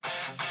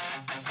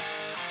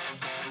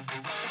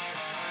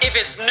If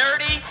it's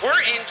nerdy,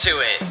 we're into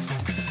it.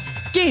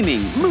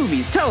 Gaming,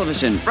 movies,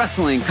 television,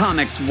 wrestling,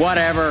 comics,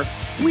 whatever.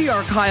 We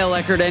are Kyle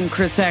Eckert and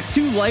Chris Heck,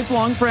 two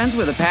lifelong friends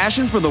with a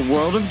passion for the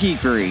world of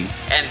geekery.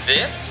 And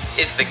this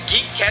is the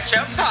Geek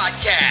Catch-Up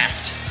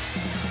Podcast.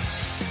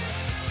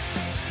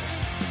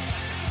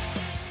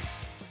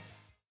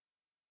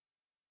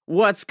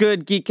 What's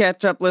good, Geek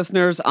Catch-Up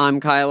listeners? I'm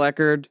Kyle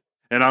Eckert.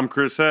 And I'm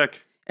Chris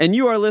Heck. And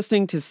you are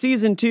listening to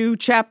Season 2,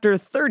 Chapter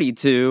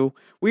 32.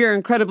 We are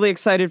incredibly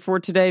excited for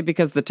today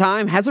because the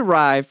time has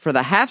arrived for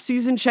the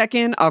half-season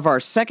check-in of our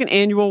second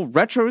annual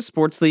Retro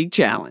Sports League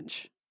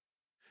Challenge.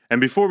 And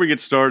before we get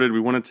started, we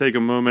want to take a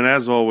moment,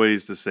 as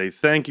always, to say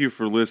thank you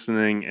for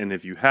listening. And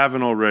if you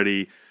haven't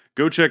already,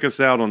 go check us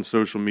out on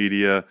social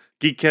media.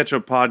 Geek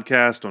Catch-Up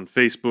Podcast on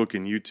Facebook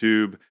and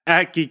YouTube.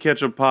 At Geek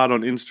Catch-Up Pod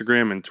on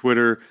Instagram and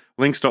Twitter.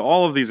 Links to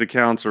all of these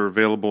accounts are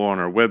available on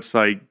our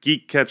website,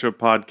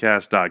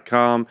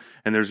 geekcatchuppodcast.com.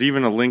 And there's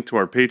even a link to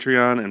our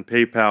Patreon and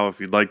PayPal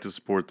if you'd like to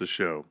support the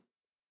show.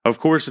 Of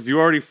course, if you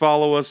already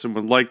follow us and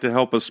would like to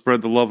help us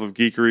spread the love of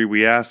geekery,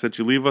 we ask that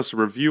you leave us a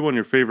review on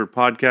your favorite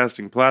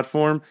podcasting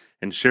platform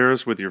and share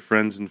us with your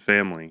friends and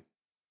family.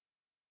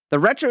 The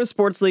Retro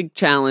Sports League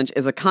Challenge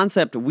is a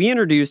concept we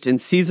introduced in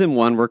Season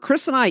 1 where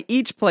Chris and I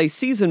each play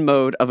season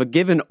mode of a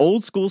given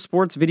old-school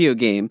sports video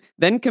game,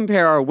 then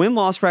compare our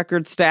win-loss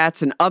records,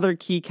 stats, and other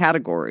key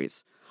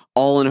categories.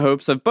 All in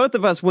hopes of both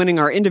of us winning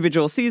our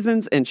individual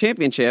seasons and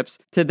championships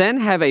to then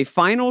have a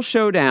final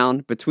showdown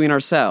between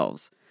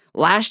ourselves.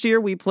 Last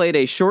year, we played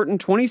a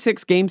shortened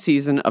 26-game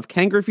season of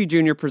Ken Griffey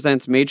Jr.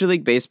 Presents Major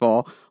League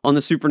Baseball on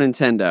the Super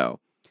Nintendo.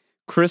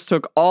 Chris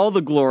took all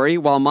the glory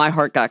while my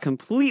heart got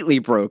completely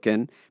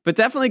broken, but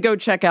definitely go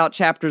check out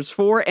chapters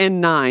 4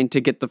 and 9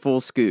 to get the full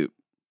scoop.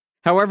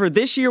 However,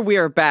 this year we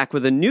are back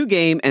with a new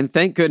game and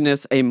thank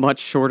goodness a much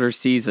shorter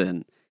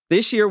season.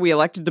 This year we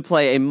elected to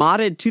play a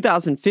modded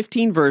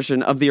 2015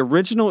 version of the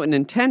original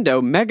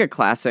Nintendo Mega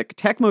Classic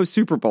Tecmo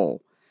Super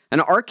Bowl,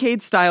 an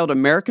arcade-styled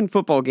American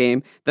football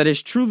game that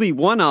is truly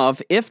one of,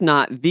 if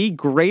not the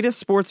greatest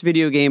sports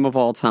video game of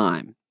all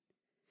time.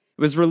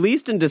 It was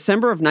released in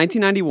December of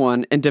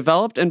 1991 and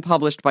developed and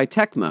published by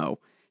Tecmo.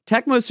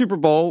 Tecmo Super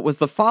Bowl was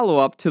the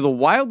follow-up to the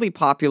wildly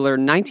popular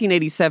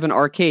 1987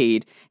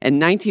 arcade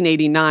and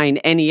 1989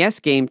 NES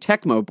game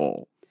Tecmo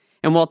Bowl.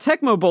 And while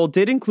Tecmo Bowl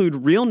did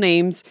include real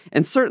names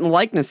and certain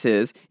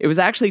likenesses, it was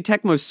actually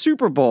Tecmo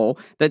Super Bowl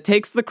that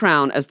takes the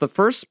crown as the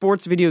first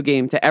sports video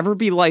game to ever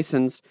be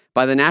licensed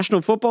by the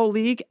National Football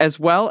League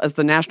as well as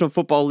the National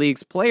Football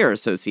League's Player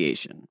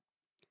Association.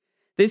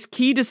 This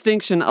key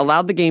distinction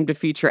allowed the game to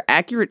feature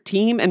accurate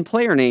team and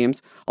player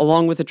names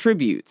along with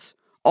attributes.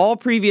 All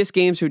previous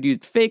games would use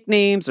fake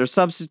names or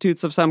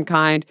substitutes of some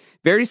kind,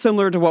 very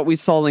similar to what we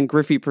saw in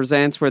Griffey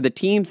Presents, where the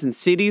teams and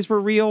cities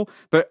were real,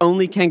 but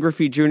only Ken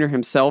Griffey Jr.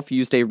 himself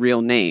used a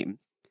real name.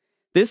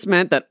 This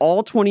meant that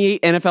all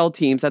 28 NFL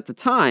teams at the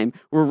time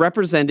were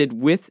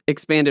represented with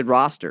expanded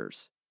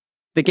rosters.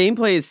 The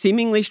gameplay is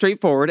seemingly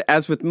straightforward,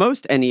 as with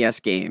most NES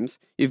games.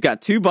 You've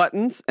got two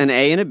buttons, an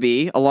A and a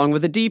B, along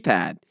with a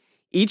D-pad.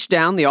 Each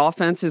down, the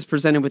offense is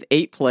presented with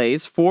 8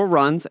 plays, 4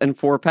 runs, and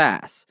 4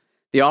 pass.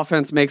 The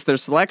offense makes their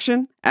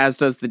selection, as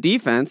does the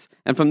defense,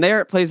 and from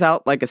there it plays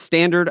out like a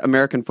standard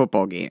American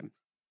football game.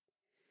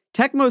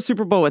 Tecmo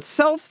Super Bowl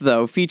itself,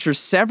 though, features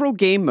several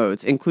game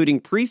modes, including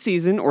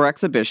preseason or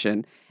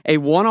exhibition, a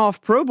one-off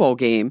Pro Bowl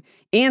game,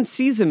 and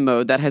season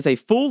mode that has a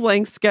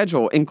full-length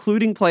schedule,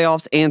 including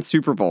playoffs and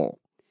Super Bowl.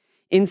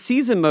 In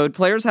season mode,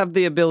 players have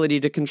the ability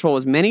to control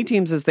as many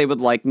teams as they would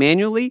like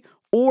manually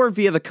or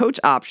via the coach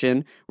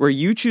option, where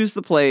you choose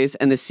the plays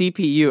and the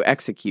CPU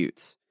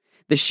executes.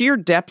 The sheer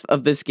depth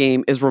of this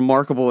game is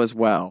remarkable as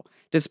well.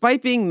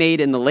 Despite being made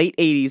in the late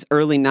 80s,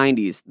 early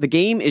 90s, the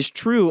game is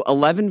true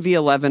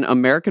 11v11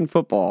 American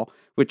football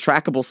with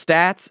trackable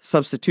stats,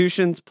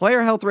 substitutions,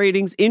 player health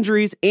ratings,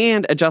 injuries,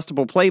 and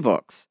adjustable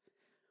playbooks.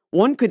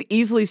 One could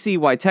easily see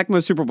why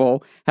Tecmo Super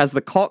Bowl has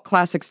the cult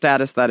classic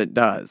status that it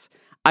does.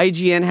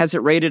 IGN has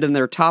it rated in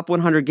their top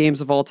 100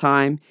 games of all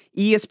time,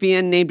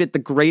 ESPN named it the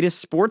greatest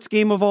sports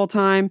game of all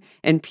time,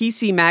 and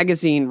PC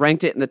Magazine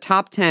ranked it in the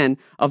top 10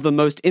 of the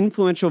most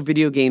influential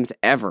video games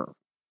ever.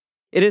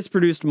 It has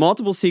produced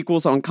multiple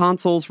sequels on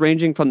consoles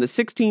ranging from the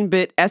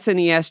 16-bit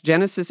SNES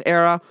Genesis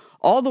era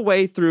all the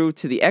way through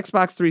to the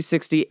Xbox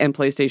 360 and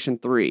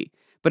PlayStation 3,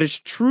 but its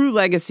true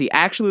legacy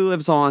actually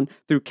lives on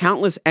through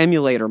countless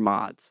emulator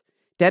mods.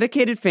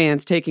 Dedicated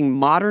fans taking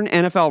modern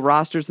NFL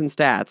rosters and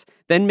stats,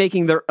 then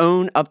making their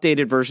own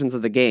updated versions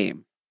of the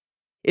game.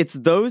 It's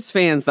those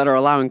fans that are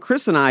allowing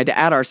Chris and I to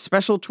add our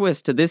special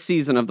twist to this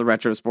season of the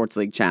Retro Sports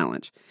League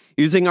Challenge.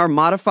 Using our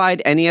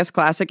modified NES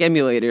Classic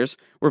emulators,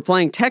 we're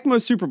playing Tecmo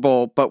Super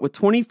Bowl, but with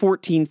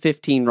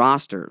 2014-15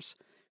 rosters.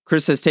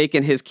 Chris has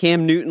taken his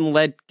Cam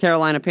Newton-led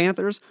Carolina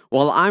Panthers,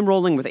 while I'm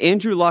rolling with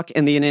Andrew Luck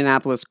and the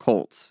Indianapolis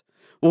Colts.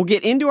 We'll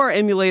get into our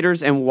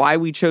emulators and why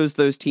we chose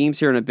those teams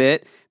here in a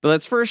bit, but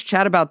let's first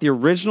chat about the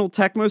original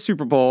Tecmo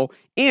Super Bowl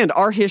and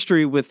our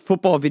history with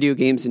football video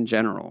games in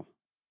general.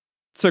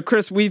 So,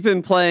 Chris, we've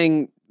been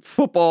playing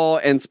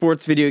football and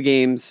sports video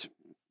games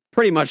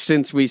pretty much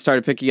since we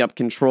started picking up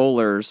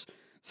controllers.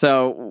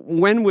 So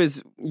when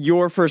was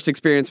your first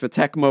experience with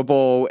Tecmo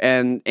Bowl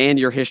and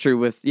your history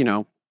with,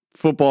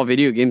 football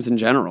video games in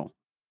general?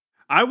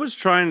 I was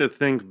trying to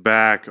think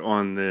back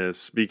on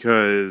this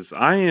because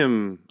I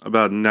am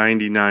about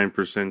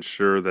 99%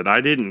 sure that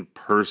I didn't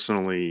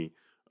personally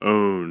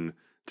own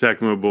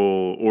Tecmo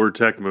Bowl or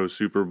Tecmo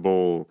Super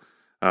Bowl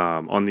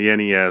on the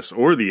NES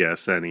or the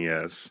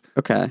SNES.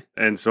 Okay.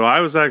 And so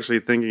I was actually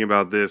thinking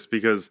about this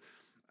because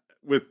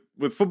with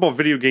football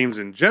video games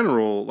in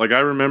general, like I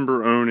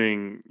remember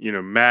owning,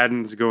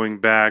 Madden's going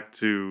back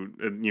to,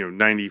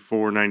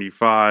 94,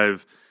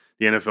 95,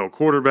 the NFL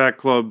quarterback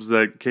clubs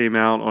that came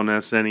out on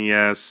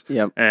SNES,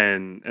 yep.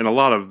 and a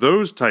lot of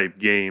those type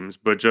games,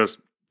 but just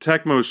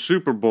Tecmo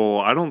Super Bowl,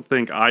 I don't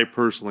think I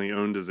personally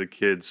owned as a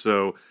kid.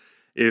 So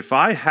if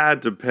I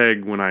had to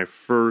peg when I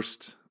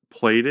first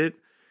played it,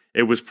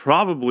 it was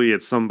probably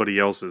at somebody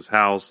else's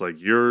house,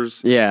 like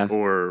yours,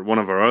 or one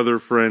of our other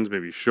friends,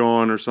 maybe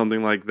Sean or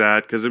something like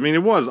that. Because,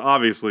 it was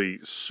obviously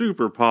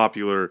super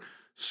popular,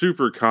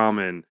 super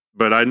common.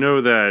 But I know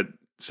that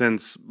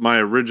since my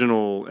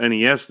original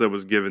NES that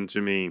was given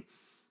to me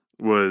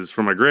was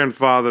from my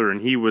grandfather,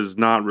 and he was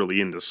not really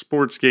into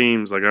sports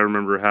games. Like I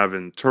remember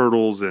having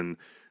Turtles and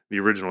the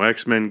original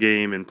X-Men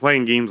game and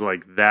playing games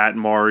like that,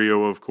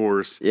 Mario, of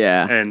course.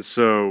 Yeah. And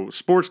so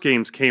sports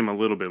games came a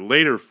little bit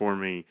later for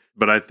me,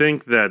 but I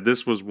think that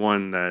this was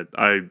one that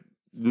I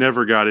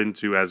never got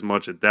into as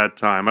much at that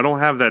time. I don't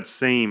have that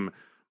same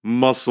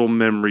muscle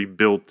memory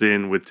built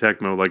in with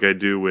Tecmo like I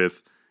do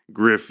with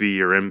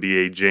Griffey or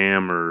NBA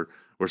Jam or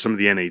some of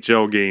the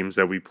NHL games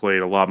that we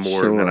played a lot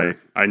more than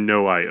I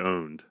know I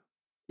owned.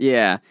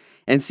 Yeah.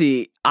 And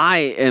see, I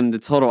am the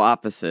total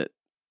opposite.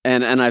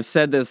 And I've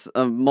said this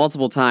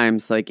multiple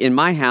times, like in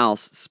my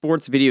house,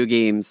 sports video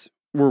games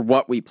were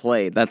what we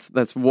played. That's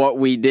what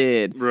we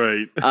did.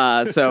 Right.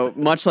 So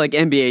much like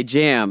NBA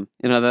Jam,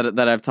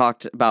 that I've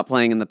talked about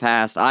playing in the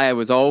past, I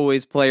was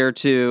always player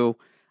 2.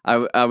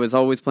 I was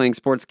always playing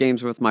sports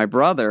games with my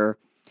brother.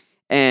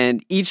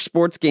 And each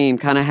sports game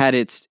kind of had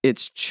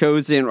its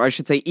chosen, or I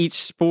should say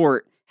each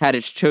sport had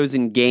its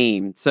chosen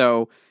game.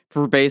 So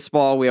for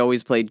baseball, we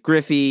always played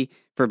Griffey.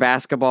 For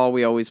basketball,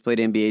 we always played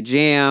NBA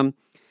Jam.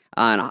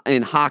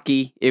 In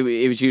hockey, it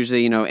was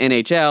usually,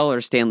 NHL or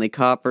Stanley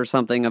Cup or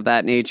something of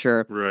that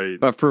nature. Right.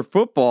 But for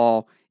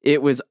football,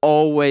 it was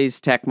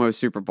always Tecmo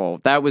Super Bowl.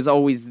 That was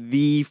always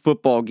the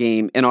football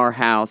game in our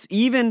house.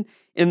 Even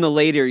in the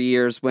later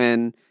years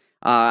when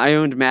I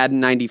owned Madden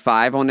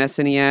 95 on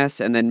SNES,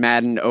 and then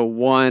Madden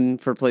 01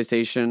 for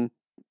PlayStation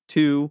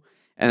 2,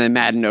 and then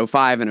Madden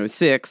 05 and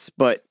 06.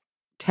 But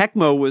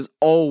Tecmo was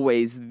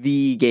always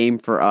the game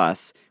for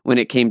us when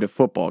it came to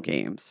football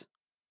games.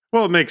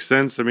 Well, it makes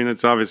sense.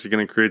 It's obviously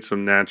going to create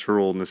some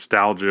natural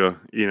nostalgia,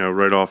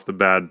 right off the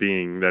bat,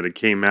 being that it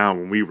came out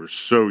when we were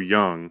so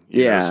young.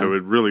 You know, so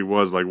it really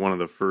was like one of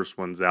the first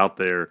ones out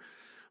there.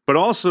 But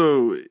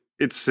also,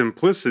 its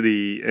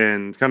simplicity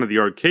and kind of the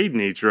arcade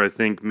nature, I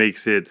think,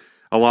 makes it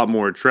a lot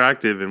more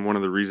attractive, and one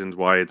of the reasons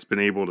why it's been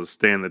able to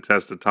stand the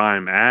test of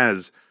time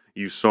as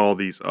you saw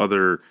these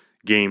other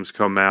games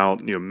come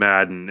out,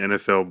 Madden,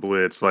 NFL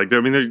Blitz. Like,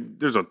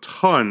 there's a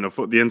ton of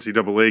the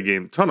NCAA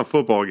game, ton of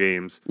football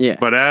games. Yeah.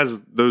 But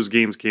as those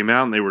games came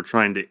out and they were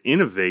trying to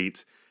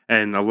innovate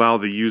and allow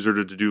the user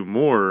to do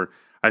more,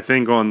 I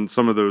think on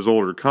some of those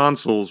older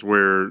consoles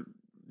where,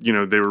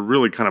 they were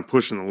really kind of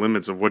pushing the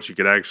limits of what you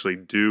could actually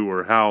do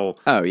or how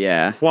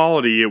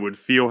quality it would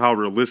feel, how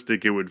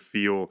realistic it would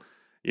feel.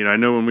 I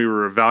know when we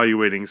were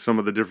evaluating some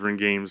of the different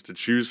games to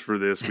choose for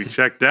this, we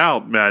checked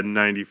out Madden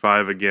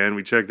 95 again.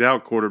 We checked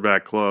out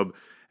Quarterback Club,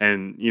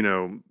 and,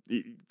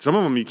 some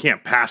of them you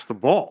can't pass the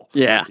ball.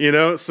 Yeah.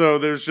 So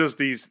there's just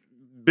these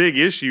big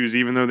issues,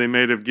 even though they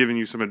may have given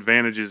you some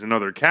advantages in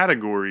other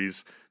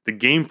categories. The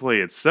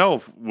gameplay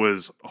itself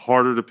was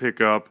harder to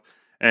pick up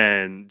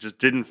and just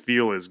didn't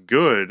feel as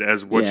good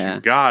as what you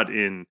got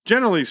in,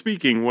 generally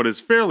speaking, what is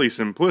fairly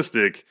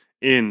simplistic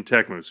in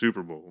Tecmo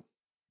Super Bowl.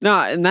 No,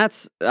 and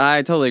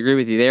I totally agree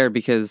with you there,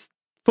 because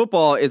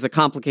football is a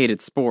complicated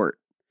sport,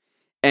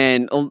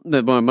 and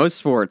most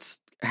sports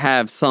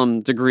have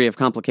some degree of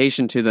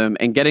complication to them,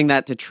 and getting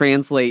that to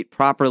translate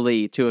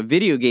properly to a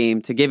video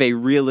game to give a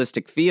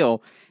realistic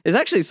feel is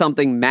actually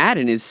something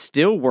Madden is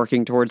still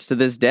working towards to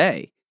this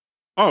day.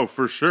 Oh,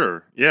 for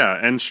sure. Yeah,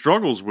 and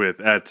struggles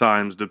with at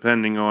times,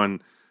 depending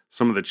on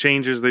some of the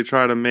changes they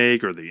try to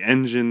make or the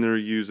engine they're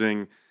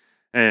using.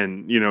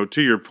 And,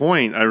 to your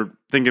point, I'm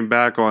thinking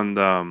back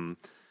on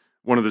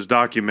one of those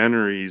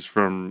documentaries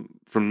from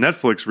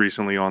Netflix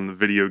recently on the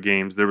video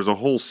games. There was a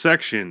whole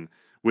section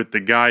with the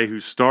guy who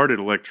started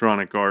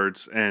Electronic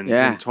Arts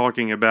and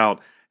talking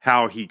about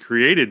how he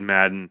created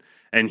Madden,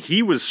 and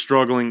he was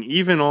struggling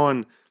even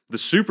on the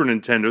Super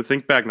Nintendo.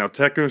 Think back now,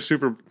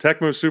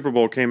 Tecmo Super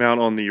Bowl came out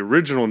on the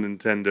original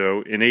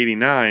Nintendo in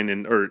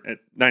 89 or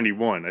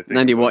 91, I think.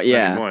 91,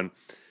 yeah. 91.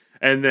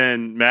 And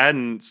then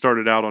Madden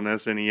started out on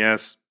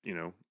SNES,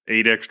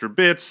 8 extra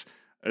bits,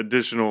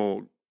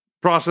 additional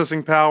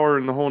processing power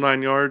and the whole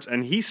 9 yards,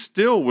 and he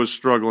still was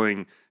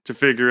struggling to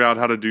figure out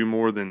how to do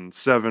more than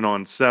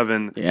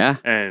 7-on-7 Yeah.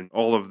 and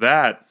all of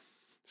that.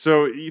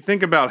 So you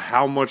think about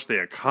how much they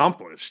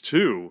accomplished,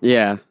 too,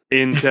 Yeah.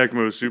 in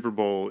Tecmo Super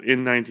Bowl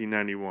in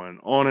 1991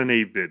 on an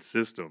 8-bit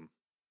system.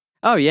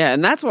 Oh, yeah,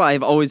 and that's why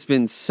I've always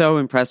been so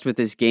impressed with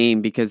this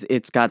game, because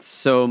it's got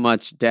so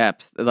much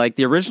depth. Like,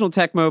 the original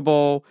Tecmo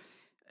Bowl,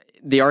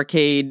 the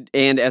arcade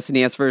and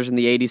SNES version,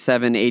 the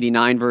 87,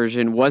 89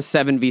 version, was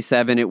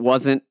 7v7. It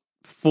wasn't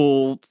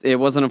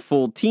a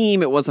full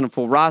team, it wasn't a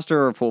full roster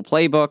or a full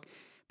playbook,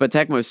 but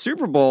Tecmo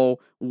Super Bowl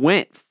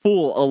went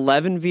full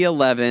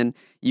 11v11.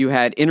 You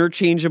had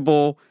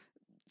interchangeable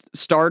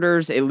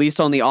starters, at least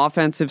on the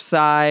offensive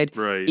side.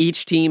 Right.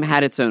 Each team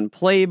had its own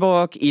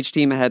playbook. Each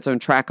team had its own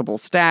trackable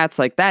stats.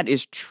 Like, that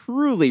is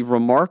truly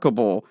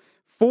remarkable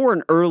for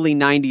an early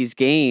 90s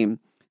game.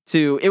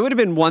 It would have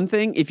been one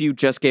thing if you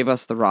just gave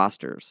us the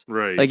rosters.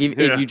 Right. Like,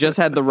 if you just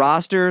had the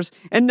rosters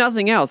and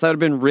nothing else, that would have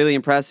been really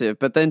impressive.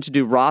 But then to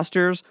do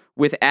rosters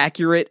with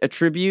accurate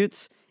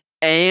attributes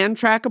and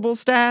trackable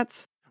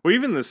stats. Well,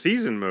 even the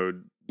season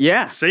mode.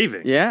 Yeah.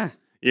 Saving. Yeah.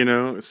 You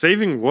know,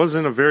 saving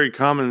wasn't a very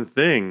common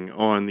thing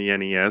on the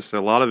NES.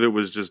 A lot of it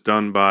was just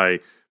done by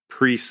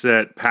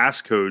preset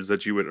passcodes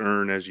that you would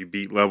earn as you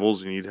beat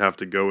levels, and you'd have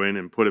to go in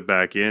and put it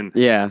back in.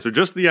 Yeah. So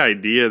just the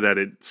idea that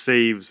it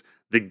saves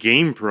the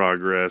game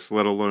progress,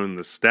 let alone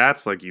the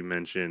stats, like you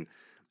mentioned,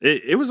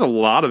 it was a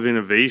lot of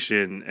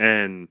innovation.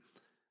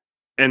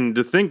 And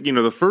to think, you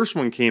know, the first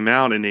one came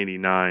out in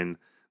 89,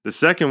 the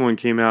second one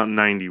came out in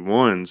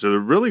 91, so there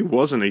really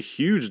wasn't a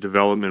huge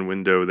development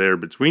window there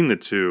between the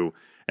two,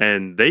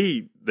 and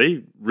they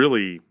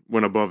really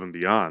went above and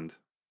beyond.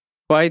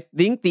 Well, I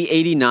think the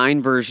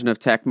 89 version of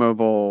Tecmo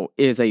Bowl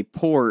is a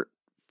port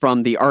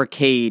from the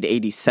arcade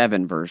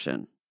 87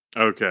 version.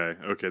 Okay,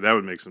 that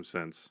would make some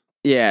sense.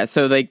 Yeah,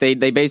 so they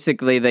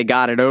basically they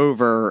got it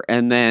over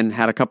and then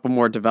had a couple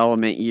more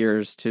development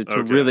years to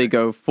really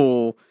go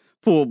full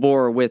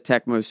bore with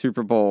Tecmo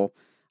Super Bowl.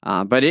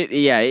 But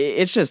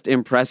it's just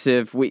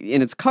impressive.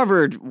 And it's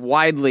covered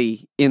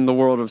widely in the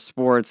world of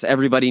sports.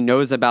 Everybody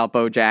knows about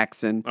Bo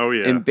Jackson. Oh,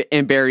 yeah.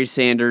 And Barry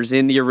Sanders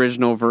in the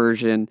original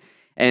version,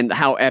 and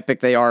how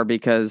epic they are,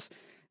 because,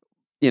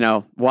 you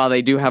know, while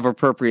they do have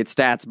appropriate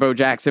stats, Bo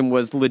Jackson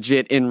was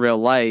legit in real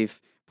life.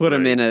 Put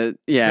him in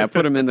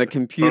the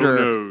computer.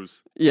 Bo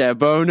knows. Yeah,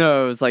 Bo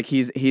knows. Like,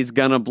 he's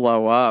gonna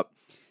blow up.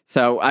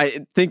 So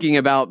thinking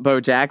about Bo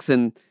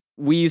Jackson,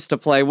 we used to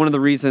play. One of the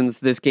reasons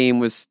this game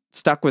was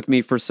stuck with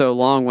me for so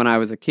long when I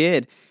was a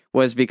kid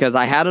was because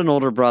I had an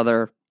older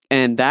brother,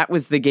 and that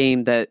was the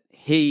game that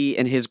he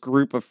and his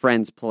group of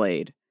friends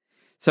played.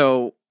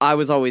 So I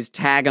was always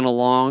tagging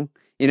along,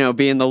 you know,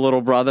 being the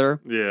little brother.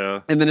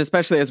 Yeah. And then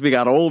especially as we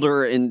got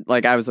older, and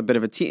like I was a bit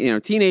of a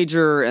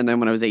teenager, and then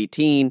when I was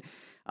 18,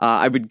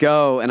 I would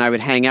go and I would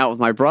hang out with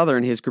my brother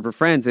and his group of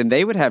friends, and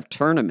they would have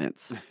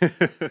tournaments.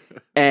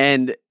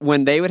 And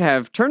when they would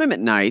have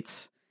tournament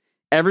nights,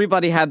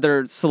 everybody had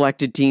their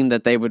selected team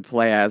that they would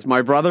play as.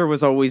 My brother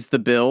was always the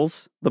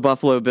Bills, the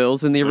Buffalo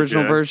Bills in the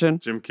original version.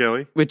 Jim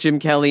Kelly. With Jim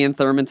Kelly and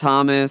Thurman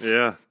Thomas.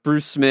 Yeah.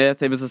 Bruce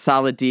Smith. It was a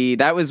solid D.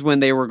 That was when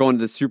they were going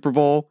to the Super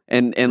Bowl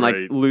and like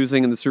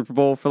losing in the Super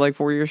Bowl for like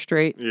 4 years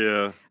straight.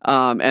 Yeah.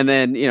 And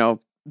then, you know,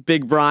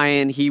 Big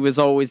Brian, he was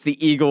always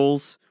the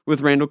Eagles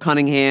with Randall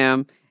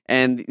Cunningham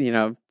and, you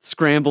know,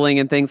 scrambling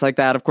and things like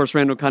that. Of course,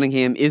 Randall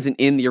Cunningham isn't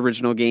in the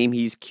original game.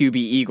 He's QB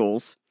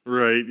Eagles.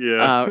 Right,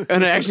 yeah.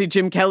 And actually,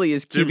 Jim Kelly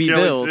is QB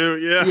Bills. Too,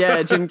 yeah.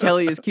 Yeah, Jim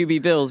Kelly is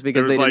QB Bills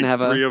because they didn't have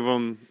three of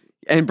them.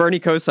 And Bernie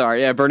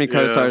Kosar, Bernie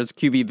Kosar is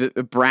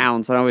QB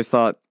Browns. And I always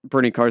thought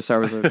Bernie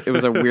Kosar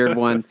was a weird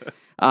one.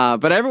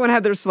 But everyone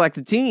had their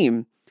selected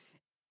team,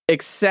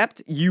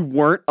 except you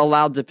weren't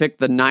allowed to pick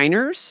the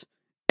Niners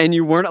and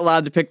you weren't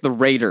allowed to pick the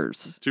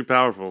Raiders. Too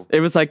powerful. It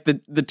was like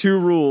the two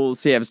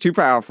rules. Yeah, it was too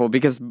powerful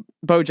because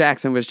Bo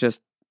Jackson was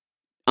just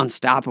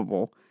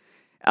unstoppable.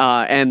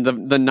 And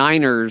the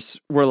Niners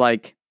were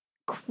like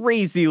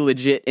crazy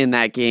legit in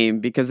that game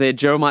because they had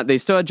they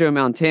still had Joe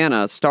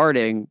Montana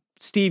starting,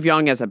 Steve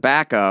Young as a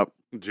backup,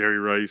 Jerry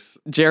Rice,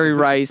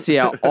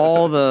 yeah,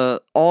 all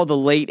the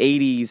late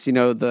 80s, you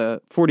know,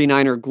 the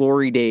 49er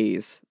glory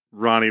days.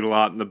 Ronnie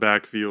Lott in the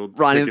backfield,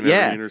 picking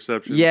every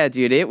interception. Yeah,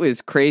 dude, it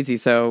was crazy.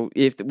 So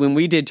when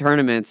we did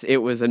tournaments, it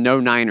was a no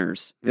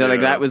Niners. You know,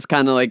 like that was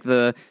kind of like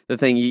the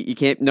thing. You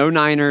can't, no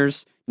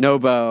Niners, no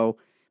Bo,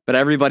 but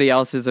everybody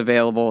else is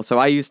available. So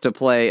I used to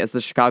play as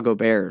the Chicago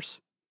Bears.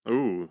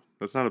 Ooh,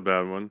 that's not a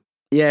bad one.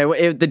 Yeah,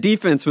 the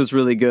defense was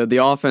really good. The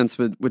offense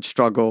would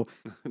struggle.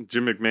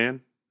 Jim McMahon?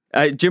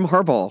 Jim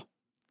Harbaugh.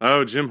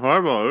 Oh, Jim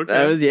Harbaugh.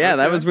 Okay.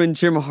 That was when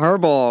Jim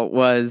Harbaugh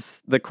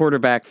was the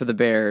quarterback for the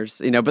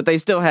Bears. You know, but they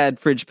still had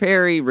Fridge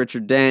Perry,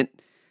 Richard Dent,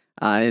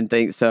 and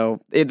things. So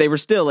they were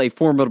still a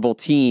formidable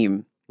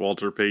team.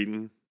 Walter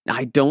Payton.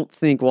 I don't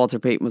think Walter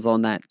Payton was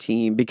on that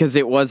team because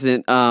it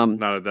wasn't.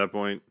 Not at that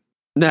point.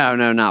 No,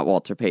 not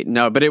Walter Payton.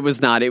 No, but it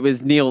was not. It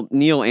was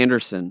Neil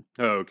Anderson.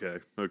 Oh,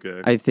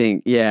 okay. I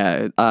think,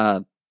 yeah.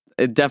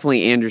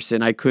 Definitely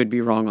Anderson. I could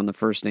be wrong on the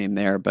first name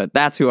there, but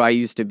that's who I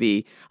used to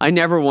be. I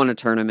never won a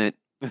tournament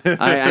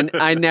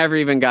I never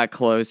even got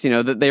close.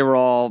 That they were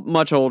all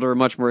much older,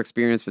 much more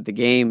experienced with the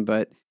game.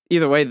 But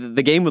either way,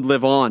 the game would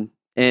live on,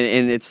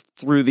 and it's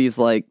through these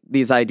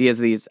ideas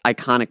of these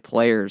iconic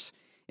players,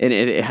 and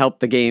it helped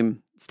the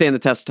game stand the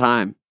test of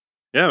time.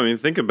 Yeah, I mean,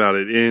 think about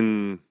it.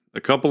 In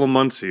a couple of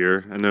months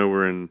here, I know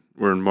we're in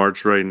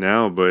March right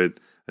now, but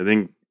I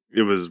think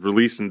it was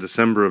released in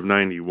December of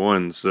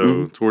 91.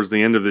 So towards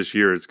the end of this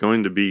year, it's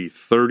going to be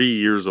 30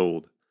 years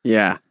old.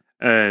 Yeah.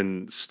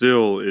 And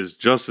still is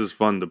just as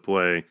fun to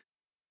play.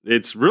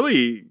 It's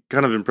really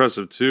kind of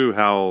impressive, too,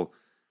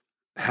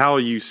 how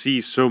you see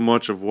so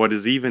much of what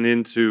is even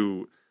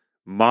into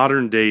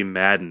modern-day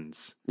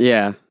Maddens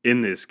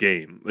in this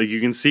game. Like, you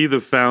can see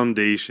the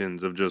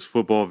foundations of just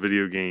football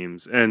video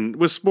games. And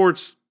with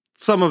sports,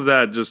 some of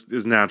that just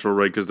is natural,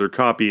 right? Because they're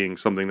copying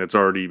something that's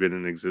already been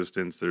in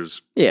existence.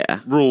 There's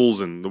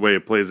rules and the way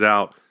it plays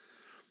out.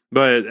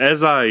 But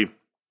as I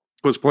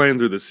was playing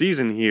through the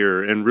season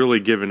here and really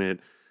giving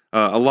it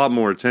a lot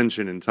more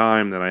attention and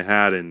time than I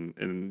had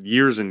in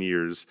years and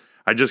years,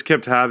 I just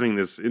kept having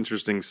this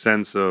interesting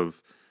sense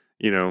of,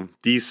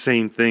 these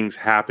same things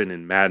happen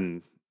in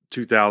Madden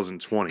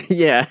 2020.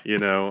 Yeah.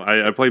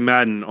 I play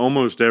Madden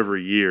almost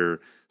every year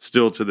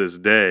still to this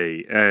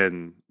day.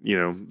 And,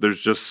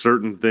 there's just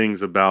certain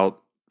things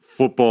about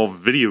football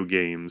video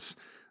games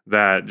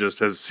that just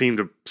have seemed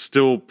to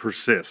still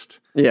persist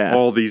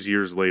all these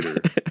years later.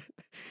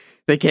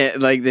 They can't,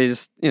 they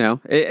just,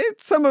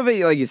 some of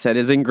it, like you said,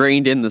 is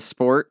ingrained in the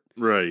sport.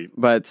 Right.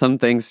 But some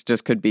things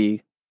just could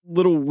be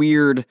little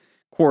weird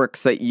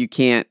quirks that you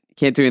can't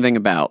do anything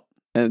about.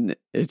 And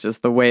it's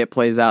just the way it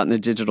plays out in a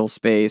digital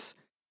space.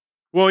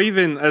 Well,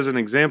 even as an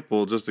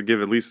example, just to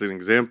give at least an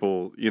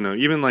example,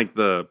 even like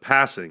the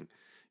passing.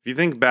 If you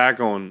think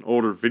back on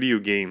older video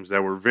games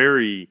that were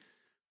very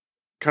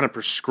kind of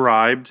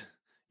prescribed,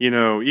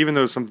 even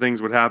though some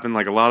things would happen,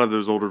 like a lot of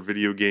those older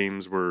video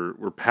games were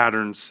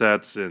pattern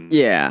sets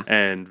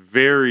and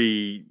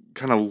very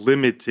kind of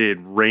limited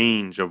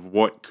range of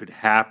what could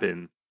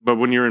happen. But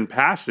when you're in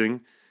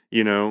passing,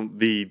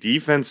 the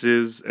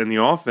defenses and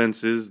the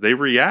offenses, they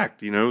react.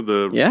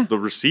 The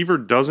receiver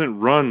doesn't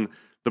run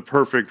the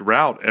perfect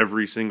route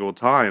every single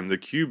time. The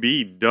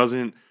QB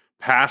doesn't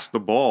pass the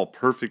ball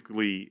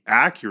perfectly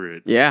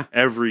accurate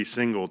every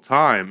single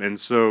time. And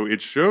so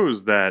it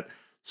shows that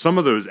some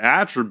of those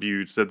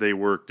attributes that they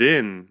worked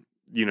in,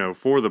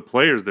 for the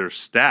players, their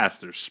stats,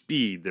 their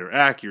speed, their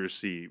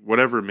accuracy,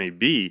 whatever it may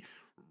be,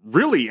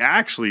 really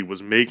actually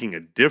was making a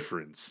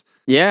difference.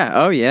 Yeah.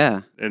 Oh,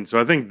 yeah. And so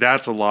I think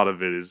that's a lot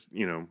of it is,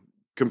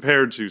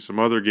 compared to some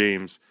other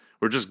games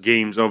or just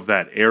games of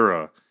that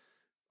era,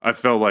 I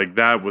felt like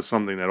that was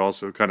something that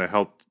also kind of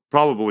helped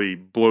probably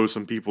blow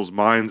some people's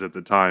minds at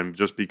the time,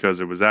 just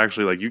because it was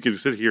actually like you could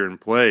sit here and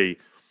play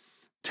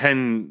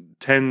 10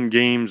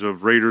 games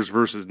of Raiders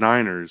versus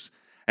Niners,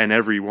 and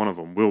every one of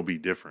them will be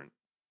different.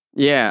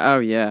 Yeah, oh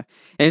yeah.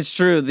 And it's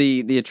true,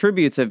 the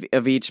attributes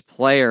of each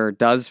player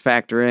does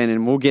factor in,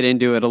 and we'll get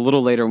into it a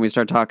little later when we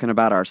start talking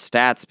about our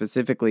stats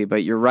specifically,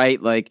 but you're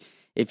right, like,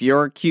 if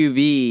your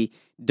QB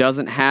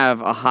doesn't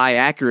have a high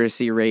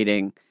accuracy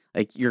rating,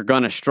 like, you're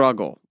gonna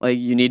struggle. Like,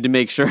 you need to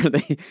make sure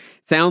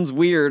sounds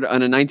weird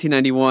on a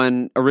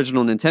 1991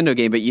 original Nintendo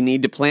game, but you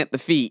need to plant the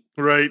feet.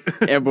 Right.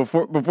 And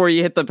before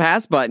you hit the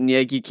pass button,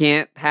 you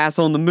can't pass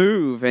on the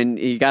move, and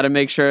you got to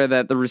make sure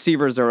that the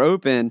receivers are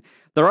open.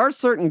 There are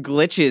certain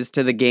glitches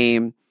to the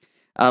game,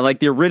 like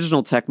the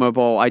original Tecmo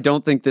Bowl. I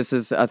don't think this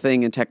is a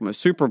thing in Tecmo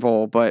Super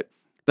Bowl, but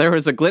there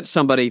was a glitch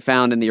somebody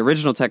found in the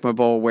original Tecmo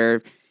Bowl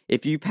where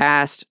if you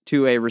passed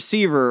to a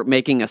receiver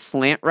making a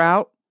slant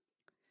route,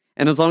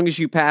 and as long as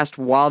you passed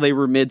while they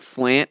were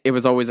mid-slant, it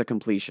was always a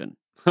completion.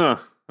 Huh,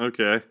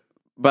 okay.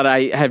 But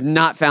I have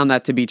not found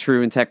that to be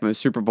true in Tecmo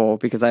Super Bowl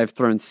because I've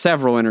thrown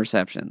several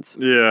interceptions.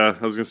 Yeah,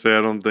 I was going to say,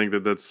 I don't think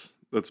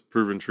that's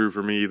proven true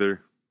for me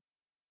either.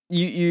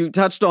 You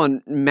touched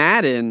on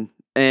Madden,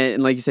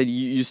 and like you said,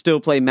 you still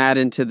play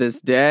Madden to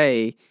this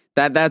day.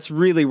 That's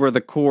really where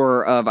the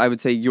core of, I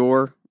would say,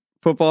 your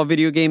football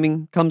video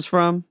gaming comes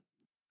from.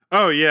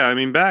 Oh, yeah. I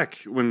mean, back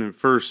when it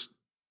first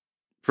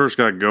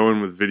got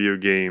going with video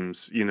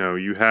games,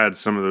 you had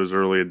some of those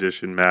early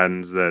edition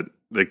Maddens that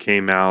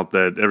came out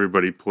that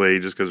everybody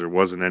played just because there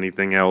wasn't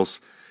anything else.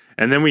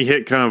 And then we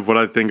hit kind of what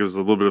I think was a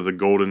little bit of the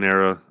golden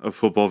era of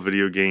football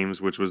video games,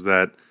 which was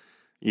that,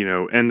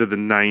 end of the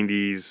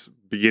 90s,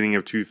 beginning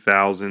of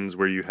 2000s,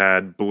 where you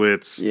had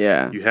Blitz, you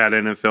had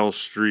NFL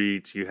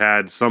Street, you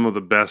had some of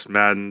the best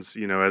Maddens,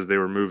 as they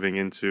were moving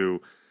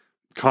into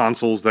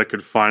consoles that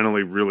could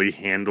finally really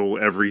handle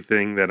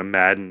everything that a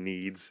Madden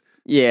needs.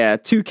 Yeah,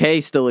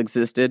 2K still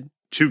existed.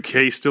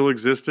 2K still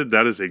existed.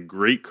 That is a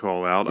great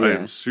call out. Yeah. I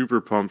am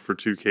super pumped for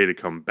 2K to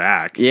come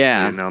back.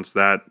 Yeah. They announced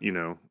that,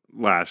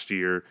 last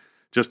year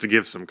just to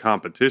give some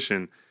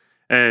competition.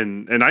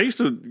 And I used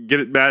to get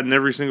it Madden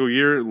every single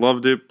year.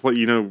 Loved it.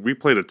 We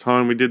played a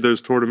ton. We did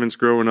those tournaments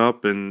growing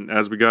up, and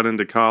as we got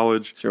into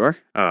college, sure,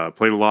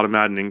 played a lot of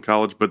Madden in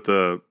college. But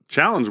the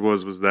challenge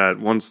was that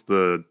once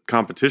the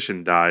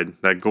competition died,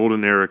 that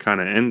golden era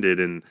kind of ended,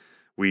 and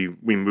we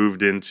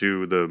moved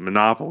into the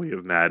monopoly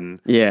of Madden,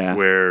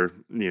 where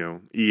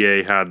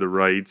EA had the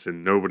rights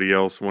and nobody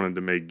else wanted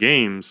to make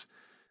games.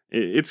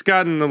 It's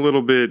gotten a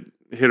little bit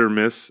hit or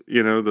miss.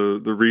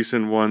 The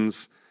recent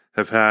ones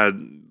have had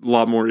a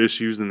lot more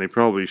issues than they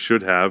probably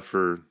should have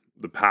for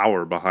the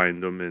power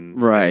behind them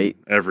and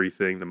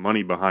everything, the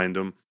money behind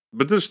them.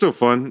 But they're still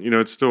fun.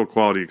 It's still a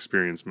quality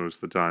experience most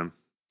of the time.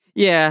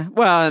 Yeah,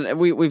 well,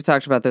 we've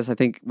talked about this, I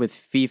think, with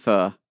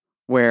FIFA,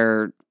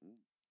 where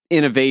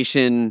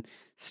innovation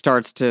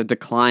starts to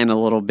decline a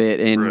little bit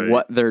in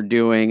what they're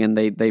doing, and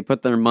they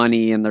put their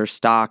money and their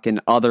stock in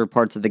other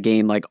parts of the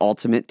game, like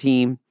Ultimate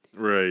Team.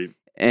 Right.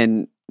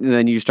 And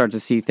then you start to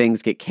see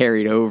things get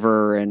carried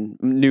over, and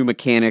new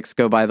mechanics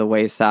go by the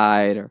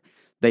wayside, or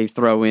they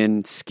throw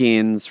in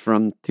skins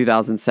from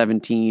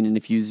 2017, and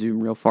if you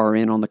zoom real far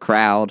in on the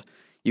crowd,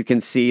 you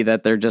can see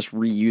that they're just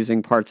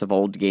reusing parts of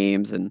old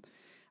games. And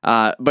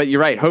but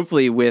you're right.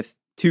 Hopefully, with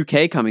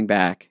 2K coming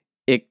back,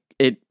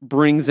 it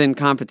brings in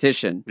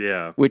competition.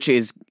 Yeah, which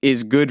is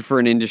good for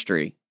an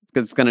industry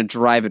because it's going to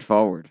drive it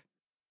forward.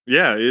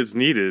 Yeah, it's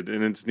needed,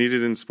 and it's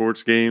needed in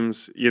sports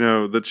games.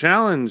 The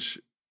challenge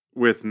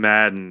with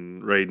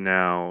Madden right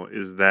now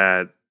is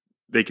that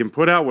they can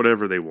put out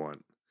whatever they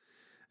want,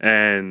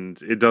 and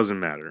it doesn't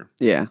matter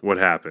what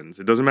happens.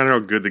 It doesn't matter how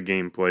good the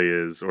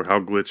gameplay is or how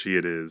glitchy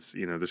it is.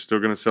 They're still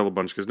going to sell a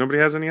bunch because nobody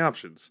has any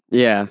options.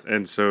 Yeah.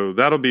 And so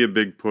that'll be a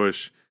big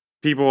push.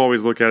 People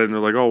always look at it and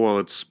they're like, oh, well,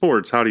 it's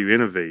sports. How do you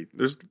innovate?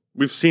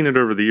 We've seen it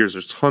over the years.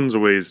 There's tons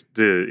of ways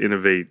to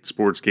innovate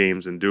sports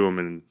games and do them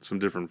in some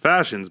different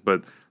fashions.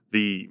 But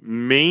the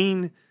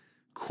main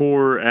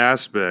core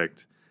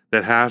aspect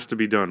that has to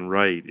be done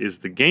right is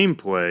the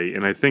gameplay.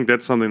 And I think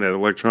that's something that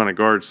Electronic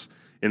Arts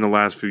in the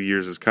last few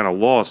years has kind of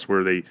lost,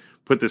 where they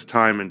put this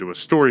time into a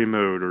story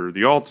mode or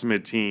the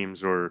Ultimate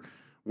Teams or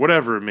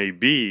whatever it may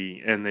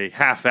be, and they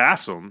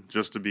half-ass them,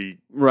 just to be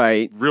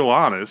real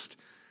honest.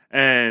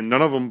 And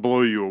none of them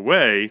blow you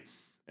away.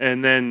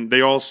 And then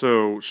they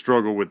also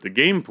struggle with the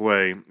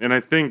gameplay. And I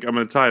think I'm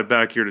going to tie it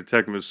back here to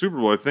Tecmo Super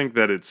Bowl. I think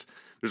that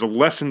there's a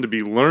lesson to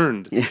be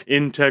learned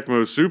in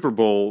Tecmo Super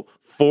Bowl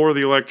for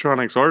the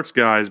Electronics Arts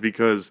guys,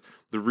 because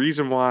the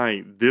reason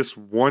why this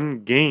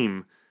one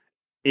game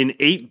in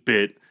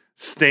 8-bit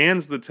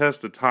stands the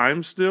test of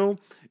time still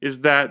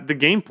is that the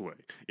gameplay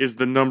is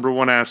the number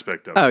one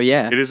aspect of it. Oh,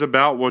 yeah. It is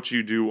about what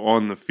you do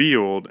on the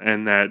field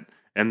and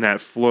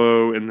that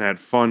flow and that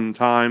fun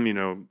time,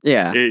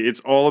 it's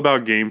all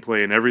about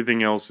gameplay, and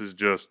everything else is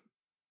just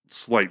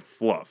slight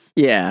fluff.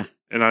 Yeah.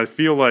 And I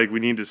feel like we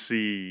need to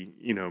see,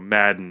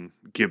 Madden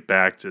get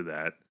back to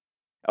that.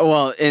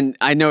 Well, and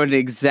I know an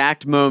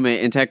exact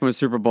moment in Tecmo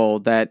Super Bowl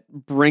that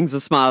brings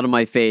a smile to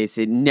my face.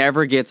 It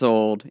never gets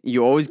old.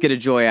 You always get a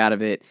joy out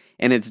of it.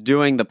 And it's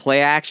doing the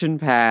play action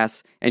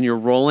pass, and you're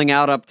rolling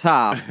out up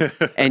top,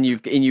 and you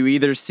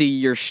either see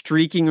your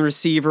streaking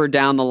receiver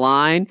down the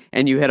line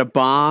and you hit a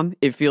bomb.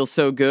 It feels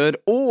so good.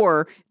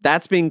 Or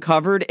that's being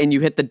covered and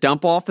you hit the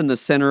dump off in the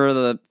center of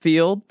the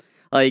field.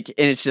 And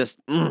it's just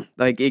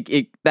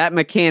that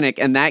mechanic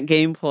and that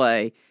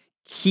gameplay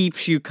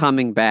keeps you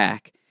coming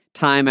back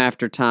time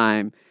after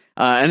time.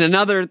 And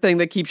another thing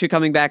that keeps you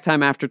coming back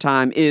time after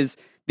time is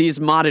these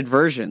modded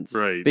versions.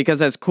 Right.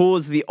 Because as cool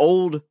as the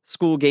old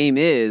school game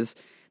is,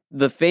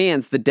 the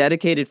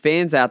dedicated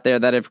fans out there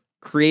that have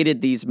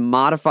created these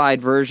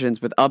modified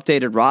versions with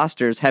updated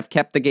rosters have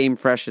kept the game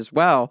fresh as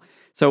well.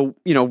 So,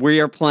 we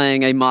are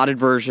playing a modded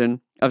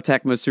version of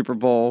Tecmo Super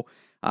Bowl.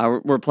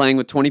 We're playing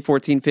with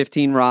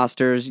 2014-15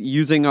 rosters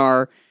using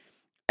our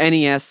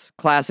NES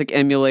classic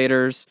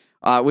emulators,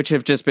 which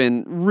have just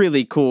been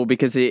really cool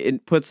because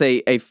it puts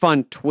a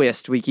fun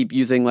twist. We keep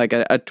using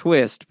a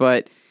twist,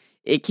 but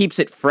it keeps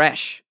it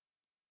fresh.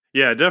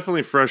 Yeah, it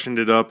definitely freshened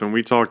it up, and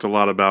we talked a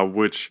lot about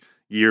which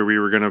year we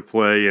were going to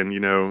play, and,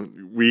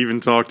 we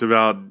even talked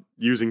about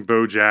using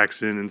Bo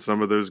Jackson and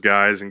some of those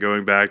guys and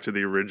going back to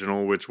the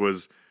original, which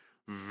was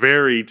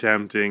very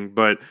tempting,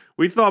 but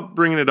we thought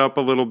bringing it up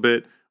a little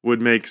bit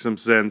would make some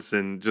sense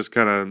and just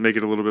kind of make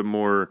it a little bit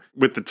more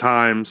with the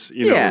times,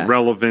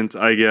 relevant,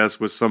 I guess,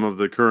 with some of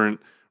the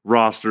current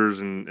rosters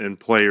and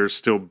players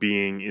still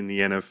being in the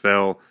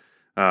NFL.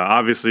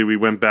 Obviously, we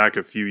went back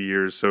a few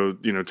years, so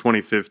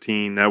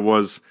 2015, that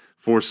was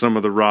for some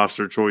of the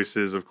roster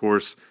choices. Of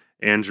course,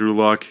 Andrew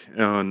Luck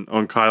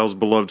on Kyle's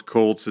beloved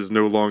Colts is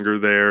no longer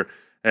there,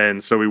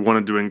 and so we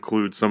wanted to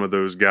include some of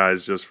those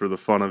guys just for the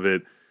fun of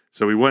it.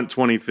 So we went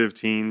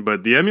 2015,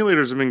 but the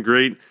emulators have been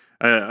great.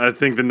 I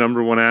think the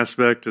number one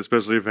aspect,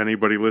 especially if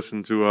anybody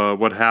listened to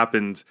what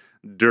happened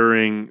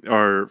during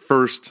our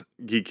first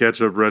Geek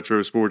Ketchup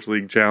Retro Sports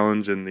League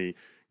Challenge and the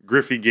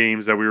Griffey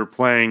games that we were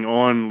playing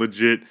on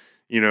legit,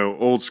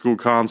 old school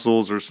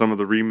consoles or some of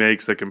the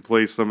remakes that can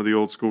play some of the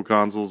old school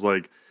consoles,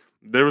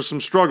 there was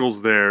some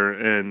struggles there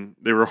and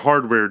they were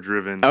hardware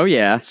driven. Oh,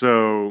 yeah.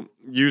 So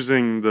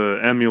using the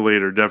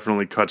emulator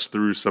definitely cuts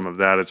through some of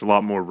that. It's a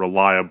lot more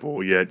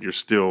reliable, yet you're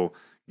still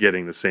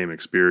getting the same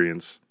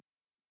experience.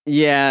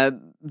 Yeah,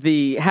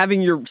 the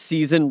having your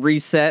season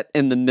reset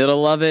in the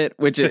middle of it,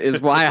 which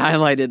is why I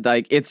highlighted,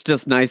 like, it's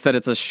just nice that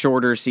it's a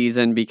shorter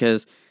season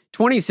because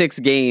 26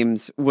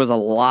 games was a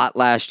lot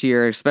last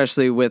year,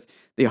 especially with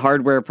the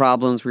hardware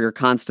problems. We were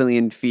constantly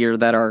in fear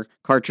that our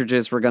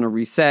cartridges were going to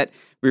reset.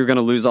 We were going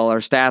to lose all our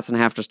stats and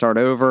have to start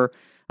over.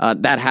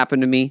 That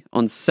happened to me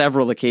on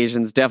several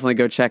occasions. Definitely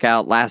go check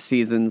out last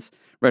season's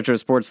Retro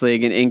Sports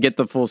League and get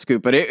the full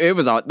scoop. But it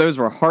was those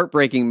were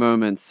heartbreaking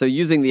moments. So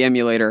using the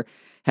emulator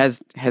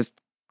has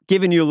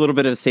given you a little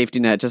bit of a safety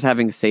net, just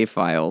having save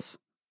files.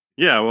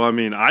 Yeah, well, I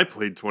mean, I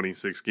played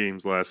 26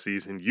 games last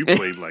season. You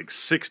played like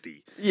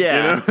 60.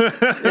 Yeah. You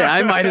know? Yeah,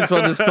 I might as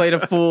well just played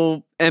a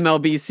full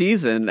MLB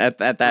season at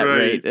that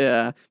rate.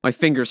 Yeah, my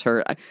fingers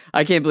hurt.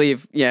 I can't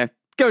believe,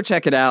 go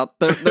check it out.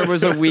 There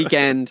was a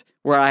weekend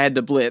where I had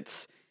to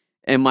blitz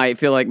and might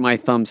feel like my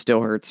thumb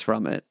still hurts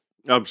from it.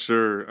 I'm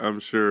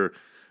sure.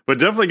 But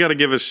definitely got to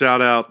give a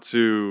shout out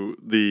to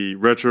the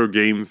Retro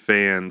Game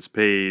Fans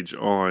page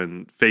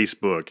on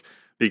Facebook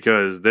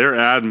because their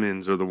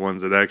admins are the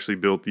ones that actually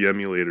built the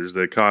emulators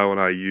that Kyle and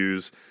I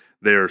use.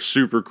 They're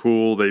super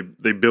cool. They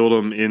build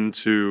them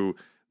into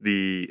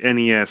the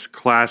NES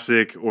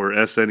Classic or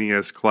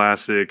SNES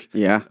Classic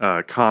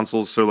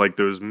consoles. So like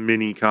those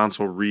mini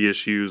console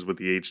reissues with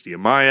the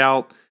HDMI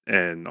out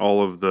and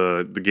all of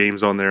the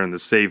games on there and the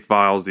save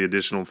files, the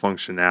additional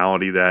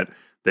functionality that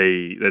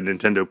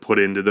Nintendo put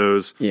into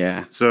those.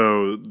 Yeah.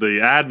 So the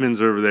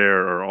admins over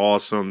there are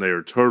awesome. They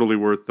are totally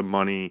worth the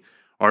money.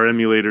 Our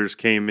emulators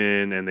came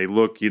in and they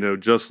look,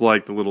 just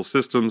like the little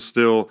systems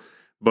still,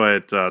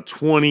 but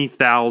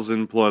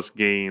 20,000 plus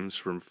games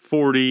from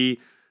 40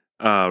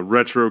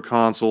 retro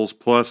consoles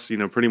plus,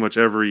 pretty much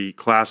every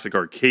classic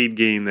arcade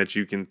game that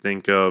you can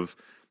think of.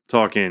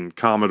 Talking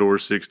Commodore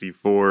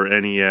 64,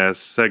 NES,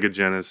 Sega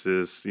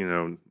Genesis,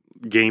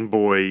 Game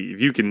Boy,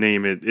 if you can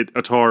name it,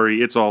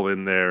 Atari, it's all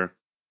in there.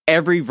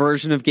 Every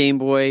version of Game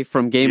Boy,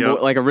 from Game Boy,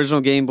 like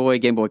original Game Boy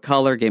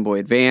Color, Game Boy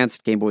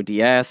Advanced, Game Boy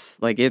DS,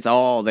 like it's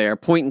all there.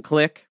 Point and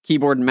click,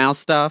 keyboard and mouse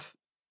stuff.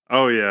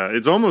 Oh yeah,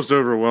 it's almost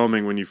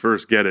overwhelming when you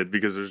first get it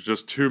because there's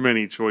just too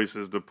many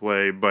choices to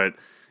play, but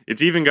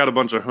it's even got a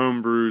bunch of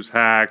homebrews,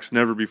 hacks,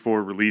 never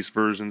before released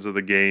versions of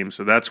the game,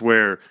 so that's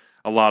where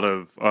a lot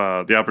of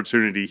the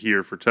opportunity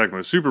here for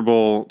Tecmo Super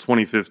Bowl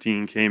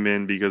 2015 came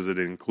in because it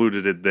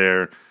included it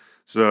there.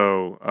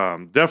 So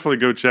definitely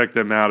go check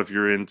them out if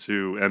you're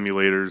into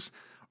emulators.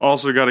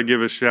 Also got to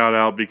give a shout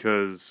out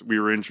because we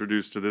were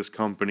introduced to this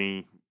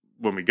company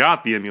when we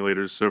got the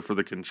emulators. So for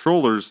the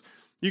controllers,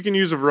 you can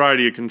use a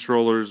variety of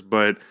controllers,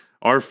 but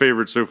our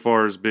favorite so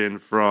far has been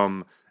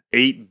from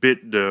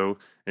 8BitDo,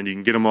 and you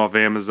can get them off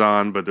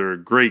Amazon, but they're a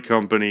great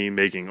company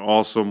making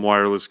awesome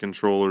wireless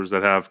controllers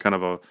that have kind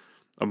of a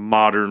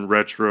modern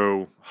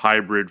retro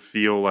hybrid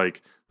feel.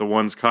 Like the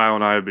ones Kyle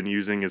and I have been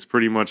using is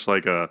pretty much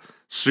like a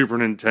Super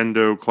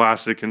Nintendo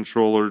classic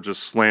controller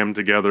just slammed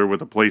together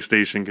with a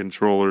PlayStation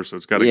controller, so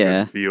it's got a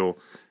good feel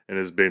and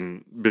has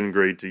been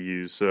great to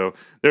use. So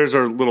there's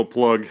our little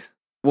plug.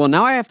 Well,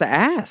 now I have to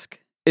ask,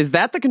 is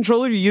that the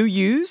controller you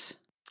use?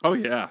 Oh,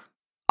 yeah.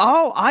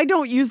 Oh, I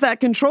don't use that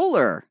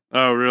controller.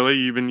 Oh, really?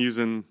 You've been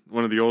using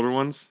one of the older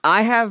ones?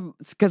 I have,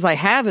 because I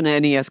have an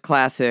NES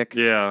Classic.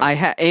 Yeah.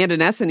 And an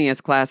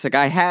SNES Classic.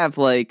 I have,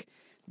 like,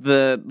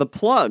 the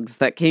plugs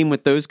that came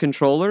with those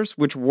controllers,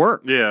 which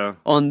work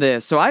on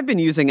this. So I've been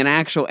using an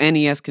actual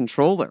NES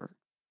controller.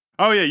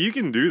 Oh, yeah, you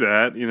can do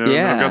that.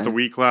 I've got the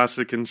Wii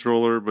Classic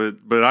controller,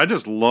 but I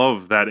just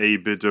love that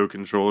 8BitDo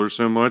controller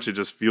so much. It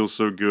just feels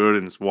so good,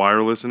 and it's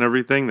wireless and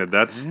everything.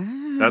 That's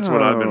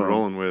what I've been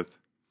rolling with.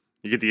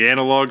 You get the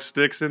analog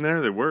sticks in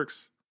there, that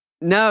works.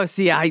 No,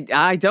 see,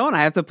 I don't.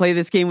 I have to play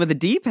this game with a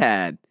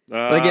D-pad.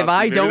 Like if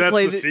I don't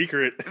play the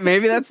secret.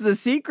 Maybe that's the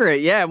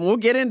secret. Yeah, we'll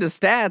get into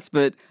stats,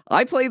 but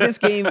I play this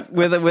game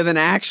with an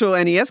actual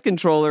NES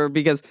controller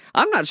because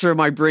I'm not sure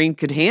my brain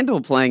could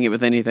handle playing it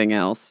with anything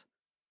else.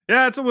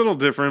 Yeah, it's a little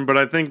different, but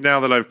I think now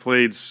that I've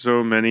played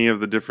so many of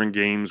the different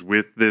games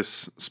with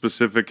this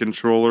specific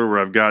controller where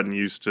I've gotten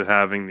used to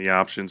having the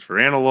options for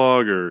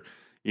analog or,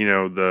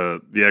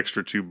 the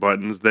extra two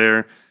buttons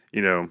there,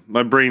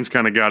 my brain's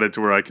kind of got it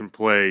to where I can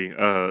play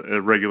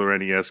a regular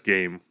NES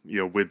game,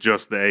 with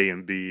just the A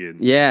and B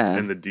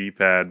and the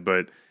D-pad.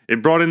 But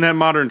it brought in that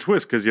modern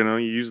twist because, you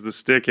use the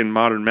stick in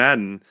modern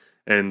Madden.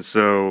 And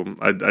so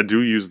I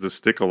do use the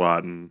stick a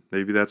lot, and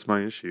maybe that's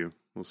my issue.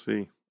 We'll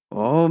see.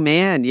 Oh,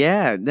 man,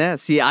 yeah.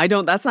 See,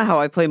 that's not how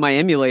I play my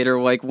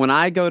emulator. Like, when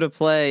I go to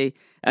play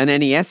an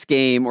NES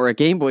game or a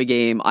Game Boy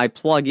game, I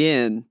plug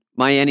in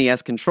my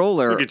NES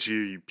controller. Look at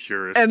you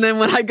purist. And then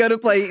when I go to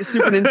play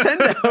Super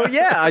Nintendo,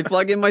 I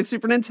plug in my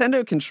Super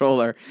Nintendo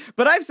controller.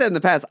 But I've said in the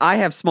past, I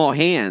have small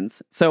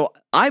hands, so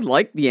I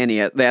like the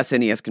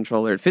SNES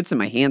controller. It fits in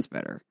my hands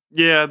better.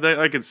 Yeah,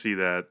 I could see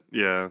that.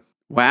 Yeah.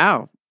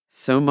 Wow,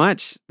 so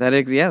much. That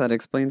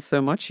explains so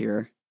much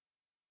here.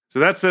 So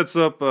that sets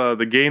up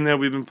the game that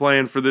we've been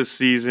playing for this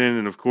season,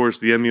 and of course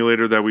the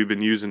emulator that we've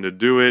been using to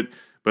do it.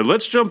 But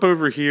let's jump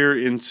over here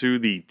into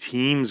the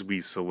teams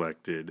we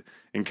selected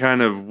and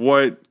kind of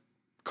what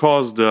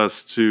caused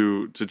us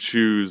to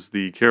choose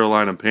the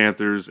Carolina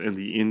Panthers and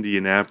the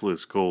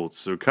Indianapolis Colts.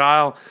 So,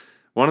 Kyle,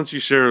 why don't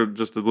you share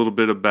just a little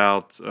bit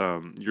about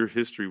your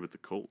history with the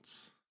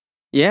Colts?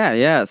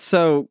 Yeah.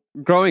 So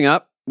growing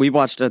up, we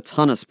watched a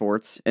ton of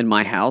sports in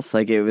my house.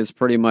 Like, it was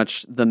pretty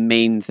much the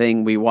main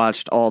thing we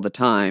watched all the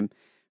time,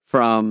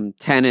 from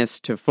tennis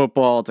to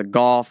football to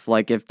golf.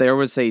 Like, if there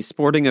was a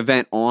sporting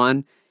event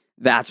on,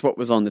 that's what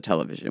was on the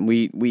television.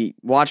 We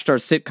watched our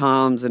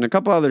sitcoms and a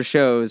couple other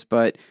shows,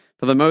 but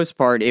for the most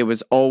part, it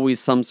was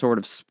always some sort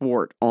of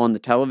sport on the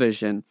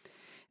television.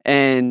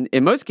 And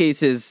in most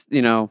cases,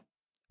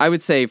 I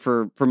would say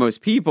for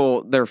most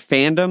people, their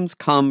fandoms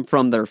come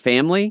from their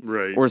family,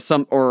 right,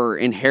 or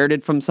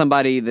inherited from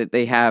somebody that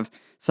they have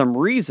some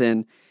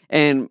reason.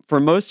 And for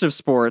most of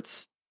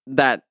sports,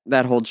 that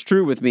holds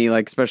true with me,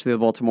 like especially the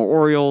Baltimore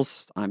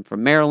Orioles. I'm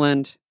from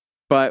Maryland.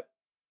 But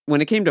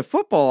when it came to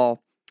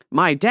football,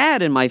 my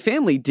dad and my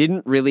family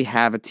didn't really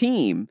have a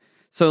team.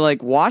 So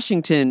like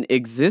Washington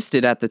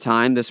existed at the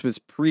time. This was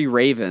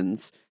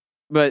pre-Ravens,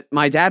 but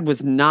my dad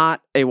was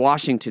not a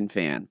Washington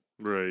fan.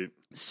 Right.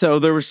 So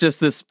there was just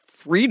this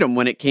freedom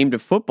when it came to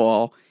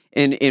football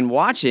in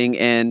watching.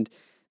 And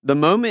the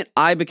moment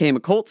I became a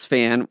Colts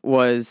fan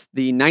was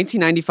the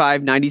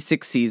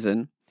 1995-96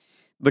 season.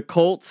 The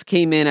Colts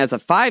came in as a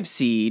 5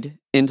 seed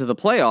into the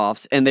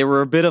playoffs, and they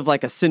were a bit of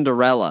like a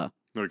Cinderella.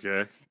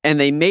 Okay. And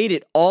they made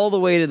it all the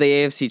way to the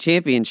AFC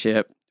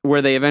Championship,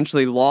 where they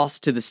eventually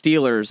lost to the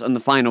Steelers on the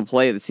final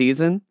play of the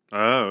season.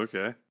 Oh,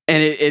 okay.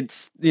 And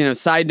it's,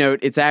 side note,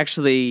 it's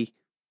actually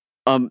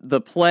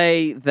the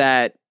play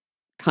that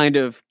kind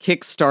of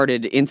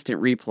kick-started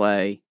instant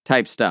replay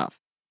type stuff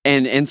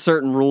and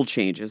certain rule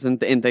changes and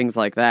things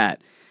like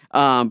that.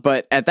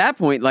 But at that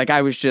point, like,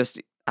 I was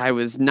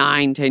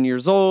 9-10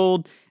 years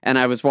old, and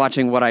I was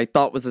watching what I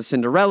thought was a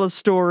Cinderella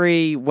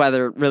story,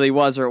 whether it really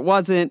was or it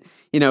wasn't.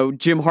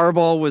 Jim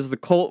Harbaugh was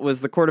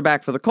the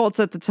quarterback for the Colts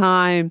at the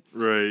time.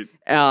 Right.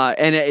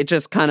 And it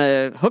just kind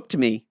of hooked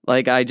me.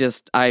 Like, I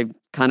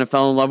kind of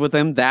fell in love with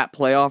him that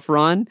playoff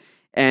run.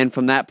 And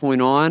from that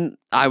point on,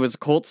 I was a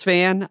Colts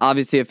fan.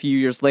 Obviously, a few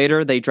years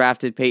later, they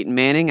drafted Peyton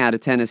Manning out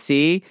of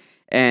Tennessee,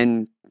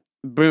 and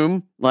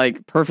boom,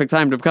 like, perfect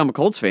time to become a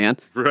Colts fan.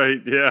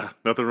 Right, yeah.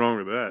 Nothing wrong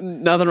with that.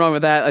 Nothing wrong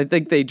with that. I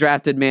think they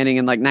drafted Manning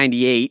in like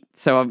 98,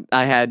 so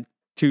I had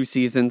 2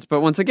 seasons. But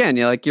once again,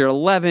 you're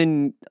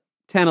 11,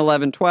 10,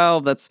 11,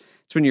 12. That's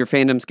when your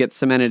fandoms get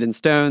cemented in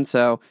stone.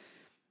 So,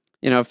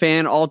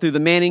 fan all through the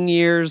Manning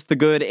years, the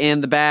good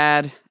and the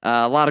bad.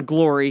 A lot of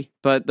glory,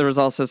 but there was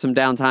also some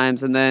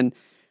downtimes. And then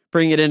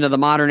bring it into the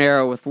modern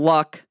era with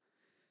Luck.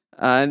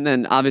 And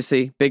then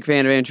obviously big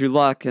fan of Andrew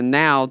Luck. And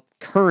now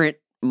current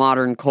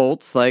modern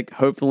Colts, like,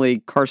 hopefully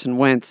Carson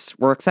Wentz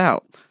works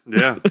out.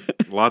 Yeah,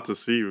 a lot to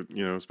see,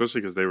 especially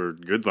because they were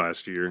good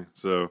last year.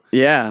 So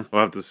yeah,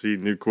 we'll have to see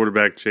new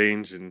quarterback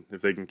change and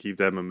if they can keep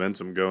that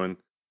momentum going.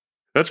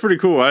 That's pretty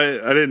cool. I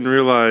didn't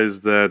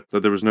realize that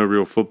there was no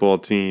real football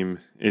team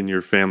in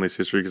your family's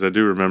history, because I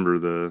do remember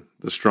the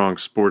strong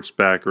sports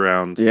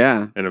background.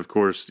 Yeah. And of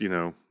course,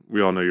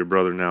 we all know your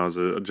brother now is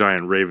a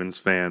giant Ravens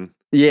fan.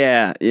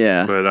 Yeah.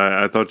 But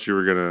I thought you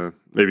were going to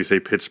maybe say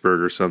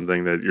Pittsburgh or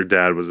something that your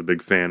dad was a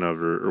big fan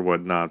of or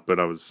whatnot. But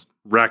I was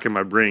racking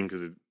my brain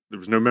because there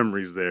was no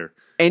memories there.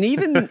 And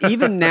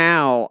even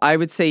now, I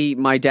would say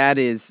my dad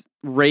is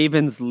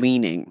Ravens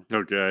leaning.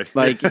 Okay.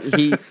 Like,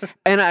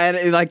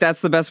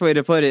 that's the best way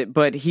to put it,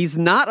 but he's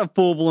not a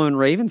full-blown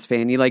Ravens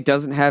fan. He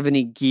doesn't have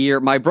any gear.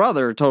 My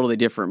brother, totally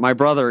different. My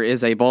brother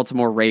is a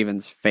Baltimore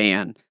Ravens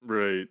fan.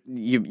 Right.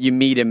 You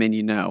meet him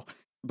and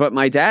But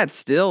my dad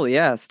still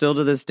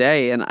to this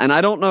day. And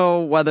I don't know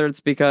whether it's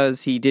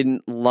because he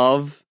didn't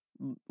love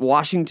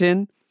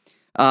Washington,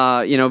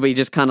 but he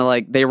just kind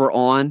of they were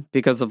on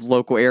because of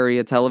local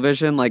area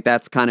television. Like,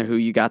 that's kind of who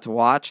you got to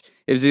watch.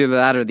 It was either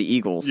that or the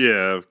Eagles.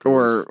 Yeah, of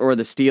course. Or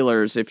the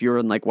Steelers if you were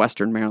in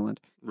Western Maryland.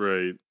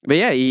 Right. But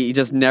yeah, he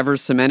just never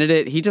cemented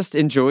it. He just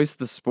enjoys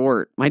the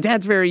sport. My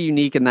dad's very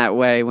unique in that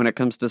way when it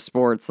comes to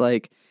sports.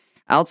 Like,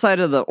 outside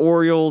of the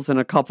Orioles and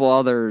a couple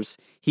others,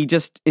 he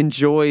just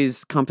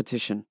enjoys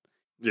competition.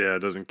 Yeah,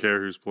 doesn't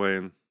care who's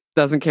playing.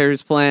 Doesn't care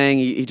who's playing.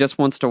 He just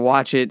wants to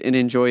watch it and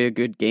enjoy a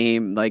good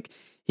game. Like,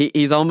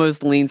 he's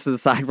almost leans to the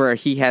side where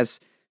he has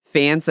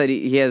fans that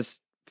he has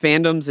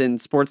fandoms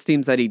and sports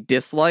teams that he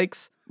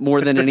dislikes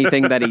more than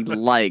anything that he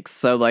likes.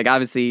 So,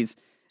 obviously he's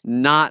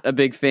not a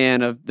big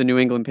fan of the New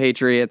England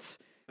Patriots.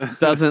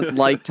 Doesn't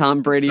like Tom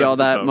Brady all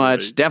that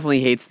much. Right.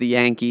 Definitely hates the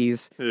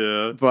Yankees.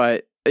 Yeah.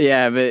 But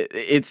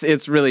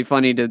it's really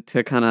funny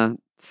to kind of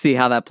see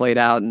how that played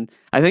out. And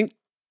I think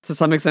to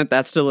some extent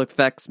that still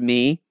affects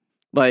me.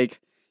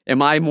 Like,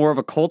 am I more of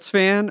a Colts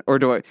fan,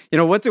 or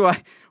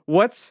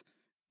what's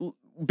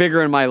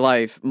bigger in my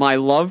life? My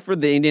love for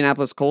the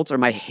Indianapolis Colts or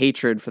my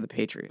hatred for the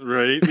Patriots?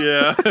 Right,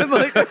 yeah.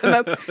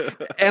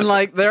 and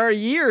there are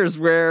years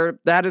where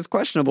that is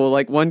questionable.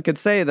 Like, one could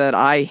say that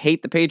I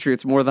hate the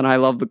Patriots more than I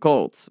love the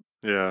Colts.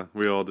 Yeah,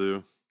 we all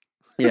do.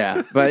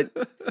 Yeah, but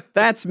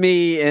that's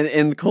me,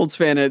 and the Colts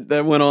fan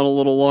that went on a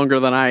little longer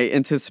than I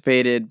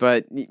anticipated.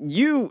 But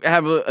you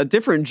have a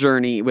different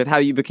journey with how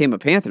you became a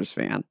Panthers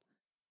fan.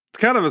 It's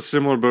kind of a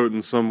similar boat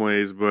in some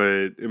ways,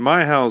 but in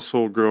my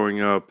household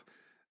growing up,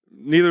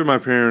 neither of my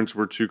parents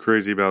were too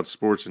crazy about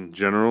sports in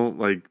general.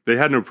 Like, they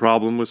had no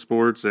problem with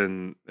sports,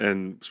 and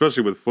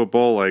especially with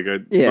football. Like,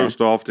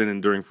 most often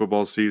and during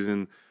football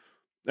season,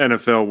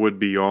 NFL would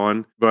be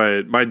on.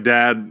 But my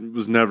dad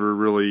was never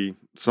really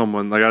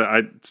someone, like,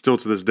 I still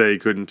to this day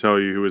couldn't tell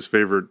you who his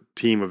favorite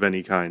team of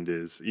any kind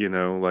is,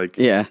 like,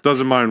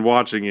 doesn't mind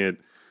watching it,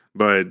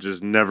 but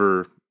just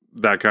never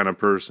that kind of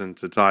person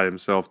to tie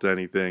himself to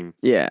anything.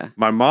 Yeah.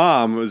 My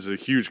mom was a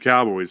huge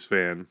Cowboys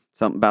fan.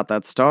 Something about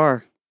that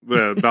star.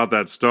 About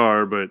that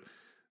star, but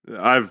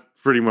I've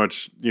pretty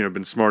much,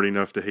 been smart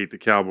enough to hate the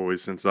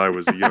Cowboys since I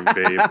was a young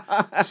babe.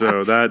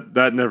 So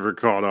that never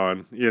caught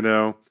on,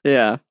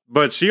 Yeah.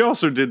 But she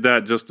also did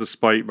that just to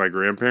spite my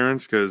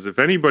grandparents, because if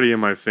anybody in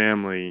my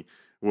family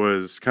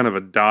was kind of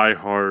a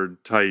diehard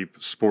type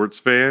sports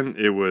fan,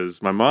 it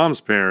was my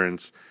mom's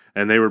parents,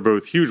 and they were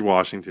both huge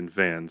Washington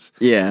fans.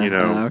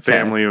 Yeah.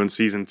 Family-owned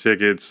season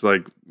tickets,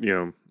 like,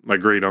 my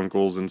great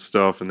uncles and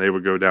stuff, and they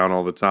would go down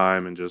all the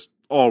time and just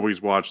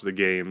always watch the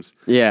games.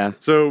 Yeah.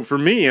 So for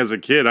me as a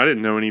kid, I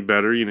didn't know any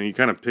better. You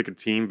kind of pick a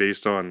team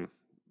based on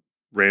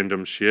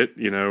random shit,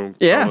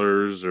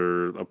 colors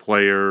or a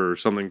player or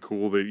something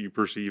cool that you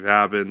perceive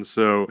happens.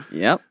 So,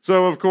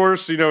 So of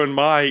course, in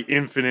my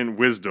infinite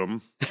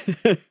wisdom,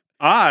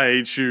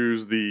 I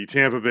choose the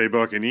Tampa Bay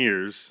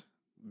Buccaneers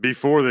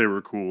before they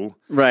were cool.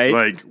 Right.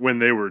 Like when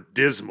they were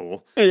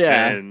dismal.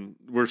 Yeah. And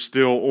were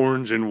still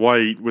orange and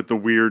white with the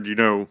weird,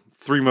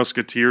 Three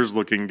Musketeers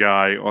looking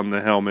guy on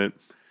the helmet.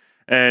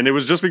 And it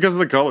was just because of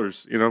the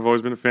colors. I've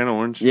always been a fan of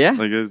orange. Yeah.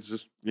 Like, it's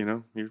just,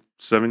 you're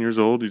 7 years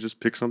old, you just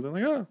pick something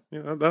like,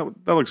 that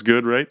looks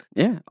good, right?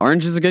 Yeah.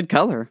 Orange is a good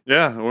color.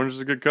 Yeah, orange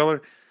is a good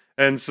color.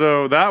 And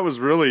so that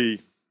was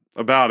really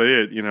about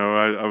it.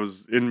 I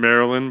was in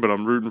Maryland, but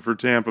I'm rooting for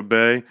Tampa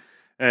Bay.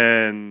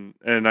 And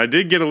I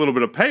did get a little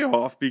bit of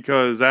payoff,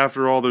 because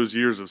after all those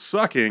years of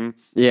sucking,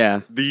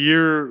 the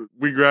year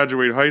we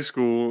graduate high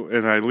school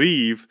and I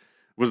leave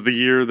was the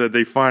year that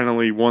they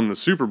finally won the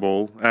Super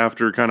Bowl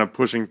after kind of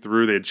pushing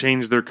through. They had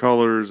changed their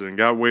colors and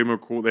got way more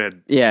cool. They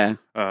had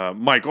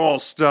Mike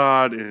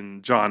Allstott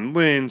and John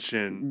Lynch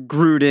and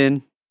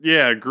Gruden.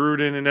 Yeah,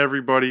 Gruden and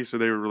everybody. So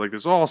they were like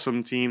this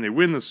awesome team. They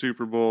win the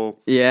Super Bowl.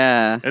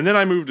 Yeah. And then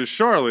I moved to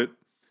Charlotte,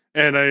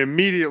 and I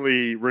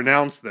immediately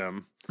renounced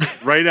them.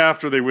 Right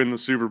after they win the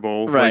Super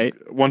Bowl. Right.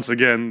 Like, once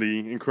again, the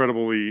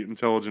incredibly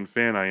intelligent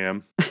fan I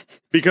am.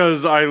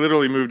 Because I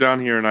literally moved down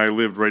here and I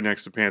lived right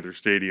next to Panther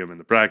Stadium in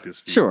the practice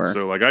field. Sure.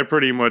 So, like, I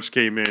pretty much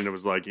came in and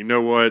was like, you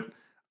know what?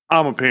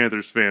 I'm a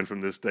Panthers fan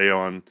from this day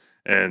on,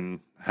 and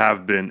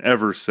have been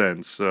ever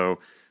since. So,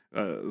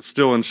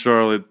 still in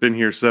Charlotte, been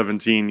here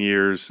 17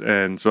 years.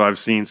 And so I've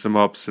seen some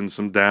ups and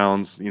some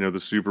downs. The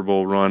Super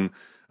Bowl run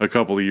a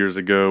couple of years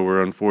ago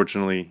where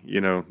unfortunately,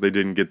 they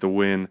didn't get the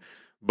win.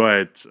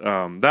 But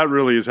that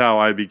really is how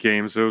I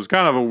became. So it was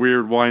kind of a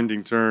weird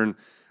winding turn.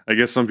 I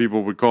guess some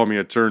people would call me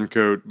a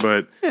turncoat,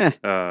 but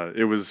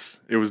it was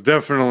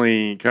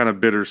definitely kind of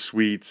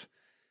bittersweet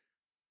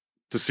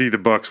to see the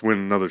Bucs win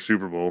another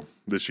Super Bowl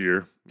this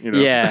year.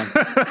 Yeah.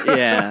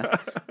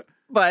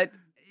 But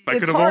I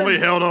could have only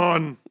held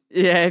on.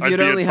 Yeah, if I'd you'd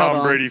be only a held Tom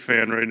on. Brady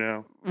fan right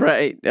now.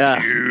 Right.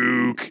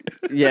 Duke.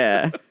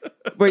 Yeah.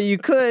 But you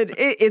could,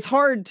 it's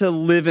hard to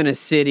live in a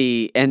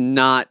city and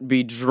not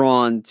be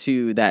drawn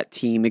to that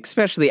team,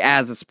 especially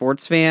as a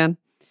sports fan.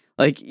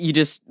 Like,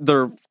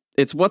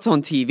 it's what's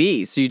on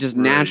TV. So you just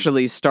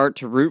naturally start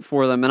to root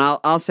for them. And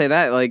I'll say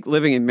that, like,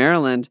 living in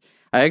Maryland,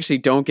 I actually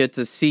don't get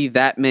to see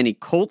that many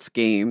Colts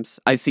games.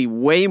 I see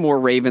way more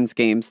Ravens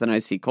games than I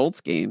see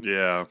Colts games.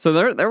 Yeah.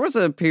 So there was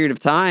a period of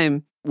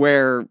time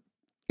where,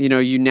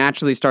 you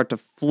naturally start to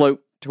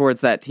float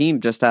towards that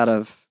team just out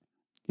of,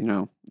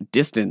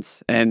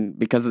 distance and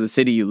because of the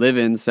city you live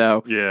in.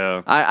 So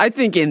yeah, I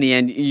think in the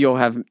end you'll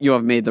have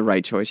made the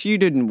right choice. You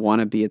didn't want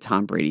to be a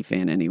Tom Brady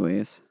fan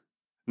anyways.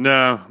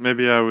 No,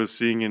 maybe I was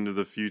seeing into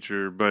the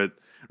future, but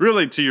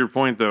really to your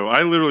point though,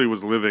 I literally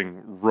was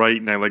living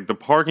right now. Like, the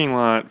parking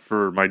lot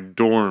for my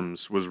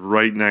dorms was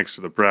right next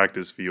to the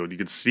practice field. You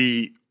could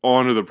see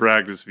onto the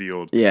practice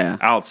field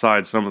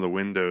outside some of the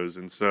windows.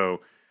 And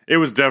so it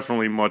was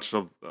definitely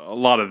a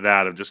lot of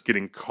that of just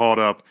getting caught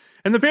up.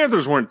 And the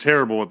Panthers weren't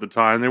terrible at the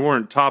time. They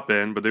weren't top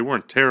end, but they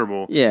weren't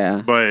terrible.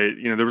 Yeah. But,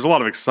 there was a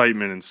lot of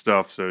excitement and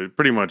stuff. So it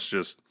pretty much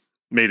just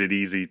made it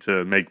easy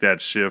to make that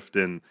shift.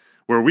 And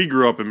where we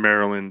grew up in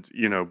Maryland,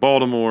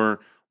 Baltimore,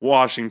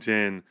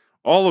 Washington,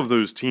 all of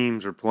those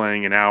teams are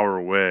playing an hour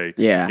away.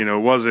 Yeah.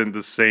 It wasn't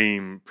the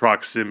same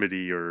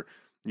proximity, or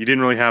you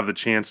didn't really have the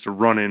chance to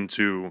run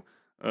into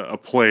a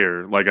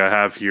player like I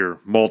have here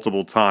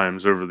multiple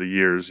times over the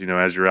years,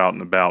 as you're out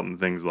and about and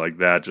things like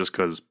that, just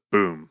because,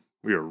 boom,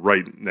 we are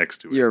right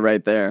next to it. You're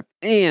right there.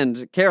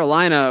 And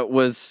Carolina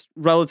was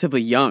relatively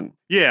young.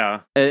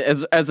 Yeah.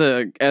 As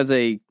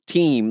a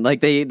team.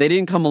 Like they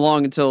didn't come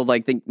along until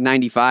like think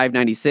 95,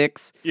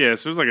 96. Yeah,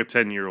 so it was like a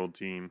 10-year-old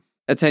team.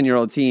 A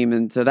 10-year-old team,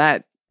 and so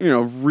that,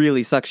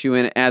 really sucks you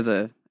in as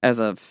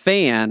a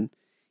fan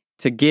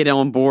to get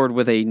on board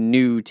with a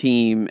new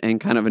team and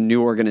kind of a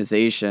new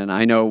organization.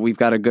 I know we've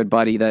got a good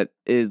buddy that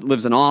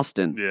lives in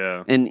Austin.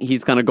 Yeah. And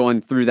he's kind of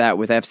going through that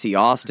with FC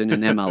Austin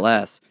and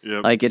MLS.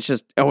 Yep. Like, it's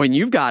just, and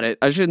you've got it.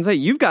 I shouldn't say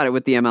you've got it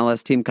with the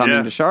MLS team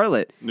coming to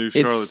Charlotte. New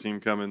Charlotte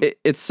team coming.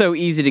 It's so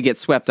easy to get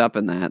swept up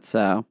in that,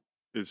 so.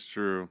 It's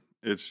true.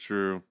 It's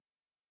true.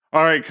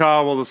 All right,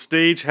 Kyle. Well, the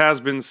stage has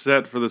been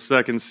set for the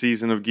second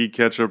season of Geek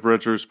Ketchup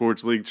Retro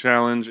Sports League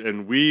Challenge,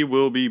 and we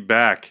will be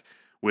back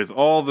with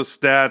all the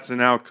stats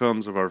and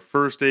outcomes of our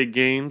first 8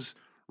 games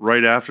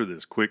right after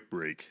this quick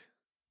break.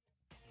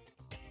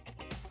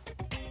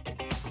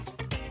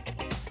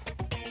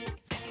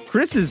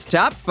 Chris's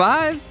top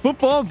 5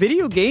 football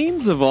video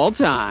games of all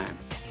time.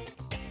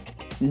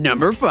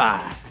 Number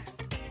 5.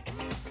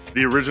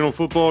 The original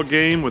football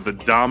game with the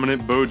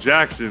dominant Bo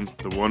Jackson,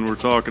 the one we're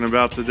talking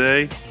about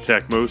today,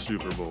 Tecmo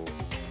Super Bowl.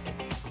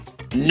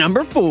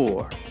 Number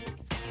 4.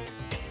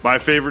 My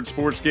favorite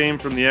sports game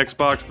from the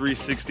Xbox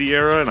 360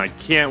 era, and I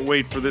can't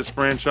wait for this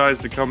franchise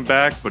to come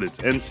back, but it's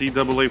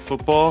NCAA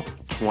Football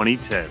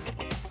 2010.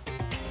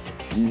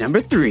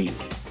 Number 3.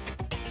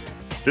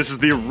 This is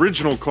the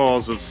original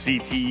cause of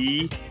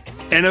CTE,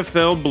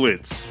 NFL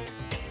Blitz,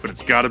 but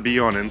it's got to be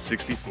on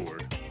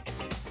N64.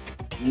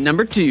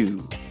 Number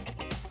 2.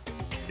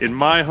 In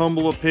my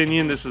humble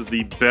opinion, this is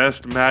the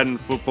best Madden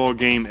football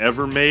game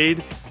ever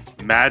made,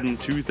 Madden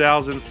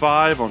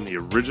 2005 on the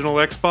original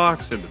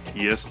Xbox and the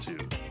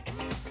PS2.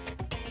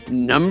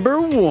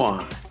 Number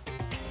 1.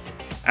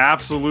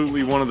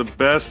 Absolutely one of the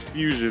best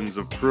fusions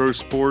of pro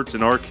sports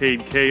and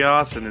arcade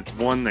chaos, and it's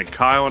one that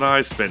Kyle and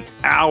I spent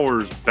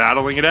hours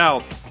battling it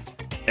out,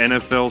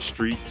 NFL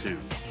Street 2.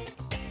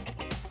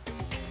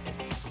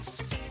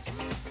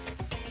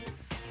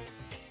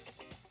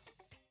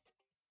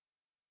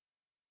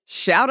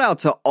 Shout out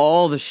to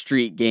all the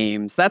Street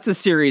games. That's a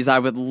series I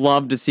would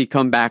love to see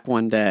come back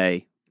one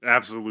day.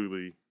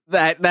 Absolutely.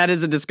 That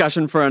is a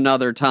discussion for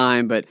another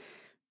time, but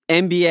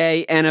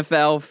NBA,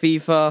 NFL,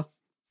 FIFA,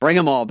 bring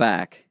them all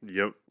back.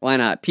 Yep. Why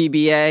not?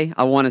 PBA,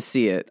 I want to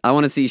see it. I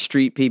want to see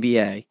Street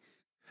PBA.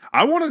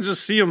 I want to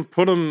just see them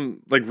put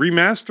them, like,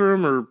 remaster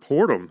them or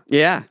port them.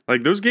 Yeah.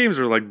 Like, those games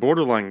are, like,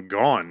 borderline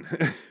gone.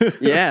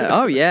 Yeah.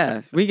 Oh,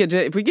 yeah.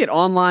 If we get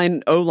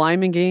online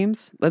O-lineman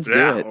games, let's do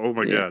it. Oh,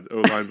 my God.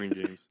 O-lineman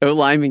games.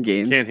 O-lineman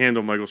games. Can't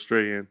handle Michael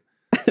Strahan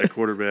at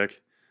quarterback.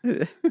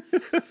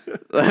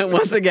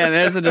 Once again,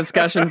 there's a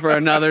discussion for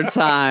another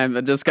time.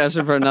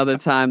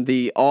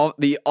 The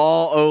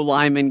all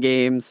O-lineman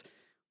games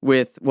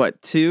with,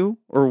 2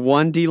 or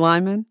 1 D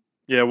lineman?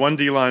 Yeah, 1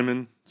 D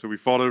lineman. So we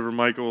fought over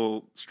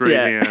Michael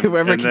Strahan. Yeah,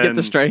 whoever can get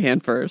the Strahan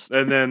first.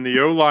 And then the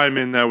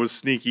O-lineman that was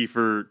sneaky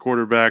for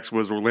quarterbacks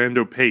was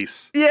Orlando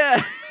Pace.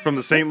 Yeah. From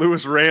the St.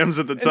 Louis Rams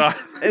at the time.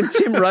 And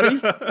Tim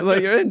Ruddy.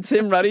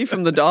 Tim Ruddy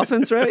from the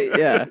Dolphins, right?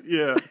 Yeah.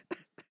 Yeah.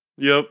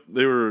 Yep.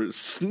 They were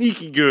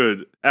sneaky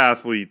good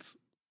athletes.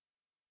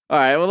 All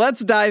right, well,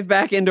 let's dive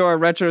back into our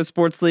Retro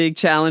Sports League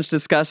Challenge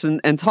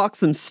discussion and talk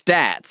some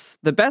stats.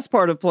 The best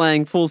part of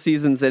playing full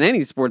seasons in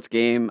any sports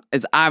game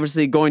is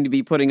obviously going to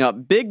be putting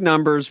up big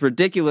numbers,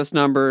 ridiculous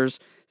numbers,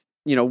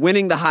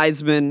 winning the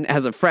Heisman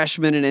as a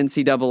freshman in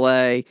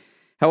NCAA.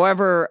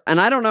 However, and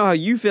I don't know how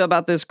you feel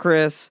about this,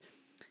 Chris,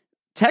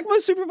 Tecmo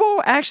Super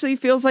Bowl actually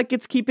feels like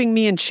it's keeping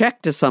me in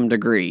check to some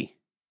degree.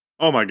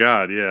 Oh my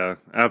God, yeah,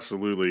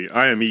 absolutely.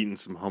 I am eating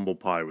some humble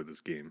pie with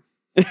this game.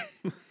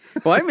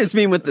 Well, I just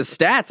mean with the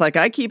stats. Like,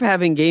 I keep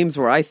having games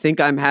where I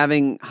think I'm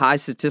having high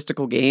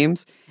statistical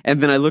games,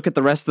 and then I look at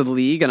the rest of the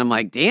league, and I'm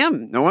like,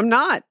 damn, no, I'm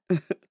not.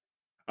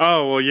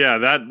 Oh, well, yeah,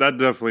 that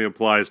definitely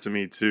applies to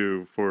me,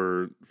 too,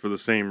 for the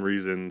same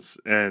reasons.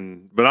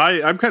 But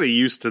I'm kind of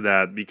used to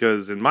that,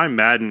 because in my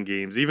Madden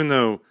games, even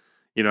though,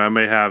 I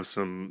may have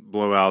some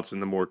blowouts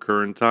in the more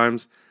current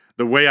times,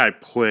 the way I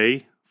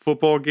play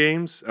football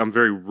games, I'm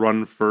very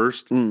run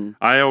first.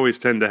 I always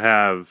tend to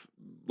have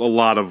a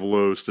lot of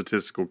low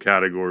statistical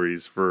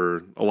categories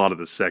for a lot of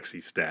the sexy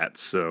stats.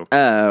 So,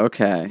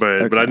 okay.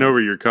 But I know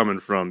where you're coming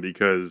from,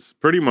 because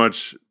pretty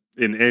much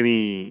in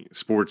any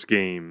sports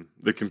game,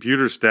 the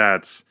computer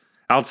stats,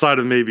 outside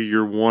of maybe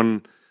your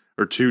 1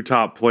 or 2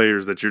 top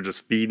players that you're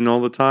just feeding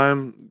all the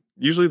time,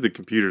 usually the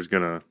computer's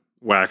gonna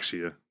wax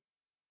you.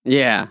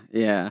 Yeah.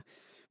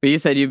 But you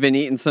said you've been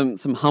eating some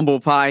humble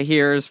pie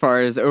here as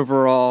far as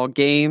overall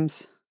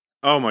games.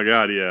 Oh my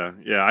God,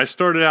 yeah. I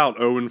started out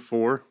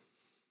 0-4.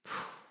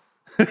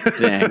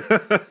 Dang.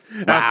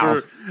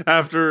 Wow.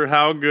 After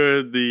how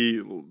good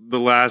the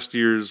last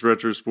year's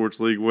Retro Sports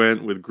League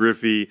went with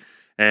Griffey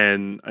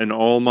and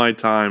all my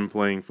time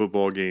playing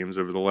football games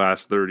over the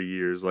last 30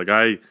 years, like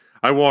I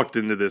walked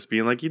into this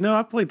being like,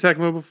 I've played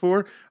Tecmo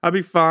before. I'll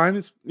be fine.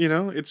 It's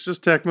it's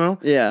just Tecmo.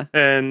 Yeah.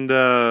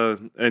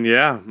 And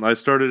yeah, I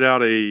started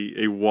out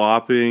a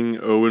whopping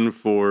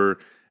 0-4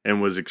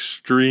 and was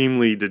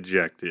extremely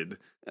dejected.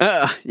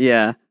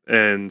 Yeah.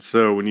 And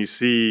so when you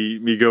see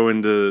me go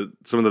into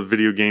some of the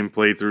video game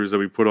playthroughs that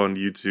we put on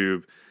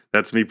YouTube,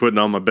 that's me putting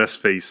on my best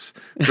face,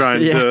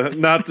 trying Yeah. to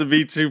not to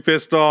be too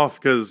pissed off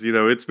because,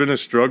 it's been a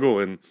struggle.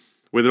 And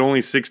with an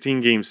only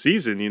 16 game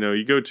season,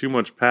 you go too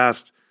much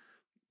past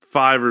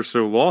 5 or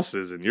so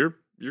losses and you're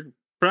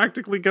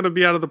practically going to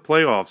be out of the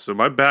playoffs. So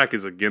my back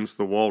is against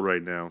the wall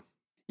right now.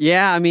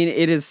 Yeah, I mean,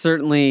 it is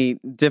certainly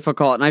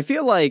difficult. And I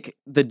feel like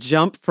the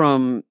jump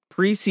from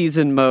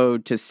preseason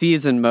mode to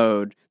season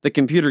mode, the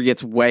computer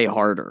gets way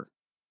harder.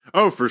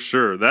 Oh, for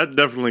sure. That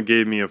definitely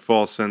gave me a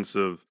false sense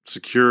of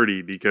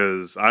security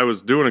because I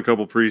was doing a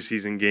couple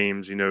preseason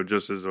games,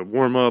 just as a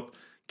warm-up,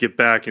 get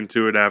back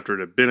into it after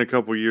it had been a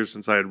couple years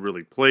since I had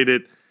really played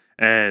it,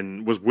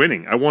 and was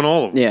winning. I won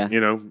all of them,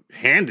 Yeah.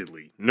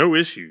 Handedly, no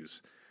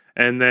issues.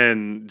 And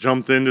then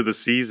jumped into the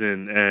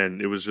season,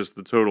 and it was just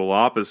the total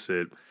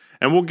opposite.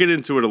 And we'll get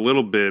into it a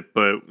little bit,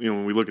 but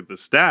when we look at the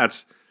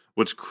stats,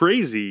 what's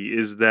crazy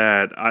is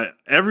that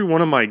every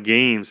one of my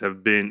games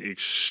have been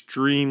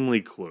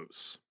extremely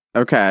close.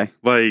 Okay.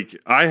 Like,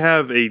 I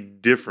have a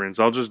difference.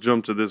 I'll just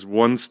jump to this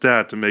one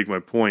stat to make my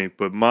point,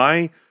 but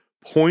my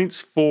points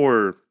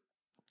for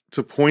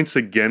to points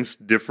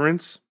against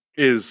difference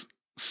is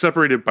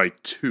separated by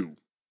 2.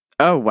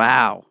 Oh,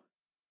 wow.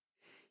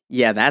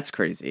 Yeah, that's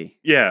crazy.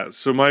 Yeah,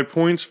 so my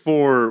points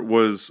for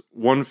was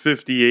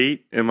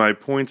 158 and my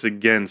points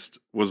against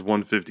was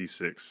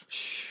 156.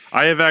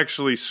 I have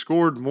actually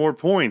scored more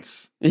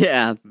points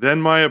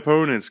than my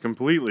opponents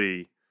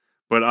completely,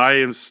 but I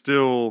am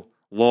still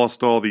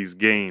lost all these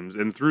games.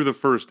 And through the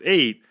first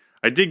 8,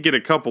 I did get a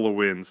couple of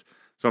wins,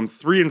 so I'm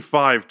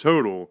 3-5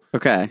 total.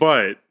 Okay.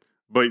 But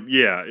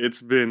yeah,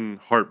 it's been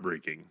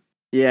heartbreaking.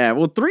 Yeah,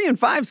 well,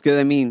 3-5 is good.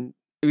 I mean,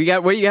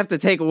 what you have to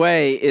take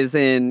away is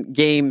in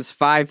games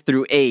 5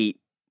 through 8,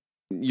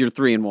 you're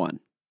 3-1.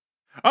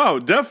 Oh,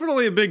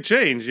 definitely a big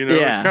change. Yeah.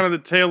 It's kind of the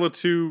tale of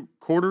 2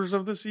 quarters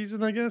of the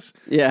season, I guess.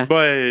 Yeah.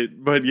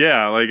 But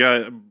yeah, like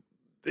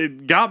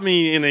it got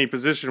me in a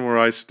position where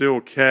I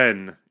still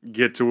can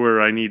get to where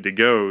I need to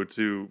go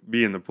to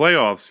be in the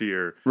playoffs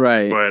here.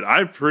 Right. But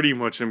I pretty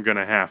much am going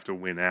to have to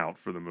win out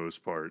for the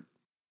most part.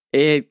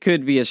 It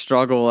could be a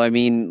struggle. I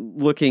mean,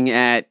 looking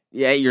at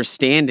your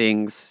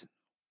standings,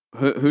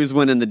 who's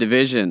winning the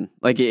division?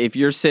 Like, if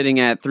you're sitting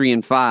at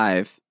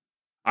 3-5,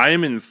 I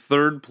am in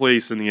 3rd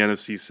place in the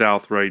NFC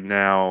South right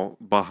now,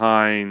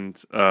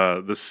 behind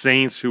the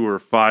Saints, who are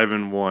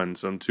 5-1.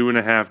 So I'm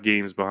 2.5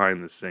 games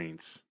behind the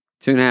Saints.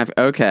 2.5.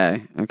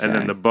 Okay. And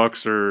then the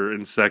Bucks are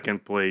in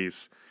 2nd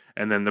place,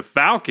 and then the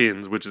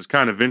Falcons, which is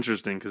kind of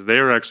interesting because they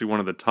are actually one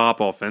of the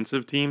top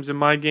offensive teams in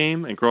my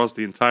game and across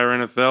the entire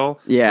NFL.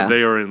 Yeah,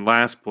 they are in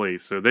last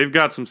place, so they've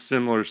got some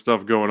similar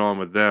stuff going on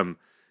with them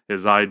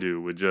as I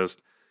do, with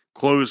just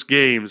close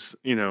games,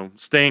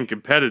 staying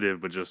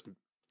competitive, but just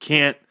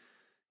can't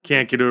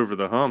get over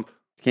the hump.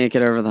 Can't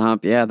get over the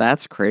hump. Yeah,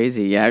 that's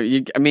crazy. Yeah,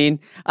 I mean,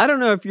 I don't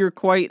know if you're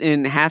quite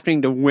in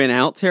having to win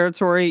out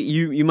territory.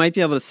 You might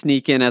be able to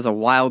sneak in as a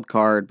wild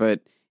card,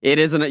 but it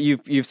isn't.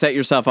 You've set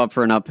yourself up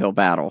for an uphill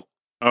battle.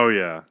 Oh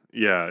yeah.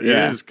 It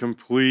is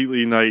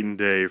completely night and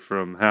day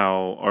from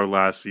how our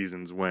last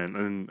seasons went,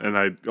 and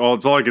it's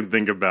all I can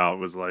think about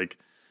was like,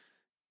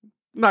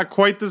 not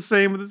quite the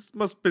same. But this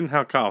must have been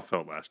how Kyle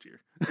felt last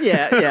year.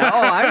 Yeah.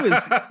 Oh, I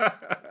was.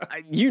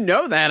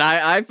 That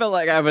I felt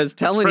like I was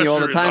telling you all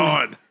the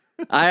time.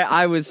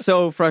 I was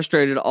so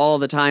frustrated all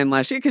the time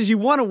last year because you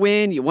want to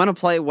win, you want to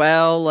play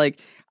well. Like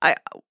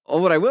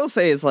what I will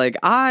say is like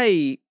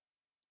I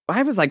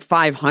was like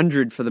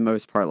 500 for the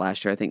most part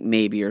last year, I think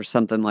maybe, or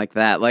something like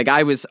that. Like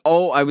I was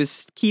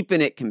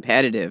keeping it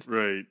competitive.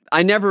 Right.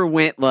 I never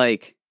went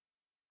like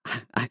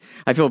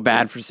I feel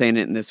bad for saying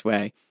it in this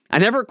way. I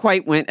never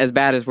quite went as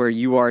bad as where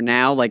you are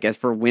now, like as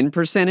for win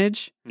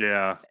percentage.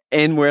 Yeah.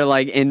 And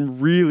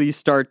and really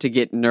start to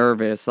get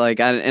nervous.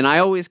 And I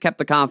always kept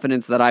the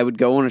confidence that I would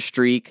go on a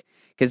streak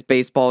because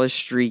baseball is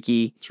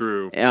streaky.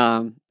 True.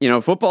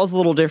 Football's a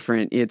little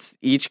different. It's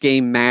each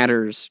game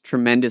matters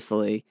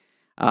tremendously.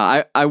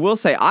 I will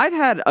say I've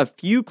had a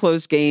few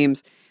close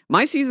games.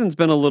 My season's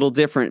been a little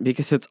different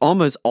because it's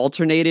almost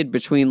alternated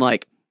between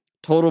like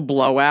total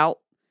blowout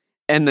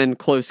and then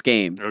close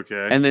game.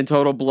 Okay. And then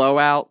total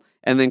blowout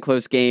and then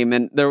close game.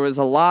 And there was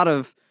a lot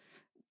of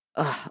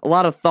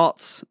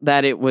thoughts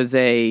that it was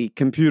a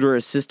computer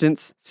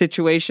assistance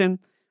situation,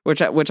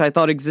 which I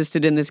thought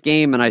existed in this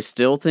game, and I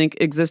still think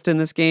exists in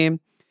this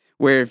game,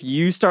 where if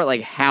you start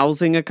like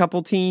housing a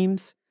couple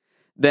teams,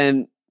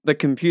 then the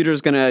computer's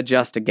going to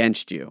adjust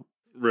against you.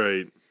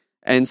 Right.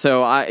 And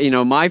so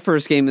my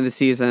first game of the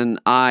season,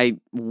 I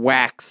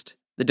waxed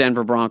the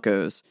Denver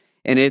Broncos,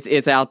 and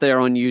it's out there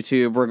on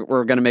YouTube.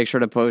 We're going to make sure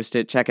to post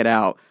it. Check it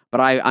out. But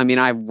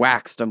I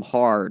waxed them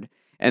hard.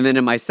 And then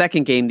in my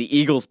second game, the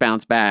Eagles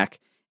bounced back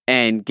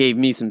and gave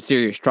me some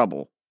serious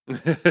trouble.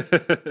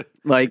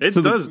 Like it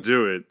does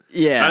do it.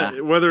 Yeah.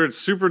 Whether it's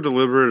super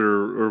deliberate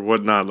or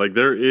whatnot, like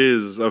there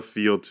is a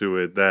feel to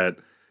it that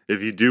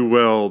if you do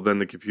well, then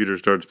the computer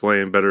starts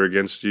playing better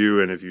against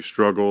you. And if you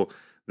struggle,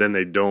 then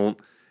they don't.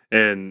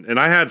 And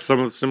I had some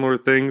of similar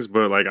things,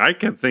 but like I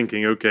kept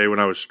thinking, okay, when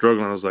I was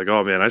struggling, I was like,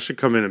 oh man, I should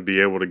come in and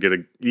be able to get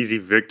an easy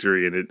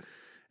victory, and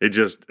it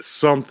just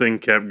something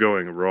kept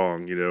going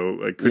wrong.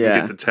 I couldn't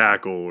get the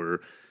tackle, or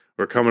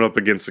coming up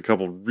against a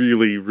couple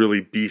really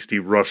really beastie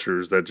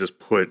rushers that just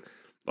put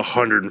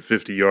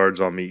 150 yards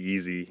on me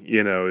easy.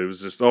 It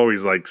was just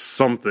always like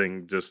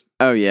something just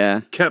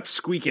kept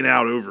squeaking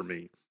out over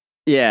me.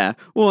 Yeah.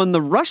 Well, and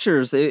the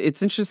rushers,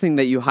 it's interesting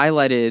that you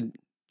highlighted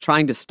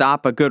trying to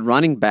stop a good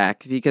running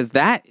back, because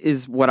that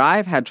is what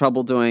I've had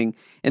trouble doing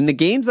in the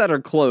games that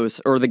are close,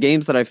 or the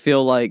games that I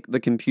feel like the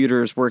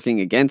computer is working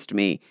against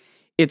me.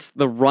 It's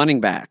the running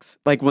backs.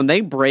 Like when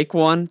they break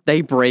one,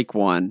 they break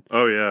one.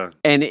 Oh, yeah.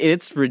 And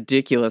it's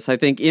ridiculous. I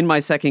think in my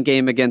second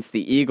game against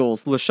the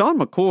Eagles,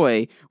 LaShawn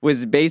McCoy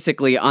was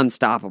basically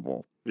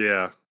unstoppable.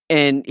 Yeah.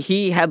 And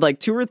he had like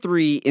 2 or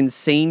 3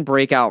 insane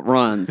breakout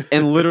runs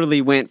and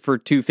literally went for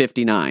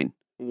 259.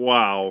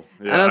 Wow.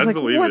 Yeah, and I was I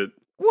believe it.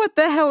 What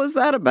the hell is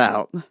that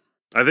about?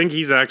 I think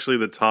he's actually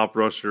the top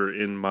rusher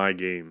in my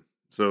game.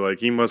 So, like,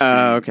 he must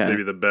be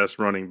maybe the best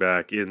running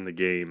back in the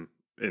game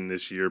in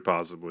this year,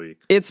 possibly.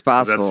 It's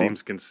possible. That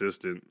seems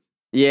consistent.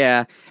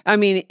 Yeah. I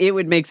mean, it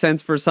would make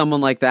sense for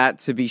someone like that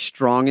to be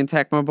strong in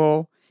Tecmo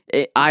Bowl.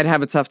 I'd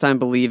have a tough time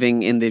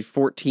believing in the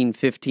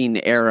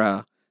 14-15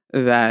 era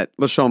that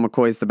LaShawn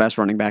McCoy is the best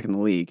running back in the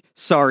league.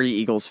 Sorry,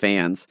 Eagles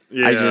fans.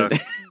 Yeah.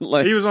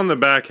 He was on the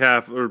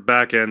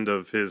back end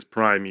of his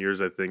prime years,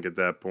 I think, at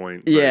that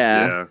point. But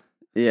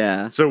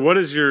yeah. So what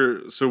is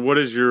your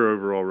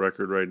overall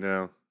record right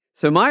now?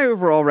 So my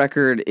overall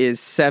record is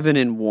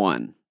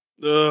 7-1.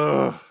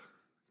 Ugh.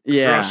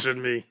 Yeah.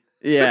 Crushing me.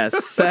 Yeah,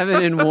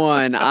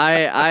 7-1.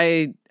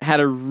 I had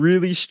a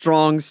really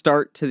strong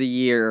start to the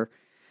year.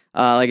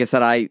 Like I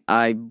said,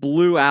 I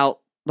blew out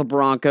the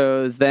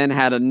Broncos, then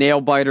had a nail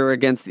biter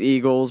against the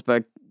Eagles,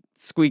 but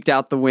squeaked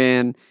out the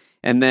win.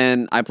 And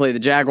then I played the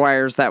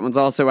Jaguars. That one's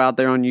also out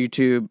there on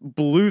YouTube.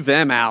 Blew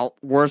them out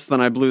worse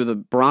than I blew the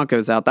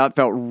Broncos out. That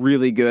felt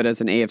really good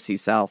as an AFC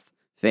South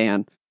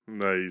fan.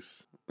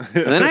 Nice.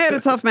 And then I had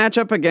a tough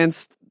matchup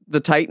against the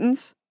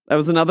Titans. That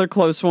was another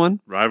close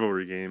one.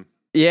 Rivalry game.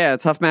 Yeah, a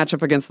tough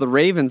matchup against the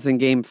Ravens in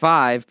Game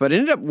 5, but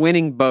ended up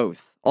winning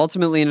both.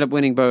 Ultimately ended up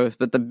winning both.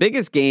 But the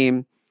biggest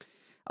game,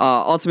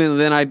 ultimately,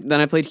 then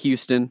I played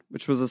Houston,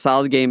 which was a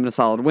solid game and a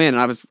solid win.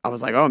 And I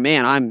was like, oh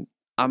man,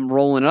 I'm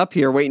rolling up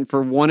here, waiting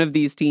for one of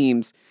these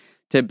teams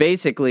to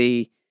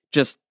basically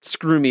just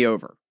screw me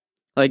over.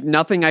 Like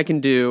nothing I can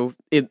do.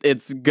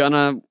 It's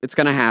gonna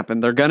happen.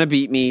 They're gonna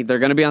beat me. They're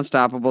gonna be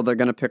unstoppable. They're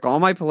gonna pick all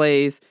my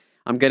plays.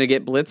 I'm gonna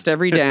get blitzed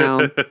every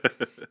down.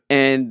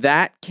 And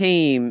that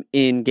came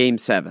in Game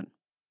 7.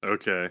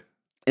 Okay.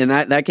 And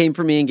that came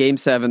for me in Game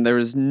 7. There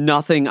was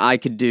nothing I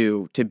could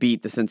do to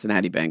beat the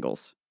Cincinnati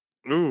Bengals.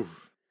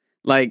 Oof.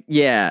 Like,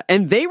 yeah.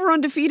 And they were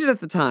undefeated at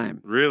the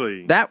time.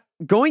 Really? That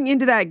going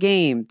into that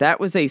game,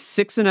 that was a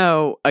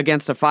 6-0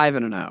 against a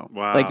 5-0.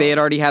 Wow. Like they had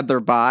already had their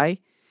bye.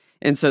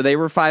 And so they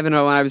were 5-0 and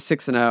I was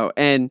 6-0.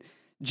 And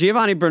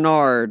Giovanni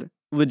Bernard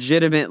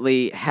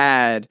legitimately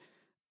had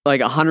like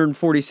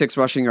 146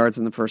 rushing yards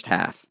in the first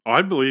half. Oh,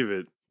 I believe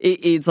it.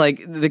 It's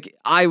like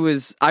I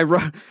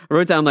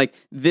wrote down like,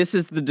 this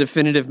is the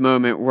definitive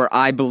moment where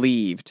I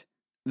believed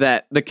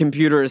that the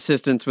computer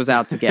assistance was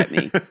out to get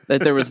me,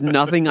 that there was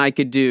nothing I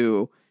could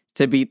do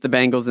to beat the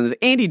Bengals. And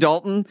Andy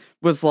Dalton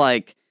was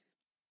like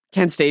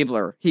Ken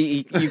Stabler.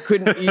 You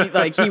couldn't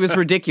he was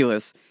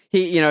ridiculous.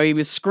 He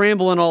was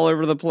scrambling all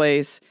over the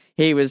place.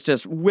 He was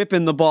just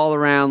whipping the ball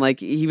around like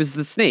he was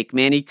the snake,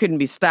 man. He couldn't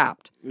be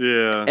stopped.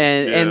 Yeah.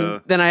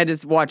 And then I had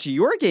to watch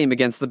your game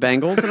against the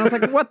Bengals, and I was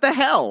like, what the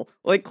hell?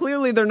 Like,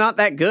 clearly they're not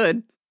that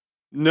good.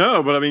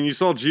 No, but I mean, you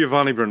saw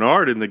Giovanni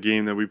Bernard in the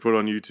game that we put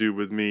on YouTube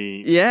with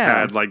me. Yeah.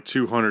 Had like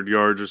 200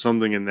 yards or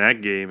something in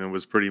that game and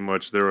was pretty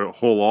much their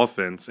whole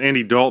offense.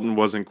 Andy Dalton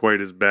wasn't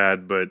quite as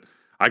bad, but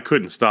I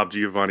couldn't stop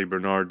Giovanni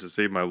Bernard to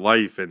save my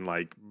life and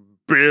like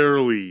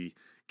barely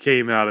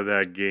came out of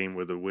that game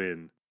with a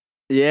win.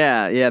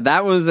 Yeah,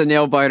 that was a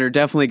nail biter.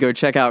 Definitely go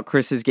check out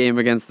Chris's game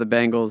against the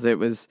Bengals.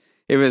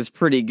 It was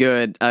pretty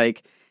good.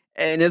 Like,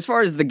 and as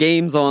far as the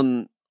games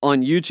on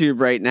YouTube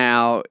right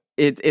now,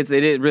 it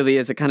really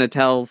is. It kind of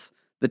tells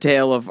the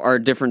tale of our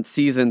different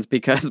seasons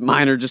because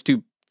mine are just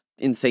two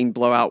insane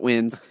blowout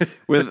wins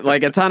with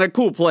like a ton of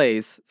cool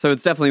plays. So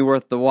it's definitely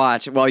worth the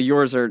watch. While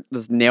yours are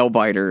just nail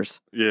biters.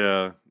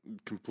 Yeah,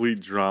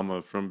 complete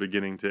drama from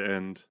beginning to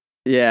end.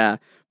 Yeah,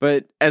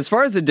 but as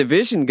far as the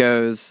division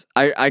goes,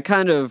 I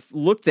kind of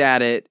looked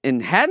at it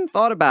and hadn't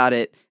thought about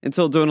it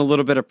until doing a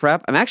little bit of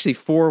prep. I'm actually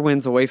 4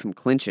 wins away from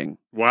clinching.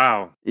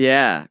 Wow.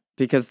 Yeah,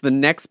 because the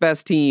next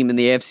best team in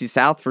the AFC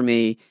South for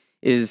me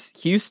is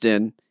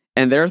Houston,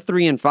 and they're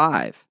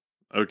 3-5.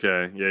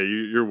 Okay, yeah,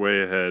 you're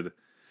way ahead.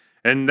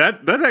 And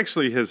that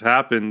actually has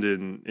happened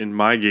in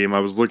my game. I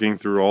was looking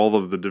through all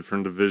of the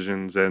different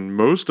divisions, and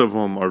most of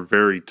them are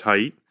very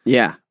tight.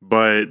 Yeah.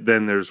 But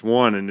then there's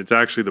one, and it's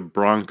actually the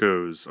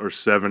Broncos are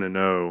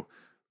 7-0,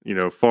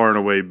 far and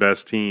away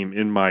best team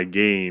in my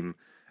game.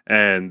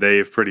 And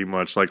they've pretty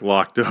much like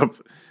locked up,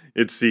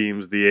 it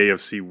seems, the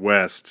AFC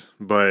West.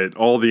 But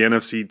all the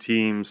NFC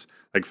teams,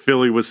 like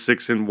Philly was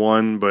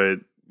 6-1, but,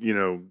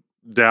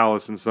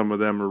 Dallas and some of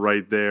them are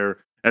right there.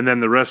 And then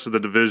the rest of the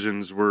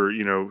divisions were,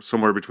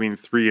 somewhere between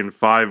 3 and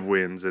 5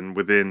 wins and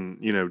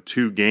within,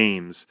 2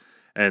 games.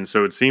 And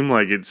so it seemed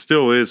like it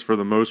still is, for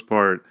the most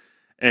part,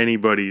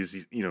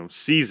 anybody's,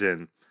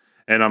 season.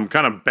 And I'm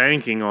kind of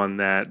banking on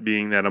that,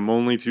 being that I'm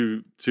only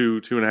two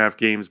and a half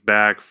games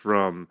back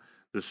from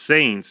the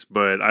Saints.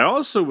 But I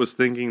also was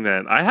thinking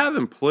that I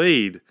haven't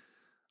played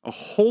a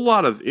whole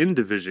lot of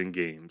in-division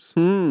games.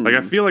 Like,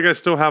 I feel like I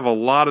still have a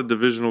lot of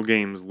divisional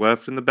games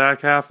left in the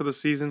back half of the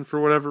season for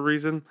whatever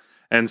reason.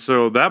 And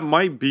so that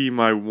might be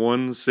my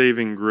one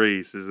saving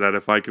grace, is that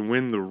if I can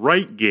win the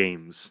right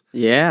games,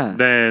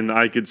 then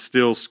I could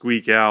still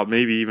squeak out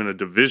maybe even a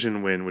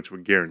division win, which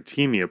would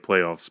guarantee me a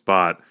playoff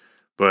spot.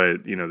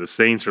 But, the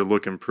Saints are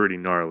looking pretty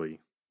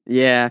gnarly.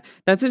 Yeah,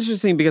 that's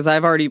interesting because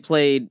I've already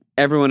played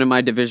everyone in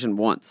my division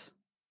once.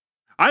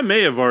 I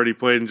may have already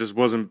played and just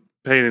wasn't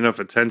paying enough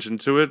attention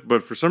to it,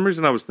 but for some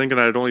reason I was thinking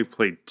I had only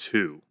played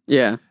 2.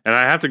 Yeah. And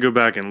I have to go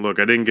back and look.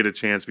 I didn't get a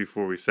chance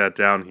before we sat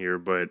down here,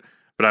 but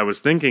I was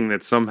thinking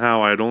that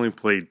somehow I had only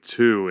played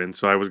 2, and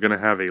so I was going to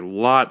have a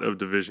lot of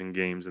division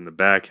games in the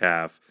back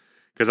half.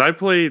 Because I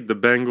played the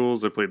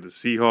Bengals, I played the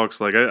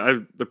Seahawks, like I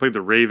played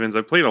the Ravens.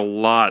 I played a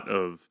lot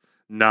of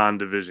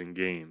non-division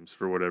games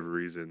for whatever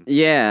reason.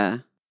 Yeah.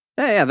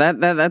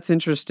 That's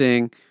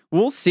interesting.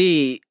 We'll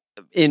see.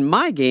 In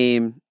my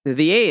game,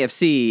 the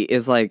AFC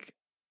is like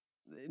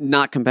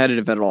not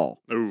competitive at all.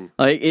 Ooh.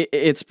 Like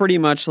it's pretty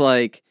much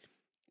like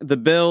the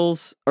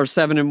Bills are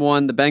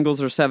 7-1, the Bengals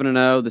are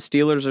 7-0, the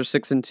Steelers are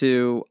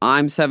 6-2,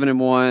 I'm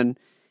 7-1,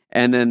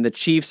 and then the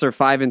Chiefs are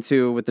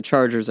 5-2 with the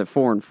Chargers at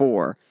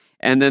 4-4.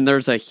 And then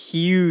there's a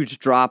huge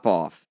drop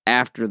off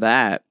after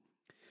that.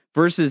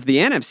 Versus the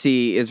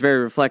NFC is very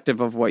reflective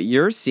of what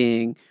you're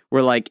seeing,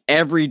 where like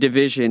every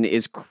division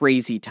is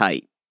crazy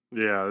tight.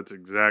 Yeah, that's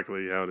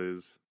exactly how it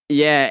is.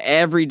 Yeah,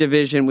 every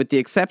division with the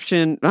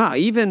exception,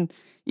 even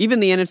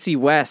the NFC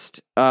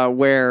West,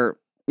 where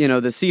the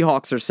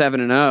Seahawks are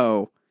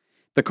 7-0,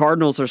 the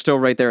Cardinals are still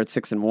right there at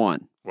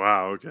 6-1.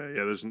 Wow. Okay.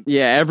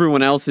 Yeah.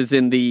 Everyone else is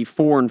in the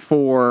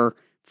 4-4,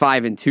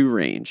 5-2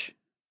 range.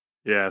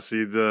 Yeah,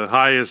 see, the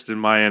highest in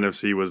my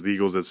NFC was the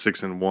Eagles at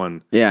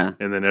 6-1. Yeah.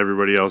 And then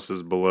everybody else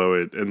is below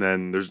it. And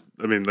then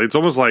it's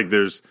almost like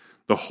the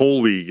whole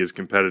league is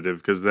competitive,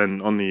 because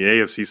then on the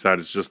AFC side,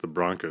 it's just the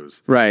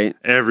Broncos. Right.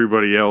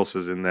 Everybody else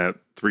is in that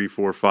 3,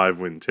 4, 5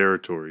 win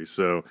territory.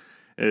 So,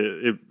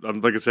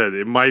 like I said,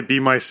 it might be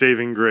my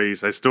saving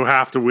grace. I still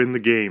have to win the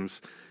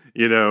games,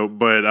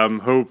 but I'm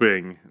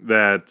hoping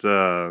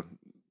that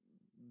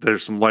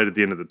there's some light at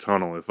the end of the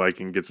tunnel if I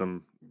can get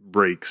some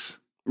breaks.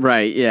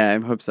 Right, yeah, I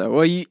hope so.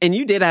 Well, you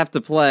did have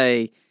to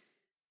play,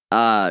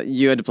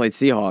 you had to play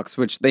Seahawks,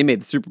 which they made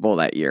the Super Bowl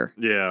that year.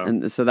 Yeah.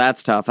 And so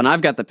that's tough. And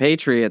I've got the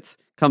Patriots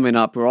coming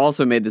up, who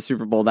also made the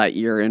Super Bowl that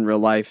year in real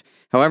life.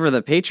 However,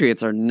 the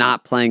Patriots are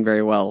not playing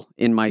very well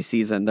in my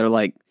season. They're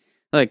like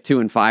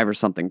 2-5 or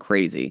something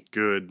crazy.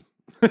 Good.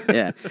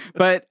 Yeah.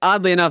 But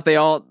oddly enough, they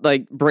all,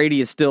 like, Brady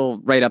is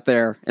still right up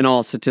there in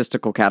all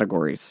statistical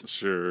categories.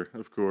 Sure,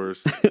 of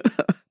course.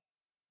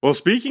 Well,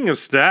 speaking of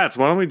stats,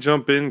 why don't we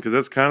jump in, because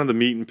that's kind of the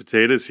meat and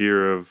potatoes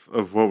here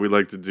of what we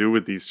like to do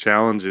with these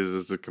challenges,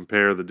 is to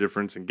compare the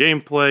difference in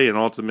gameplay, and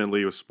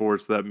ultimately with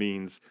sports that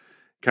means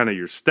kind of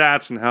your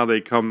stats and how they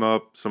come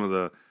up, some of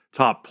the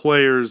top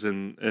players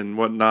and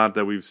whatnot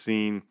that we've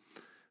seen.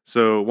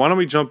 So why don't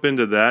we jump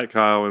into that,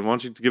 Kyle, and why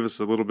don't you give us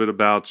a little bit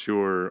about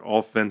your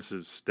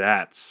offensive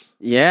stats?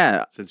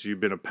 Yeah. Since you've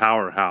been a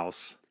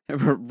powerhouse.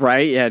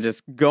 Right, yeah,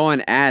 just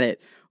going at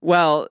it.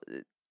 Well,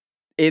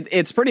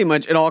 it's pretty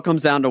much, it all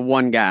comes down to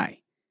one guy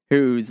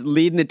who's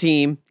leading the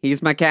team.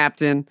 He's my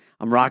captain.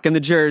 I'm rocking the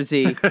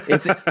jersey.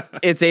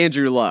 It's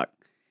Andrew Luck.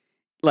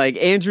 Like,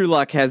 Andrew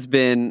Luck has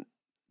been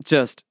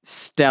just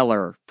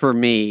stellar for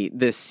me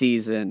this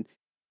season.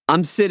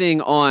 I'm sitting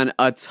on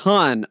a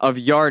ton of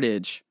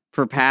yardage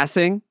for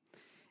passing,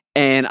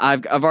 and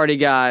I've already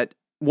got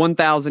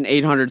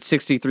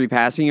 1,863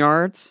 passing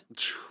yards.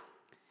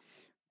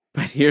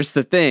 But here's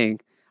the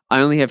thing.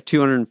 I only have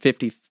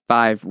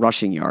 255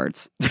 rushing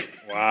yards.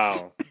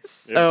 Wow.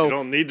 So, you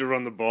don't need to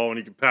run the ball when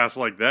you can pass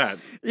like that.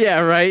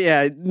 Yeah, right.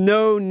 Yeah.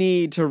 No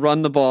need to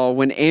run the ball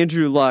when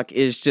Andrew Luck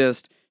is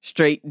just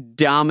straight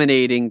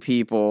dominating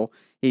people.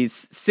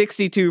 He's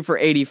 62 for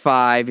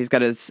 85. He's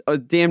got a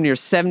damn near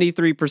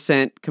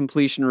 73%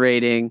 completion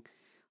rating.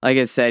 Like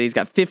I said, he's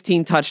got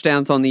 15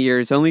 touchdowns on the year.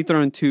 He's only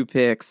thrown 2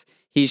 picks.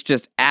 He's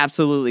just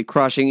absolutely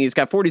crushing. He's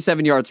got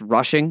 47 yards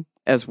rushing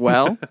as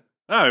well.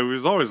 Oh, he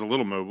was always a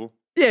little mobile.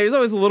 Yeah, he was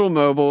always a little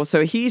mobile,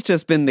 so he's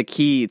just been the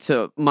key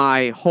to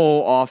my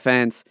whole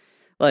offense.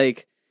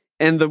 Like,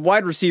 and the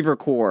wide receiver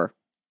core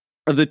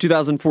of the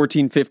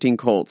 2014-15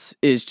 Colts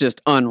is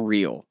just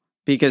unreal,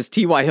 because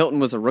T.Y. Hilton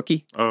was a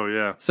rookie. Oh,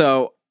 yeah.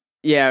 So,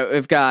 yeah,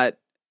 we've got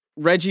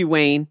Reggie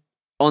Wayne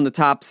on the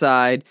top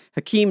side,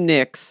 Hakeem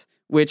Nicks,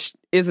 which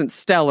isn't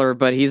stellar,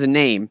 but he's a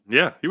name.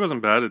 Yeah, he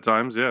wasn't bad at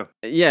times, yeah.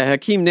 Yeah,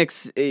 Hakeem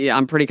Nicks,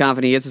 I'm pretty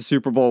confident he has a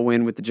Super Bowl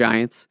win with the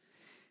Giants.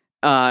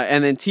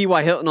 And then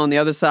T.Y. Hilton on the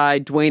other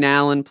side, Dwayne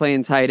Allen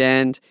playing tight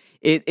end.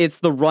 It's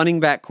the running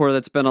back core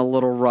that's been a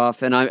little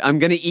rough, and I'm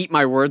going to eat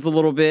my words a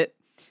little bit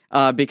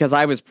because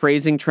I was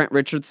praising Trent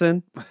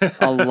Richardson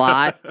a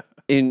lot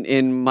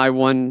in my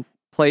one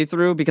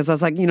playthrough because I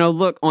was like,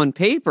 look, on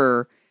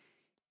paper,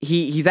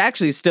 he's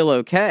actually still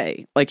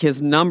okay. Like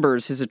his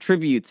numbers, his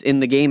attributes in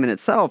the game in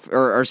itself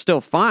are still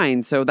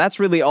fine. So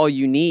that's really all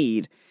you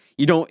need.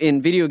 You don't,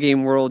 in video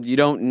game world, you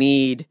don't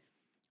need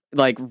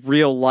like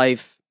real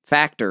life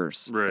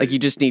factors. Right. Like you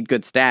just need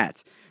good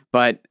stats.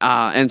 But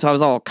and so I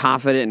was all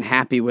confident and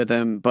happy with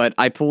him, but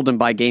I pulled him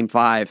by game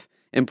 5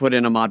 and put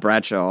in Ahmad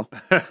Bradshaw.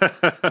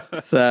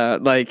 So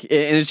like,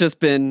 and it's just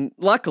been,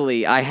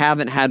 luckily I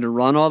haven't had to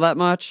run all that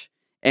much,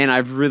 and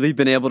I've really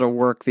been able to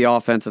work the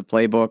offensive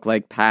playbook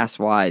like pass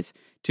wise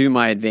to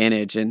my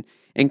advantage and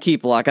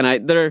keep luck.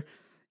 And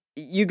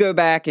you go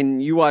back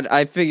and you watch.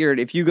 I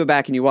figured if you go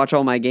back and you watch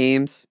all my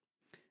games,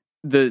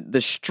 the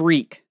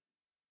streak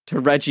to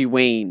Reggie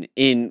Wayne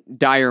in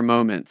dire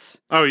moments.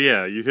 Oh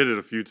yeah, you hit it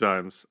a few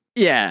times.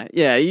 Yeah.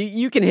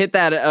 You can hit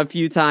that a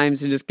few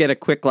times and just get a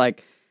quick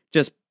like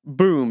just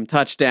boom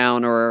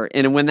touchdown.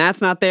 And when that's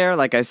not there,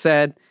 like I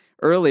said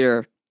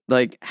earlier,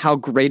 like how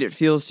great it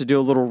feels to do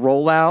a little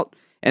rollout,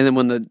 and then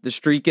when the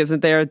streak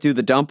isn't there, do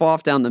the dump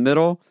off down the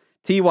middle.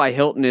 T.Y.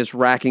 Hilton is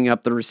racking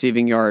up the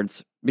receiving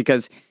yards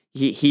because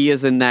he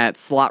is in that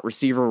slot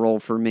receiver role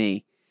for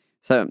me.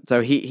 So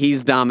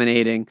he's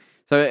dominating.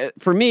 So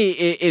for me,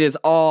 it is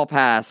all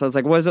pass. I was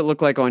like, what does it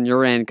look like on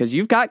your end? Because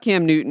you've got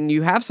Cam Newton,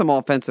 you have some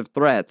offensive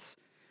threats,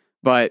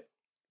 but it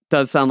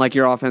does sound like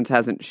your offense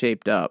hasn't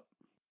shaped up.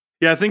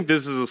 Yeah, I think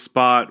this is a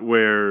spot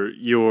where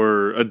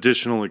your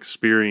additional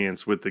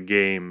experience with the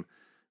game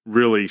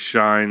really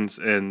shines,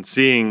 and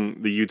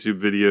seeing the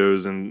YouTube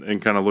videos and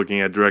kind of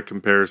looking at direct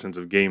comparisons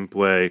of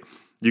gameplay,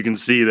 you can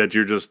see that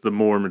you're just the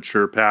more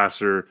mature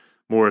passer,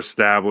 more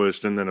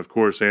established, and then of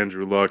course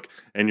Andrew Luck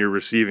and your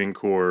receiving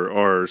core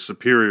are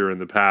superior in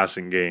the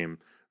passing game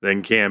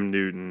than Cam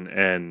Newton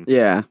and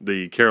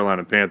the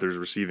Carolina Panthers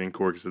receiving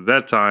core. Because at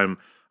that time,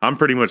 I'm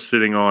pretty much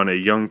sitting on a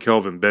young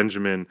Kelvin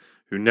Benjamin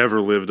who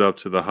never lived up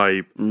to the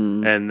hype.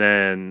 And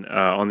then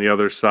on the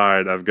other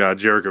side, I've got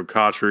Jericho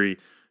Cotchery,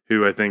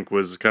 who I think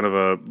was kind of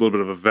a little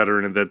bit of a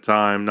veteran at that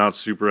time, not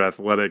super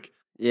athletic.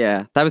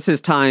 Yeah, that was his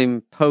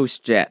time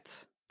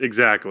post-Jets.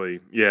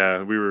 Exactly.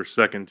 Yeah, we were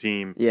second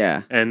team.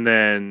 Yeah. And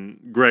then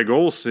Greg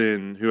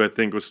Olsen, who I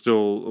think was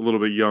still a little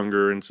bit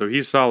younger, and so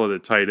he's solid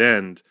at tight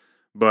end,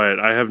 but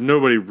I have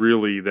nobody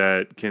really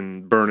that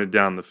can burn it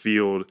down the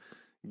field,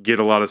 get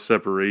a lot of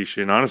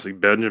separation. Honestly,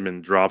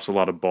 Benjamin drops a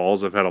lot of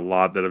balls. I've had a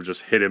lot that have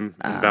just hit him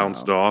and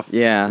bounced off,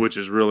 which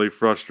is really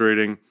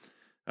frustrating.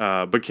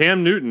 But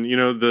Cam Newton,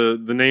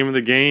 the name of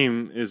the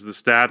game is the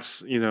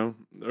stats,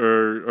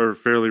 are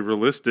fairly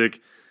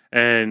realistic.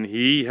 And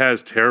he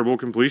has terrible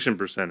completion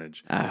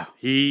percentage.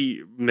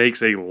 He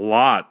makes a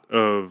lot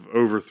of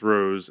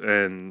overthrows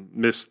and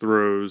missed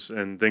throws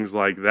and things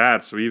like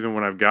that. So even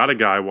when I've got a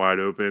guy wide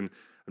open,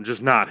 I'm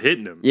just not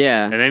hitting him.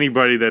 Yeah. And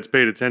anybody that's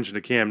paid attention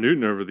to Cam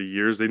Newton over the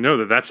years, they know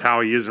that that's how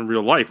he is in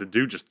real life. The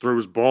dude just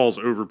throws balls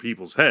over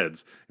people's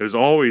heads. It was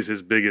always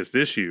his biggest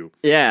issue.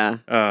 Yeah.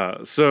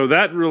 So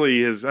that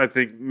really has, I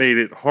think, made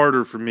it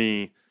harder for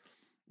me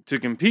to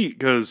compete,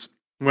 because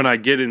when I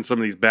get in some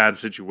of these bad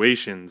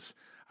situations,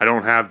 I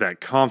don't have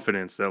that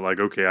confidence that, like,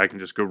 okay, I can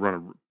just go run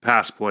a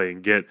pass play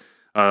and get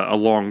a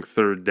long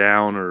third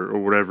down or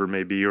whatever it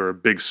may be, or a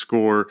big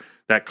score.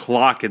 That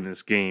clock in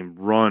this game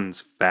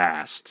runs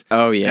fast.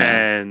 Oh, yeah.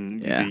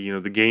 And,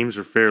 the games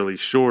are fairly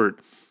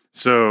short.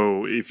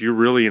 So if you're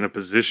really in a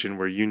position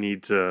where you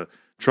need to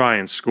try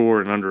and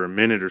score in under a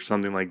minute or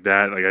something like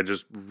that, like, I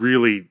just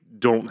really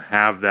don't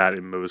have that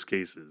in most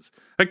cases.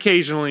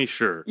 Occasionally,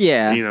 sure.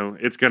 Yeah.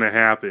 It's going to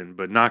happen,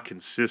 but not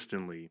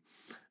consistently.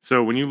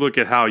 So when you look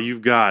at how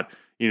you've got,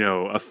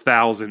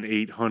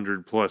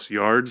 1,800 plus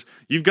yards,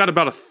 you've got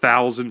about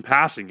 1,000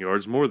 passing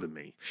yards more than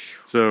me.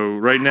 So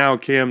right now,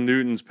 Cam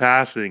Newton's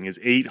passing is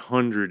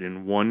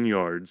 801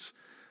 yards.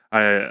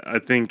 I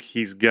think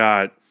he's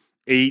got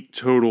 8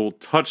 total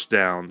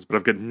touchdowns, but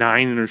I've got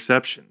 9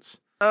 interceptions.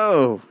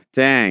 Oh,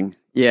 dang.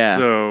 Yeah.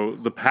 So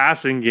the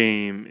passing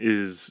game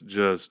is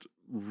just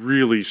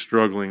really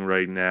struggling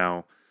right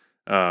now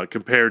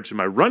compared to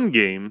my run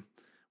game,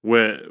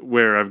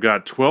 where I've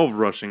got 12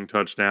 rushing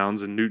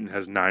touchdowns and Newton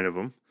has 9 of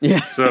them.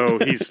 Yeah. So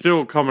he's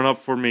still coming up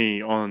for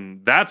me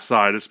on that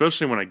side,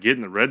 especially when I get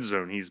in the red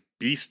zone. He's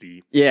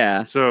beastie.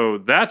 Yeah. So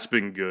that's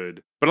been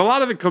good. But a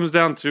lot of it comes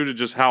down to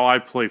just how I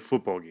play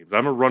football games.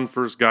 I'm a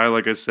run-first guy,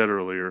 like I said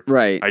earlier.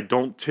 Right. I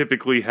don't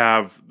typically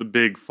have the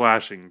big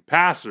flashing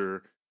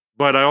passer,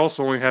 but I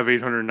also only have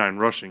 809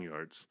 rushing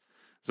yards.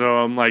 So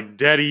I'm like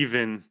dead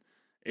even,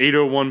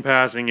 801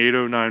 passing,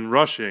 809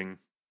 rushing.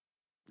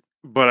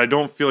 But I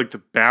don't feel like the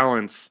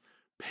balance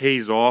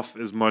pays off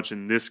as much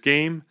in this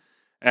game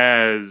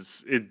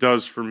as it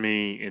does for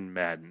me in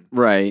Madden.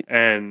 Right.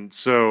 And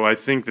so I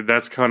think that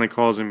that's kind of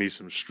causing me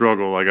some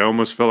struggle. Like, I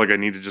almost felt like I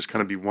need to just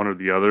kind of be one or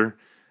the other.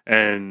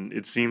 And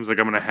it seems like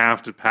I'm going to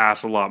have to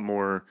pass a lot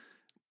more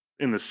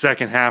in the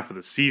second half of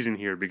the season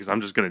here because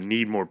I'm just going to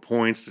need more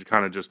points to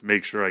kind of just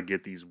make sure I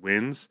get these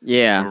wins.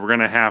 Yeah. And we're going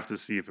to have to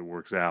see if it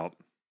works out.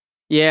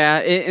 Yeah,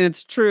 and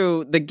it's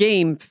true. The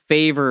game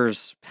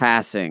favors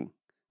passing.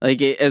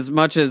 Like, as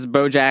much as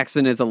Bo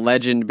Jackson is a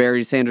legend,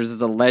 Barry Sanders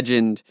is a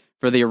legend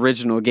for the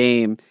original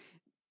game,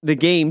 the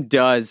game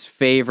does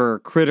favor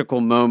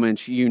critical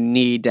moments you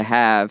need to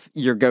have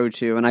your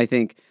go-to. And I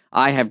think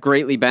I have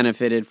greatly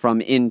benefited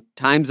from, in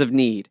times of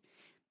need,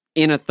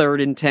 in a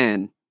 3rd and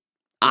 10,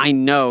 I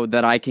know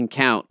that I can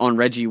count on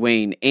Reggie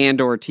Wayne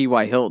and or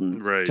T.Y.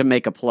 Hilton to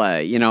make a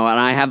play, and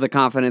I have the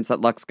confidence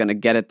that Luck's going to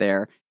get it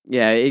there.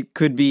 Yeah, it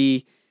could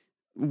be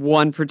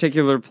one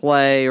particular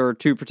play or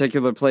two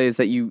particular plays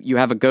that you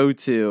have a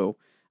go-to.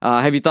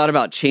 Have you thought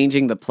about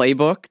changing the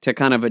playbook to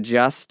kind of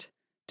adjust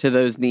to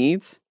those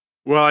needs?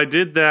 Well, I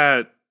did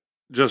that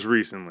just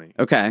recently.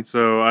 Okay.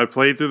 So I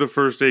played through the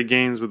first 8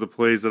 games with the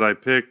plays that I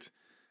picked,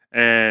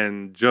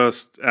 and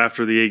just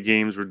after the 8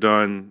 games were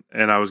done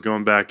and I was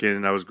going back in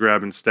and I was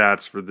grabbing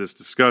stats for this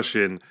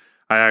discussion,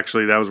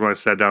 that was when I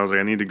sat down. I was like,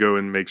 I need to go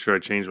and make sure I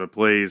change my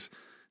plays,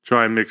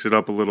 try and mix it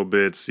up a little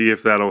bit, see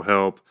if that'll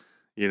help,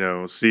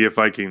 see if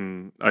I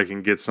can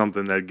get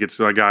something that gets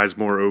my guys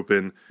more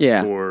open,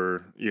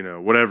 or,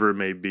 whatever it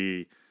may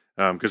be.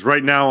 Because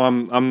right now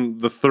I'm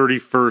the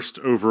 31st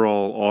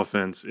overall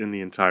offense in the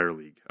entire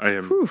league. I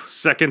am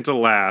second to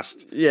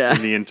last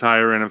in the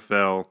entire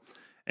NFL.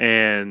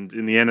 And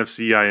in the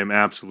NFC, I am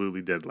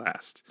absolutely dead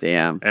last.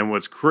 Damn. And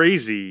what's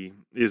crazy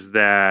is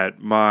that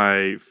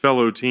my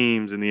fellow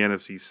teams in the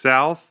NFC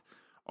South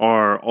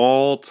are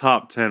all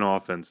top 10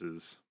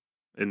 offenses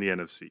in the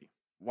NFC.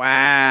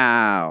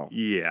 Wow.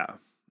 Yeah.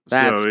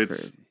 That's so it's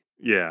crazy.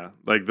 Yeah.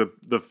 Like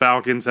the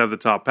Falcons have the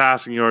top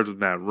passing yards with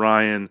Matt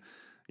Ryan.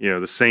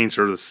 The Saints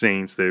are the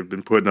Saints. They've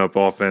been putting up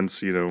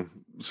offense,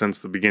 since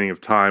the beginning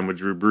of time with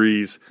Drew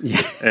Brees.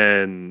 Yeah.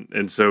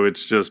 And so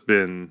it's just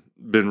been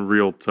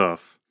real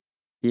tough.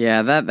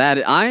 Yeah,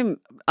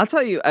 I'll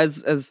tell you,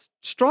 as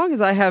strong as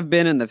I have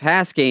been in the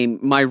pass game,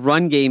 my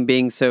run game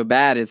being so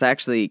bad is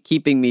actually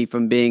keeping me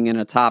from being in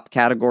a top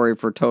category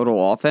for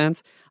total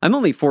offense. I'm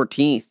only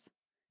 14th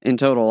in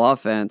total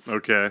offense.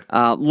 Okay.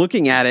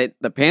 Looking at it,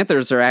 the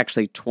Panthers are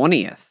actually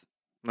 20th.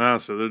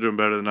 So they're doing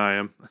better than I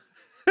am.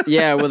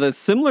 Yeah, with a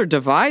similar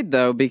divide,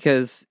 though,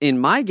 because in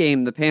my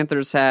game, the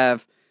Panthers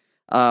have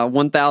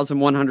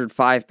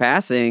 1,105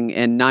 passing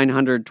and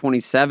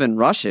 927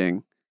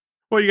 rushing.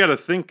 Well, you got to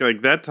think,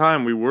 like, that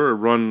time we were a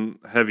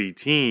run-heavy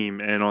team,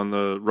 and on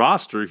the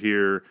roster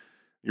here,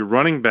 your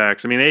running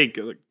backs,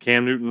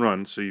 Cam Newton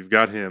runs, so you've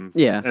got him.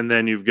 Yeah. And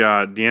then you've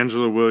got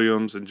D'Angelo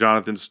Williams and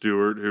Jonathan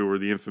Stewart, who were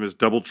the infamous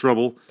double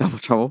trouble. Double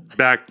trouble.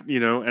 Back,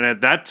 and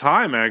at that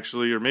time,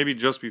 actually, or maybe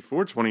just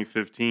before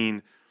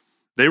 2015,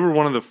 they were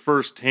one of the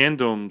first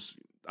tandems,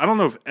 I don't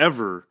know if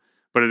ever,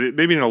 but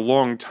maybe in a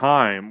long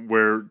time,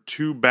 where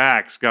 2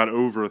 backs got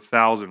over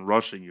 1,000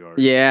 rushing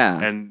yards.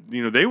 Yeah. And,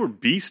 they were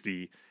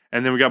beastie.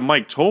 And then we got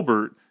Mike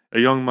Tolbert, a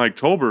young Mike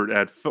Tolbert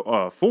at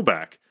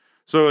fullback.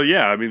 So,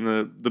 yeah,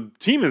 the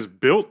team is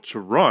built to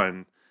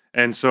run.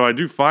 And so I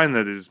do find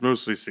that it is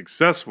mostly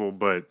successful.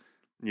 But,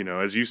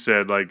 as you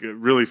said, like, it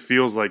really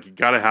feels like you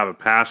got to have a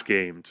pass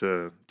game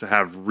to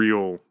have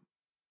real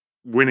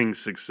winning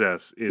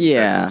success in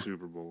the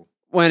Super Bowl.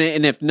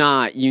 And if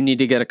not, you need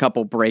to get a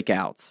couple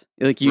breakouts.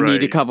 Like, you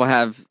need to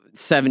have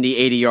 70,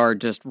 80-yard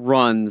just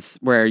runs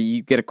where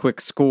you get a quick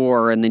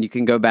score and then you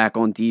can go back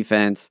on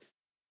defense.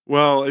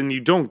 Well, and you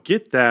don't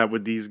get that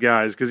with these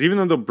guys because even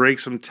though they'll break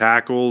some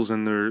tackles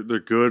and they're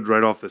good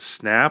right off the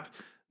snap,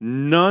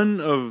 none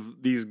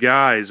of these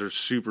guys are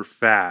super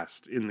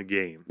fast in the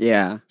game.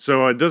 Yeah.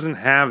 So it doesn't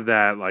have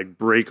that like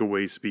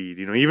breakaway speed.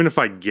 Even if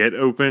I get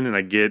open and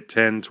I get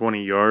 10,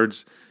 20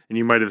 yards, and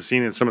you might have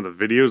seen in some of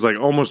the videos, like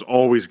almost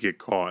always get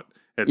caught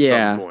at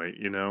some point,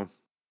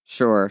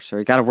 Sure.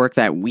 You got to work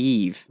that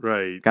weave.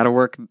 Right. Got to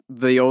work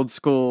the old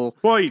school.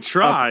 Well, you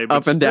try, but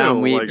up and still,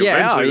 down weave. Like,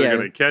 eventually they're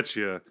going to catch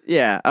you.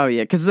 Yeah. Oh,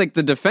 yeah. Because like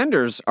the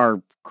defenders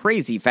are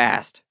crazy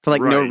fast for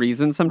like no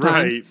reason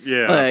sometimes.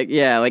 Right.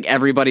 Yeah. Like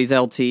everybody's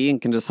LT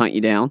and can just hunt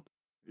you down.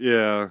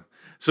 Yeah.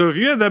 So if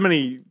you had that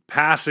many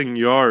passing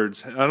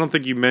yards, I don't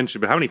think you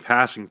mentioned, but how many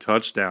passing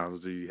touchdowns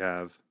do you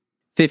have?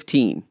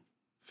 15.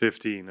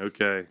 15.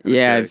 Okay.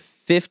 Yeah.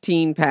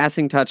 15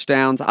 passing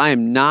touchdowns. I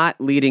am not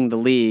leading the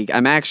league.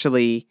 I'm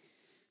actually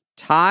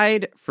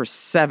tied for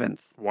 7th.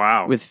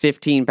 Wow. With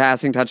 15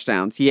 passing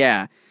touchdowns.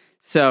 Yeah.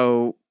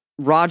 So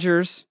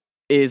Rodgers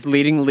is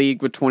leading the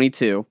league with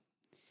 22.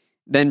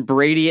 Then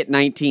Brady at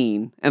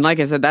 19. And like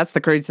I said, that's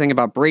the crazy thing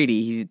about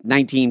Brady. He's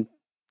 19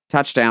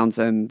 touchdowns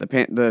and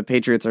the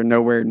Patriots are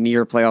nowhere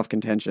near playoff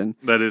contention.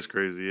 That is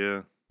crazy,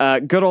 yeah.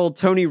 Good old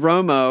Tony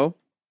Romo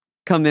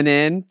coming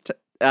in.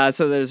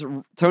 So there's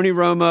Tony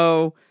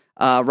Romo,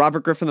 Robert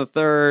Griffin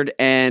III,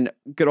 and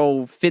good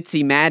old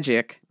Fitzy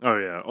Magic. Oh,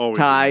 yeah. Always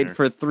tied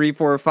for 3,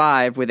 4,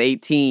 5 with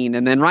 18.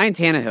 And then Ryan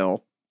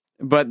Tannehill,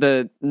 but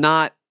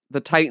not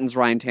the Titans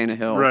Ryan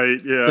Tannehill. Right,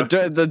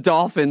 yeah. The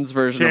Dolphins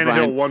version of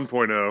Ryan. Tannehill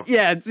 1.0.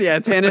 Yeah,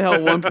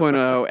 Tannehill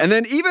 1.0. And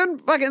then even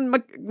fucking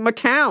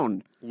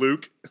McCown.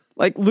 Luke.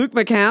 Like Luke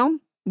McCown.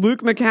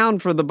 Luke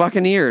McCown for the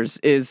Buccaneers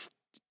is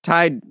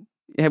tied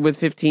with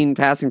 15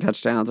 passing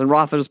touchdowns, and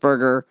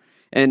Roethlisberger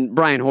and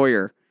Brian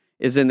Hoyer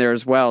is in there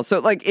as well. So,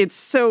 like, it's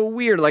so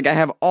weird. Like, I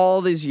have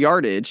all this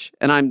yardage,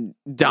 and I'm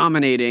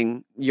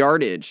dominating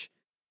yardage.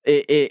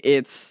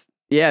 It's,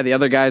 the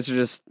other guys are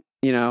just,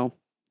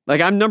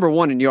 like, I'm number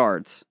one in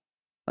yards,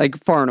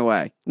 like, far and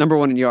away. Number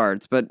one in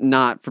yards, but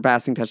not for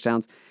passing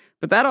touchdowns.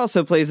 But that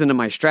also plays into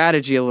my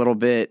strategy a little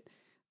bit,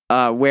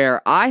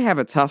 where I have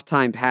a tough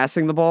time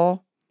passing the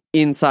ball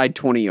inside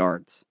 20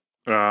 yards.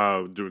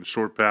 Doing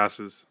short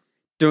passes.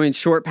 Doing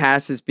short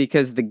passes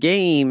because the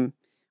game,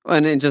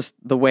 and just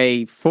the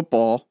way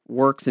football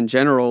works in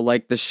general,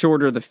 like the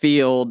shorter the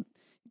field,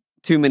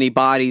 too many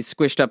bodies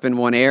squished up in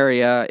one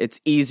area,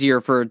 it's easier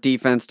for a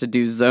defense to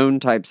do zone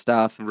type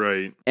stuff.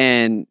 Right.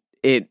 And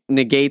it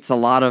negates a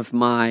lot of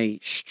my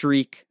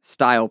streak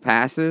style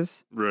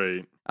passes.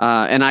 Right.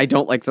 And I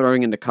don't like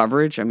throwing into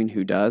coverage. I mean,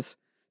 who does?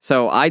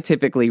 So I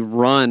typically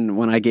run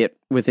when I get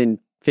within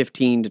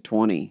 15 to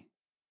 20.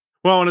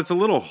 Well, and it's a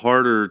little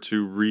harder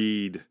to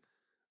read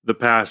the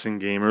passing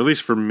game, or at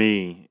least for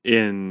me,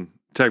 in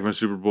Tecmo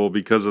Super Bowl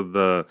because of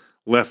the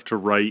left to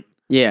right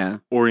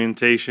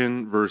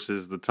orientation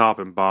versus the top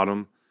and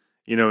bottom.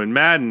 In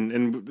Madden,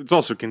 and it's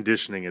also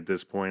conditioning at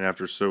this point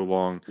after so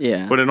long.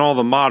 Yeah. But in all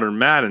the modern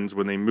Maddens,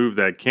 when they move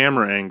that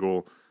camera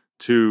angle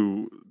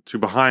to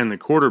behind the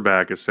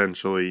quarterback,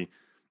 essentially,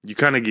 you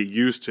kind of get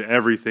used to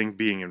everything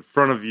being in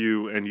front of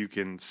you, and you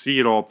can see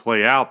it all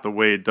play out the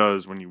way it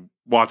does when you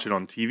watch it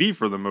on TV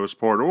for the most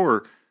part,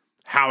 or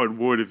how it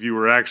would if you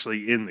were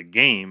actually in the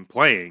game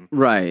playing.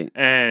 Right.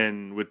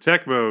 And with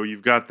Tecmo,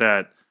 you've got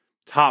that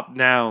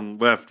top-down,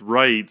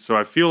 left-right, so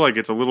I feel like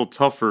it's a little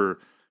tougher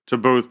to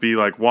both be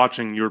like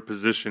watching your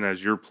position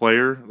as your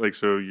player, like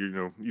so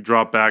you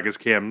drop back as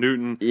Cam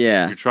Newton.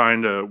 Yeah. You're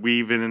trying to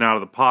weave in and out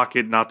of the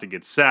pocket, not to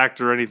get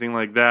sacked or anything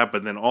like that,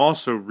 but then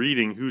also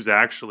reading who's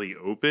actually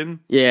open.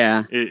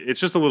 Yeah.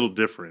 It's just a little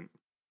different.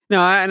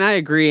 No, and I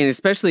agree, and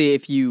especially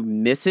if you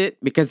miss it,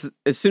 because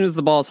as soon as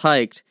the ball's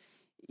hiked,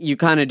 you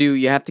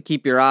have to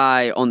keep your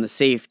eye on the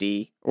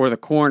safety or the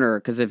corner,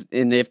 because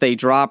if they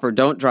drop or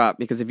don't drop,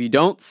 because if you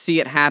don't see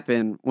it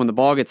happen when the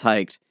ball gets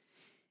hiked,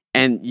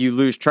 and you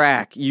lose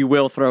track, you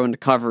will throw into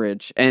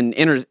coverage, and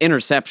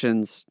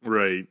interceptions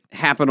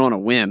happen on a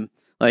whim.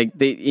 Like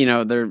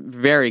they're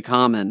very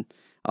common.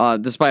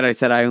 Despite I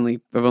said I've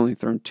only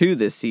thrown 2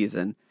 this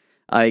season.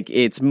 Like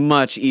it's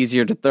much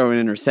easier to throw an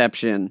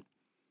interception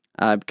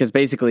because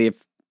basically if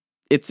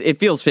it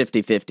feels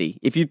 50-50.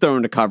 If you throw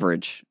into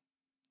coverage,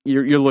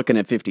 you're looking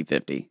at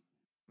 50-50.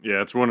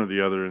 Yeah, it's one or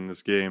the other in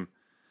this game.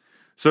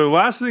 So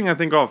last thing I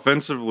think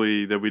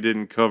offensively that we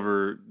didn't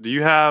cover, do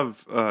you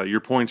have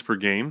your points per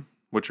game,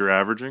 what you're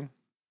averaging?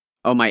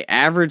 Oh, my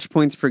average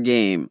points per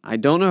game. I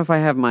don't know if I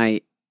have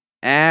my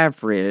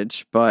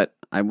average, but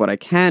what I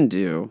can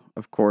do,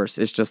 of course,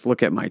 is just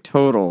look at my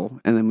total,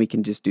 and then we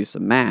can just do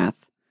some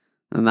math,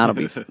 and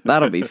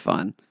that'll be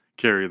fun.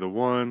 Carry the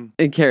 1.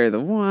 And carry the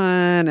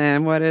 1,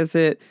 and what is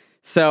it?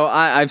 So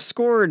I've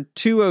scored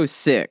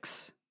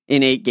 206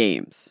 in 8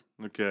 games.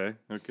 Okay.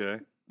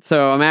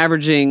 So I'm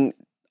averaging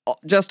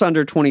just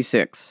under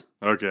 26.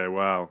 Okay,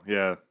 wow,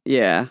 yeah.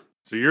 Yeah.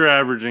 So you're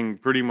averaging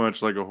pretty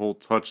much like a whole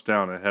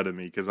touchdown ahead of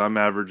me because I'm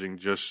averaging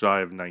just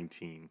shy of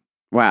 19.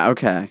 Wow,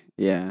 okay,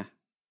 yeah.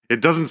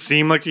 It doesn't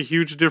seem like a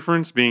huge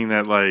difference, being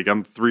that like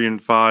I'm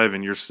 3-5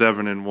 and you're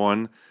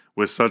 7-1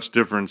 with such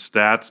different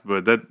stats,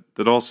 but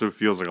that also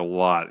feels like a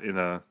lot in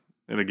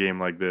a game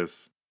like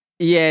this.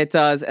 Yeah, it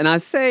does. And I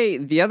say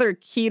the other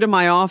key to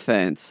my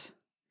offense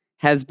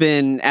has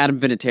been Adam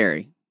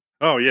Vinatieri.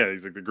 Oh, yeah,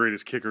 he's like the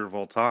greatest kicker of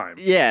all time.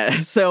 Yeah,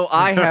 so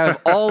I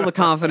have all the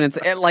confidence.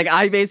 Like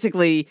I've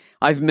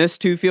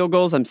missed 2 field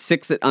goals. I'm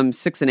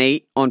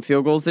 6-8 on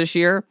field goals this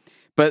year,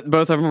 but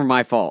both of them are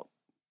my fault.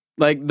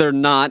 Like they're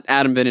not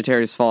Adam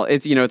Vinatieri's fault.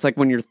 It's it's like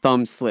when your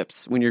thumb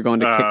slips when you're going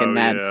to kick in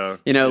Madden.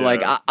 Yeah.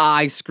 Like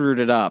I screwed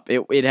it up.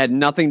 It had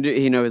nothing to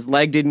his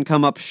leg didn't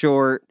come up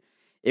short.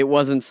 It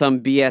wasn't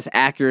some BS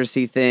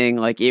accuracy thing.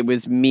 Like it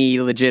was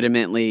me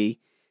legitimately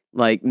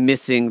like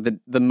missing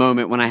the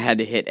moment when I had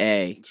to hit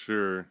A.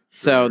 Sure.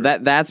 So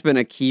that's been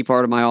a key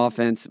part of my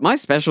offense. My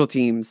special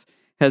teams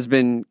has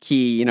been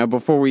key.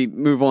 Before we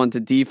move on to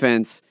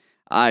defense,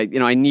 I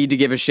need to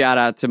give a shout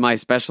out to my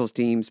specials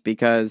teams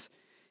because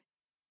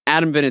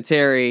Adam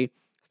Vinatieri,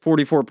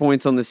 44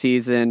 points on the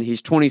season.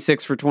 He's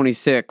 26 for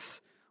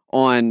 26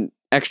 on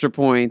extra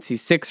points.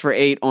 He's 6 for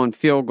 8 on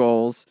field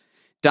goals.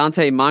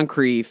 Dante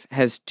Moncrief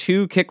has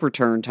 2 kick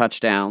return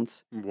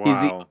touchdowns. Wow.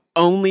 He's the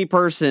only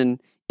person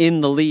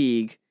in the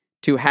league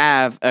to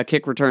have a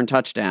kick return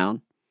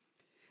touchdown.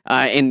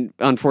 And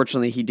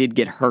unfortunately, he did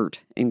get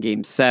hurt in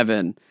Game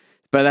 7.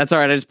 But that's all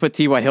right. I just put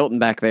T.Y. Hilton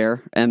back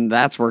there, and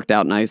that's worked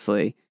out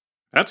nicely.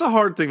 That's a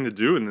hard thing to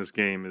do in this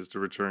game, is to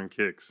return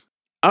kicks.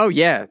 Oh,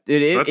 yeah.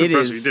 That's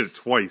impressive. You did it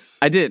twice.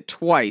 I did it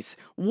twice.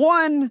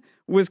 One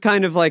was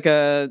kind of like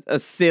a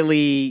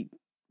silly...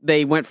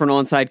 They went for an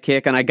onside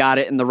kick, and I got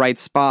it in the right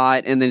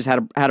spot, and then just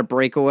had a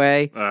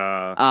breakaway.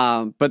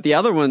 But the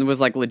other one was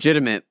like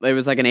legitimate. It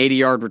was like an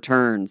 80-yard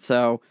return.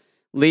 So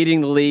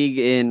leading the league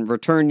in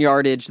return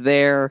yardage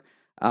there.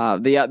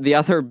 The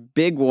other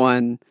big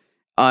one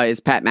is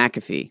Pat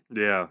McAfee.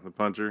 Yeah, the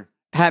punter.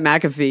 Pat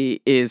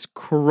McAfee is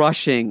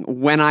crushing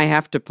when I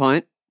have to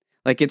punt.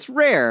 Like, it's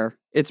rare.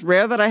 It's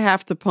rare that I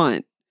have to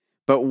punt.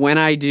 But when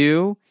I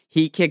do,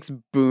 he kicks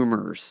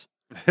boomers.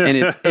 And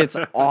it's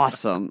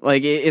awesome.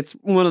 Like, it's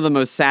one of the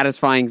most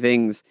satisfying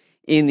things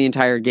in the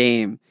entire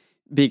game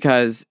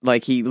because,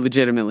 like, he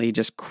legitimately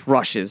just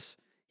crushes.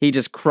 He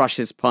just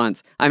crushes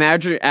punts. I'm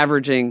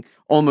averaging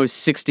almost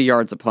 60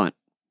 yards a punt.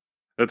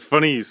 That's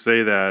funny you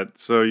say that.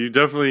 So you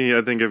definitely,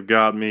 I think, have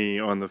got me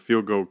on the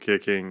field goal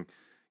kicking.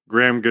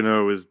 Graham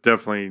Gano has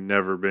definitely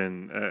never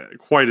been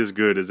quite as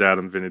good as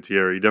Adam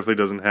Vinatieri. He definitely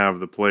doesn't have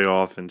the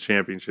playoff and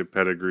championship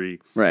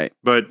pedigree. Right.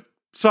 But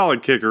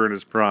solid kicker in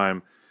his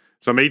prime.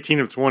 So I'm 18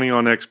 of 20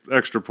 on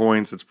extra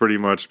points. It's pretty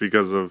much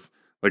because of,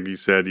 like you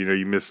said,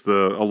 you miss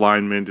the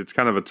alignment. It's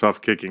kind of a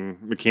tough kicking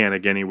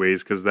mechanic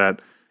anyways because that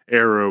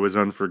arrow is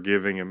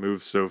unforgiving and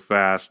moves so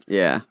fast.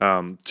 Yeah.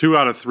 2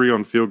 out of 3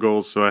 on field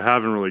goals, so I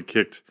haven't really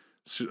kicked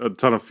a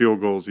ton of field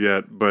goals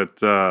yet. But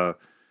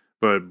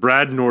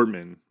Brad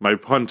Nortman, my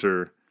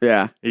punter,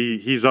 yeah,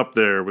 he's up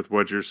there with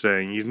what you're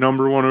saying. He's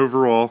number 1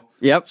 overall.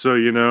 Yep.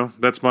 So,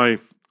 that's my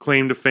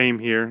claim to fame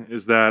here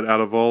is that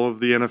out of all of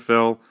the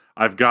NFL,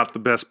 I've got the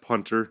best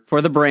punter.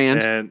 For the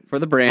brand.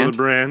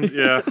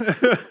 Yeah.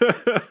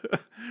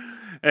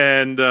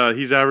 And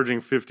he's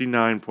averaging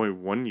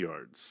 59.1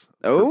 yards.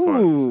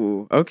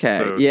 Oh, okay.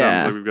 So it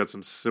sounds like we've got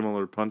some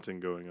similar punting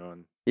going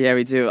on. Yeah,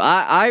 we do.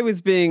 I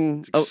was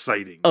being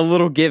exciting. A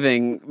little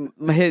giving.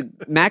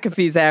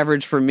 McAfee's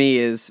average for me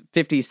is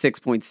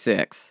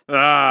 56.6.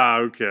 Ah,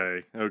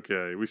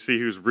 okay. We see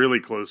who's really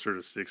closer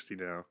to 60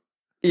 now.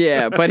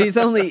 Yeah, but he's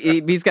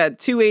got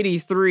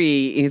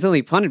 283. He's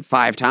only punted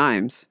 5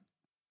 times.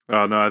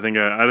 Oh, no, I think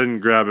I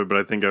didn't grab it, but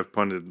I think I've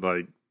punted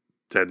like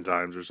 10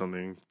 times or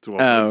something.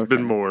 It's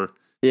been more.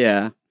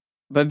 Yeah.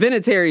 But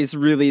Vinatieri's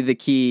really the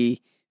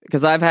key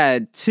because I've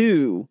had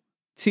two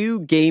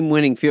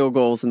game-winning field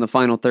goals in the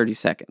final 30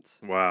 seconds.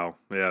 Wow.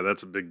 Yeah,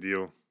 that's a big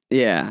deal.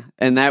 Yeah,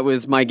 and that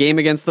was my game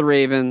against the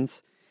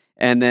Ravens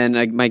and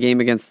then my game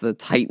against the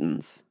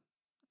Titans.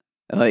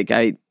 Like,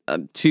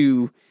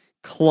 2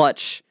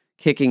 clutch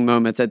kicking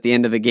moments at the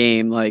end of the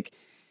game, like,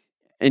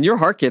 and your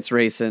heart gets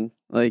racing,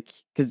 like,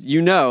 because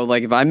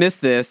like, if I miss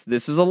this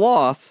is a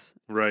loss.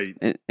 Right.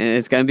 And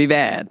it's going to be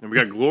bad. And we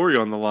got glory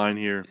on the line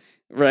here.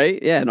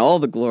 Right? Yeah, and all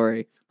the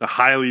glory. The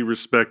highly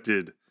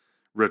respected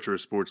Retro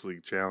Sports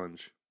League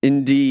Challenge.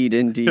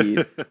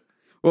 Indeed.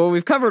 Well,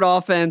 we've covered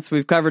offense.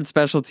 We've covered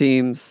special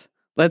teams.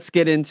 Let's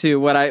get into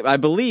what I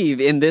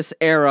believe in this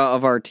era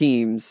of our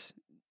teams,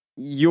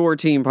 your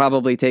team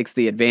probably takes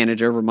the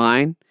advantage over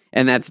mine,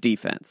 and that's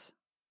defense.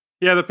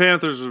 Yeah, the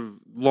Panthers have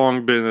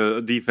long been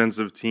a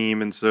defensive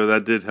team, and so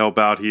that did help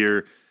out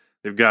here.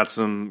 They've got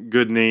some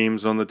good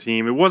names on the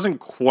team. It wasn't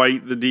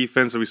quite the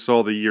defense that we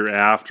saw the year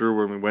after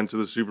when we went to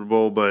the Super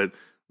Bowl, but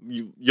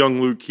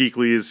young Luke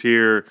Kuechly is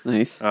here.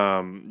 Nice.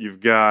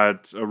 You've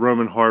got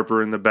Roman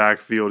Harper in the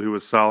backfield who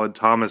was solid,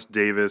 Thomas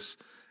Davis,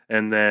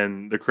 and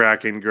then the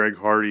Kraken Greg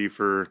Hardy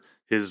for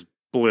his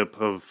blip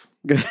of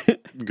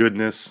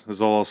goodness,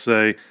 is all I'll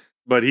say.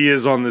 But he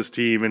is on this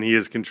team, and he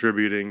is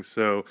contributing,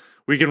 so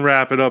we can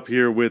wrap it up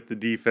here with the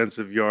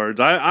defensive yards.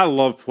 I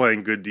love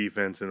playing good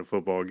defense in a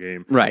football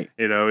game. Right.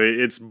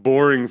 It's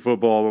boring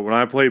football, but when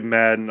I play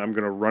Madden, I'm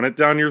going to run it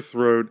down your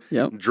throat,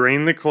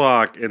 drain the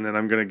clock, and then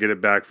I'm going to get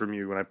it back from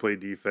you when I play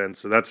defense.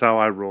 So that's how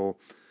I roll.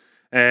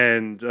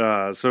 And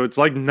so it's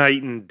like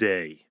night and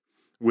day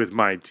with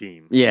my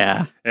team.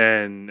 Yeah.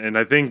 And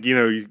I think,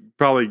 you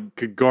probably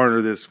could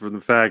garner this from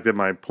the fact that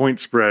my point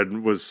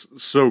spread was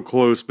so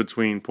close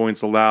between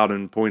points allowed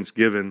and points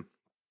given.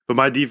 But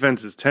my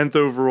defense is 10th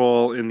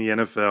overall in the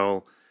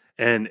NFL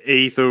and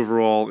 8th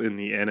overall in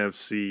the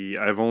NFC.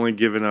 I've only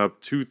given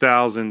up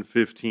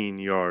 2,015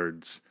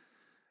 yards.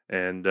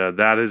 And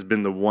that has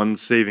been the one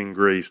saving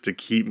grace to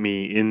keep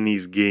me in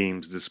these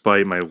games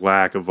despite my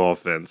lack of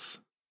offense.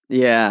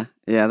 Yeah,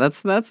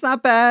 that's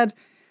not bad.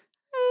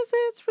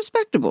 It's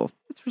respectable.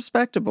 It's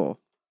respectable.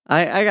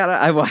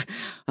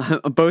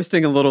 I'm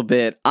boasting a little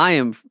bit. I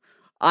am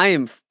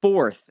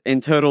 4th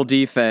in total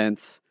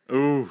defense.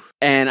 Ooh.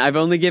 And I've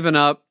only given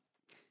up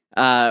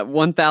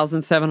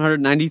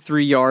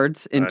 1,793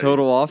 yards in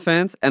total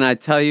offense. And I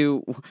tell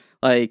you,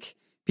 like,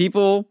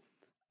 people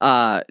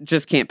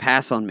just can't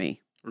pass on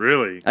me.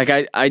 Really?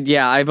 Like,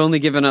 I've only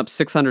given up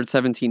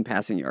 617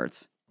 passing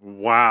yards.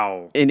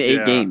 Wow. In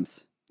 8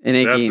 games.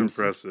 That's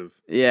impressive.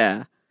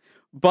 Yeah.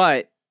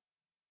 But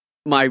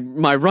my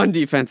run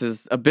defense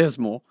is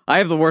abysmal. I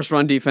have the worst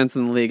run defense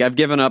in the league. I've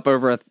given up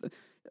over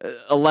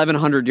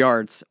 1,100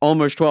 yards,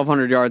 almost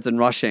 1,200 yards in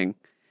rushing.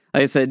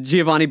 Like I said,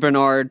 Giovanni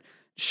Bernard,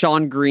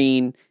 Sean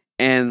Green,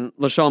 and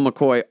LaShawn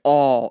McCoy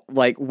all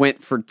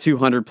went for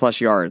 200 plus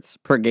yards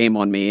per game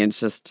on me, and it's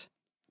just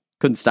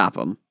couldn't stop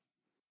them.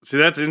 See,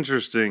 that's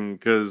interesting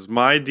because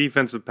my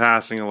defensive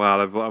passing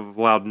allowed, I've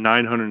allowed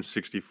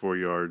 964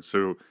 yards.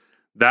 So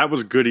that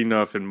was good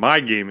enough in my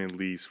game, at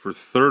least, for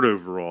 3rd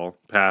overall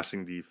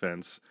passing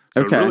defense.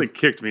 So Okay. it really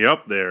kicked me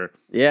up there.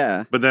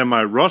 Yeah. But then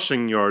my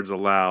rushing yards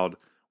allowed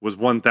was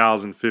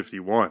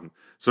 1,051.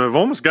 So I've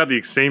almost got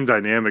the same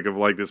dynamic of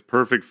like this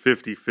perfect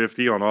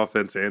 50-50 on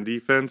offense and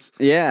defense.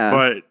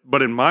 Yeah.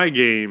 But in my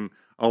game,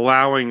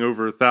 allowing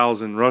over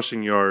 1,000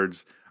 rushing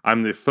yards,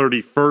 I'm the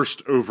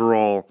 31st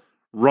overall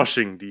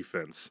rushing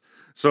defense.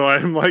 So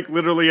I'm like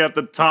literally at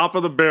the top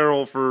of the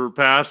barrel for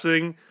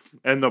passing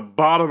and the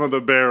bottom of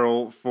the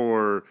barrel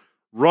for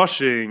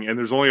rushing, and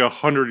there's only a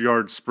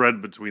 100-yard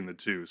spread between the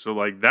two. So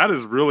like that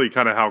is really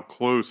kind of how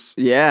close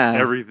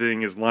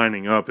everything is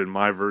lining up in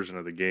my version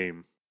of the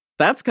game.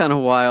 That's kind of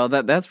wild.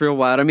 That's real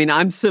wild. I mean,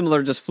 I'm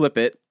similar, just flip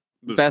it.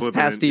 Just Best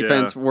pass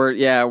defense,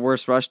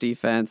 worst rush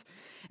defense.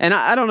 And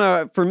I don't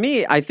know, for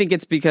me, I think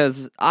it's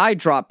because I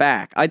drop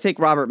back. I take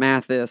Robert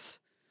Mathis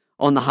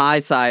on the high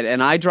side,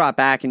 and I drop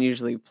back and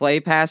usually play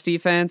pass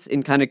defense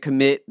and kind of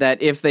commit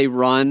that if they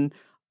run,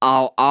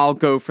 I'll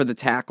go for the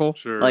tackle.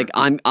 Sure. Like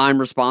I'm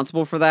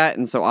responsible for that,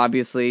 and so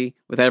obviously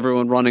with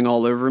everyone running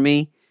all over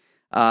me,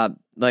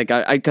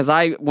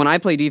 because when I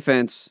play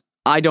defense,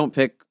 I don't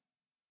pick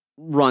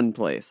run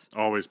plays.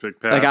 Always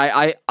pick pass.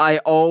 Like I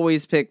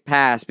always pick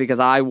pass because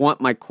I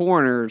want my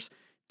corners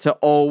to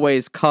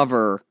always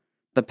cover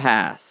the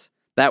pass.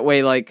 That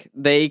way, like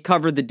they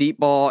cover the deep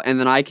ball, and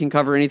then I can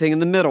cover anything in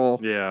the middle.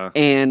 Yeah,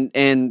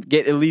 and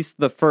get at least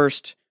the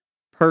first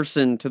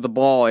person to the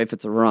ball if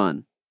it's a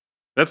run.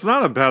 That's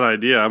not a bad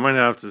idea. I might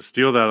have to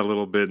steal that a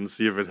little bit and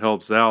see if it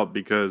helps out,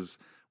 because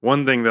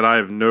one thing that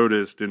I've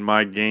noticed in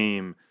my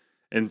game,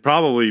 and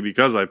probably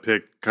because I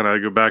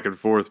go back and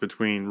forth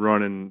between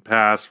run and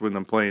pass when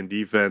I'm playing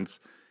defense,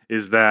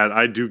 is that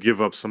I do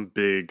give up some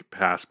big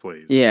pass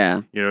plays.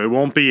 Yeah. You know, it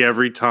won't be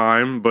every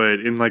time,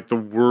 but in like the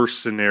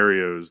worst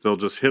scenarios, they'll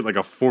just hit like a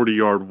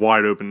 40-yard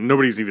wide open,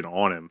 nobody's even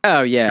on him.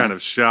 Oh, yeah. Kind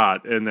of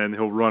shot, and then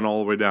he'll run all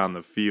the way down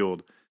the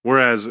field.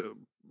 Whereas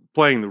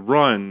playing the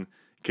run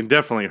can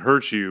definitely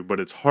hurt you, but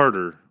it's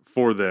harder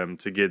for them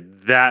to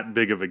get that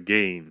big of a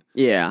gain.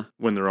 Yeah.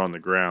 When they're on the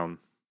ground.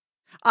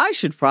 I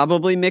should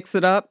probably mix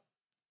it up,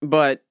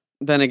 but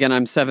then again,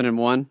 I'm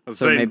 7-1.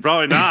 So maybe,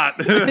 probably not.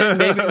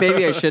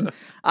 maybe I should.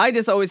 I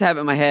just always have it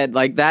in my head,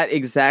 like that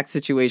exact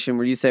situation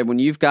where you said when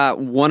you've got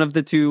one of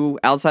the two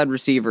outside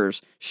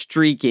receivers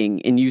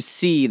streaking and you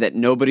see that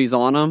nobody's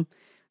on them,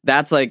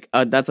 that's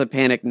a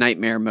panic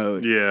nightmare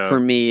mode for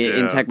me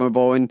in Tecmo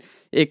Bowl. And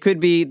it could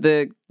be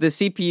the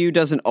CPU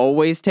doesn't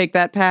always take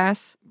that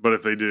pass. But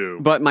if they do.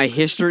 But my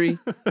history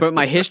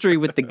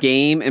with the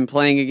game and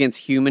playing against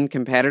human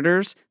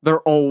competitors, they're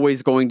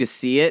always going to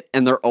see it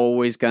and they're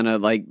always going to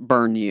like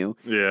burn you.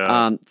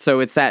 Yeah. So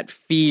it's that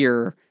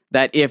fear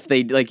that if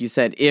they, like you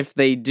said, if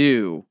they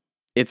do,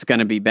 it's going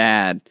to be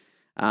bad.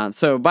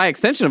 So by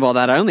extension of all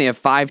that, I only have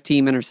 5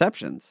 team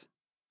interceptions.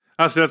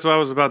 Oh, see, that's what I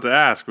was about to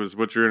ask, was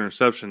what your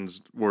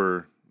interceptions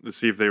were, to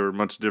see if they were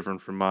much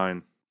different from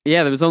mine.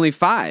 Yeah, there was only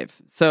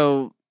 5.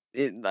 So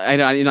like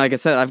I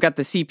said, I've got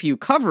the CPU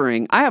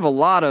covering. I have a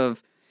lot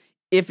of,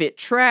 if it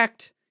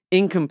tracked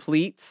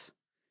incompletes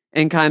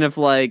and kind of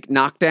like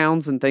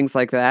knockdowns and things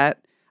like that,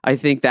 I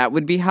think that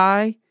would be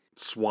high.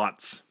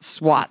 SWATs.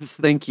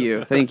 Thank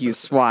you,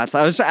 SWATs.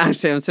 I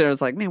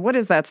was like, man, what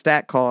is that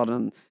stat called?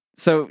 And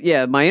so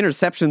yeah, my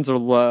interceptions are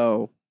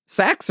low.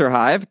 Sacks are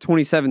high. I have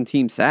 27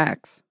 team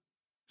sacks.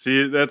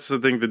 See, that's the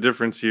thing, the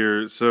difference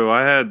here. So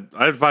I had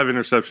 5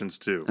 interceptions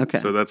too. Okay.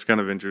 So that's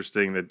kind of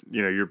interesting that,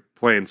 you know, you're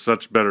playing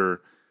such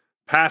better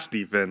pass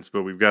defense,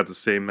 but we've got the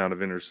same amount of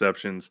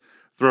interceptions.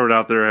 Throw it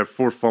out there. I have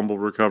 4 fumble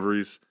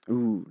recoveries.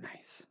 Ooh,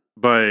 nice.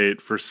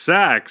 But for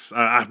sacks,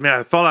 I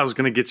thought I was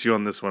going to get you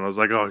on this one. I was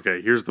like, oh,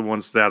 okay, here's the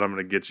one stat I'm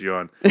going to get you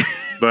on.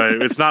 But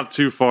it's not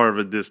too far of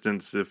a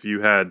distance if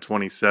you had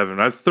 27.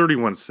 I have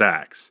 31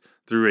 sacks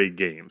through 8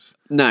 games.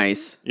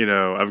 Nice. You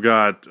know, I've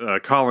got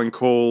Colin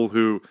Cole,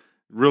 who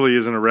really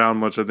isn't around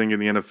much, I think, in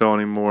the NFL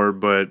anymore,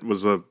 but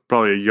was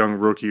probably a young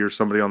rookie or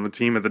somebody on the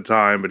team at the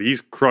time, but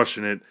he's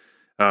crushing it.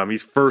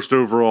 He's first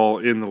overall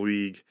in the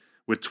league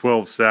with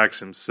 12 sacks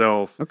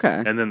himself.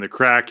 Okay. And then the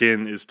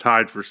Kraken is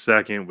tied for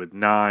second with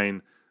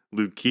 9.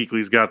 Luke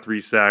Kuechly's got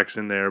 3 sacks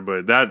in there,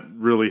 but that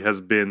really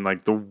has been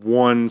like the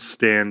one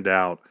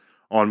standout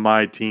on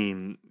my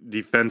team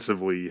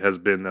defensively, has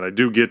been that I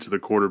do get to the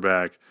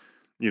quarterback.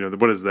 You know,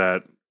 what is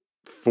that?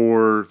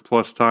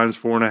 4+ times,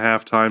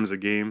 4.5 times a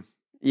game.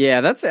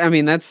 Yeah, that's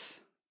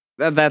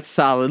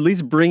solid. At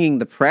least bringing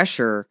the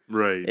pressure,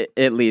 right?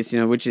 At least, you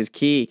know, which is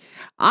key.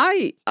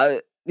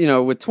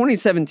 With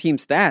 27 team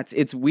stats,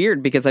 it's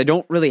weird because I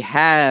don't really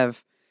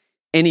have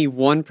any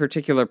one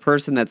particular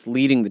person that's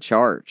leading the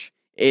charge.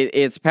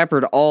 It's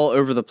peppered all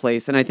over the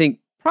place, and I think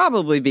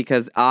probably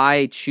because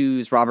I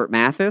choose Robert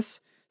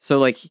Mathis, so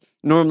like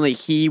normally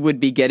he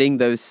would be getting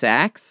those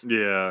sacks.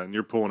 Yeah, and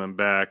you're pulling him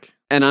back,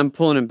 and I'm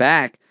pulling him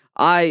back.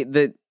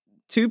 The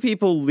 2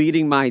 people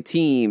leading my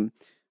team.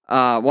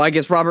 I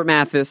guess Robert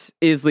Mathis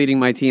is leading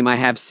my team. I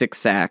have 6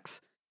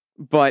 sacks,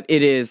 but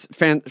it is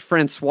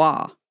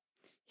Francois.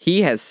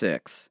 He has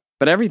 6,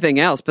 but everything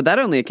else, but that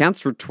only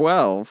accounts for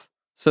 12.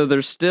 So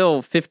there's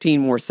still 15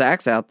 more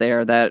sacks out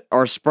there that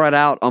are spread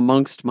out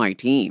amongst my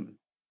team.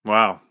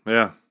 Wow.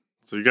 Yeah.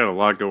 So you got a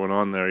lot going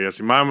on there. Yeah,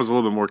 see, mine was a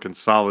little bit more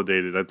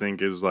consolidated. I think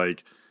it was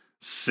like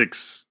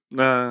 5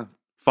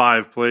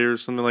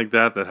 players, something like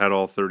that had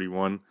all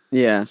 31.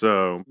 Yeah.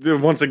 So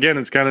once again,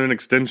 it's kind of an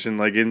extension.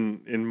 Like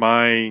in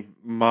my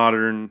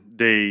modern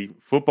day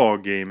football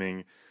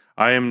gaming,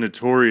 I am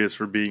notorious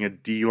for being a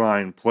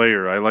D-line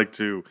player. I like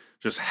to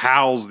just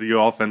house the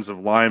offensive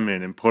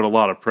lineman and put a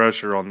lot of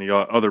pressure on the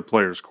other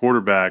player's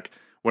quarterback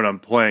when I'm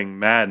playing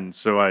Madden.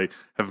 So I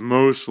have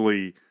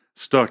mostly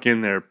stuck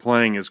in there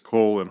playing as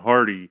Cole and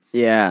Hardy.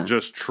 Yeah.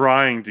 Just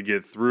trying to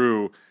get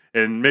through.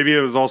 And maybe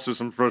it was also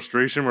some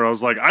frustration where I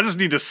was like, I just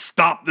need to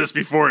stop this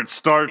before it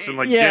starts and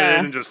get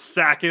in and just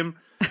sack him.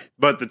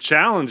 But the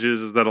challenge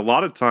is that a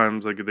lot of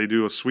times, like if they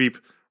do a sweep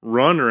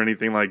run or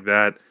anything like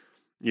that,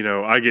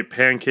 I get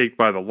pancaked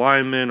by the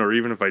lineman, or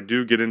even if I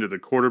do get into the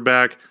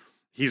quarterback,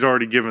 he's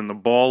already given the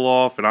ball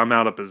off and I'm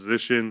out of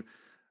position.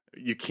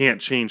 You can't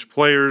change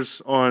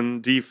players on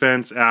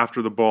defense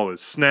after the ball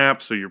is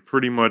snapped, so you're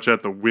pretty much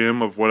at the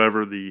whim of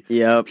whatever the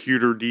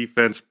computer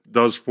defense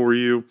does for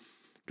you.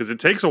 Because it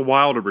takes a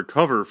while to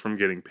recover from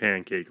getting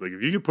pancaked. Like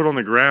if you get put on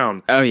the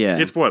ground,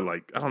 it's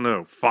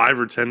 5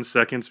 or 10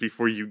 seconds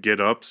before you get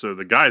up, so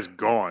the guy's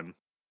gone.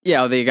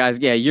 Yeah,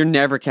 you're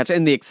never catching.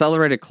 And the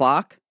accelerated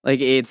clock,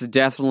 it's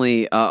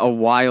definitely a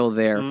while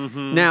there.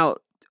 Mm-hmm. Now,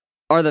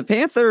 are the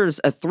Panthers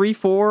a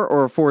 3-4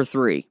 or a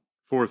 4-3?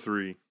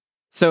 4-3.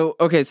 So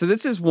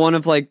this is one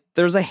of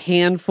there's a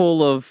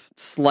handful of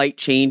slight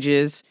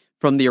changes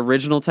from the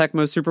original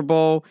Tecmo Super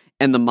Bowl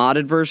and the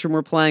modded version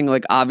we're playing.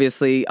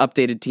 Obviously,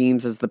 updated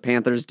teams as the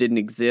Panthers didn't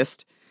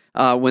exist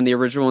when the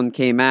original one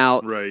came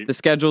out. Right. The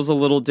schedule's a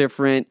little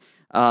different.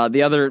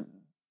 The other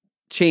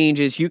change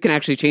is you can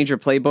actually change your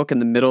playbook in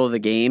the middle of the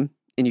game,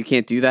 and you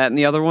can't do that in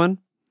the other one.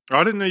 Oh,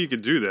 I didn't know you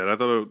could do that.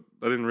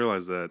 I didn't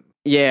realize that.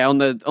 Yeah, on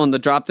the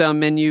drop-down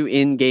menu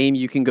in-game,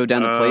 you can go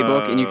down to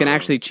playbook, and you can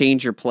actually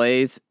change your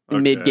plays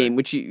mid-game,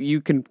 which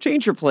you can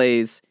change your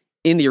plays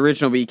in the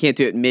original, but you can't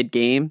do it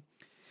mid-game.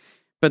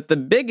 But the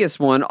biggest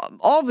one,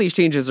 all of these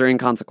changes are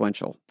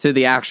inconsequential to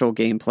the actual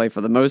gameplay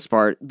for the most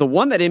part. The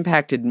one that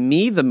impacted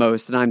me the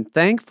most, and I'm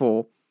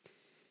thankful,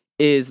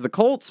 is the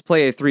Colts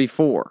play a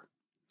 3-4.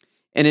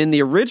 And in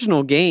the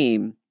original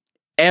game,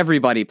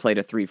 everybody played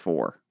a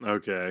 3-4.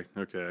 Okay.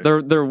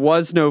 There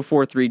was no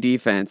 4-3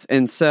 defense.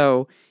 And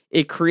so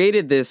it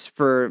created this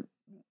for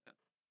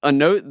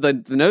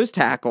the nose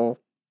tackle.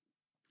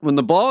 When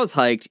the ball is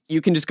hiked, you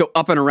can just go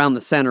up and around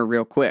the center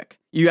real quick.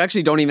 You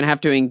actually don't even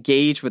have to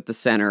engage with the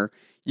center.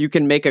 You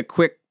can make a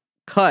quick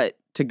cut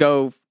to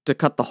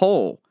cut the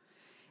hole.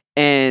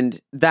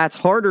 And that's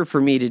harder for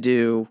me to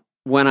do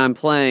when I'm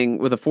playing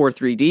with a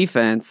 4-3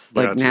 defense.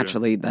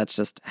 Naturally, that's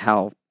just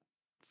how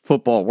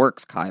football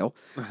works, Kyle.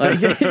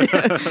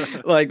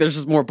 There's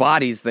just more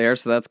bodies there,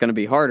 so that's going to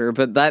be harder.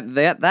 But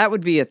that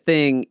would be a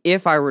thing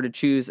if I were to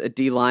choose a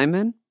D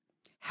lineman,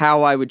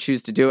 how I would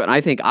choose to do it. And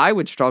I think I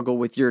would struggle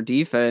with your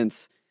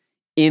defense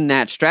in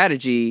that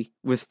strategy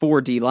with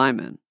 4 D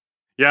linemen.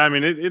 Yeah, I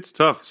mean, it's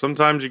tough.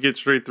 Sometimes you get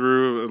straight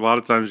through. A lot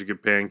of times you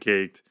get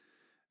pancaked.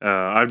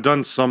 I've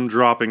done some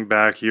dropping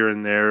back here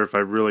and there. If I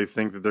really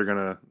think that they're going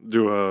to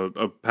do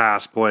a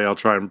pass play, I'll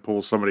try and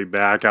pull somebody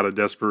back out of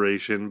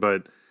desperation.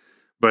 But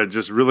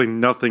just really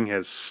nothing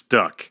has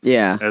stuck.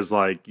 Yeah. As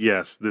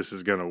yes, this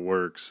is going to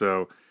work.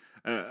 So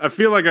I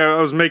feel like I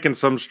was making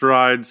some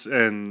strides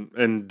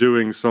and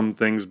doing some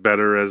things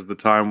better as the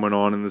time went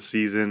on in the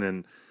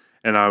season,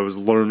 and I was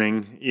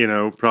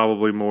learning,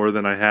 probably more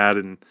than I had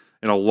in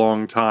a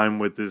long time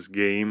with this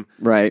game.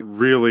 Right.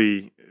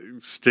 Really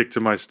stick to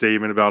my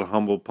statement about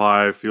humble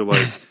pie. I feel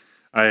like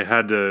I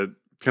had to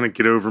kind of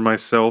get over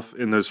myself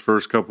in those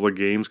first couple of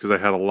games because I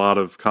had a lot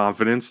of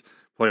confidence.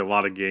 Play a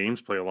lot of games,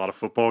 play a lot of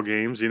football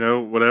games,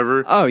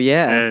 whatever. Oh,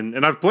 yeah.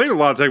 And I've played a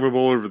lot of Tecmo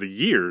Bowl over the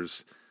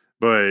years,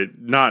 but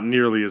not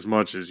nearly as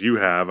much as you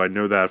have. I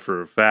know that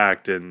for a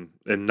fact, and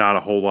not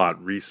a whole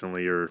lot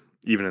recently or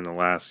even in the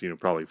last,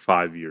 probably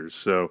 5 years.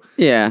 So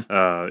yeah,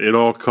 it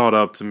all caught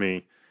up to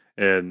me.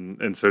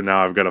 And so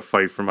now I've got to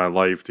fight for my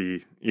life to,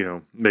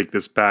 make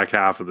this back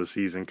half of the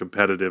season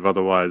competitive.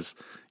 Otherwise,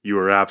 you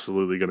are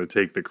absolutely going to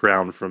take the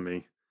crown from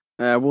me.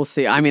 We'll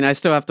see. I mean, I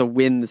still have to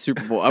win the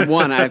Super Bowl. I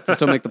have to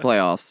still make the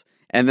playoffs.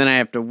 And then I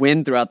have to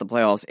win throughout the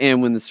playoffs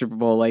and win the Super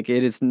Bowl. It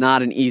is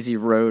not an easy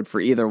road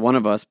for either one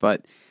of us.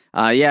 But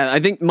I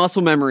think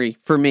muscle memory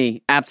for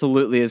me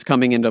absolutely is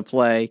coming into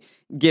play,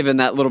 given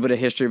that little bit of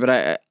history.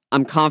 But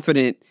I'm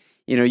confident,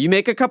 you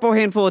make a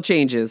handful of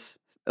changes,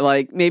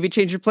 maybe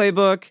change your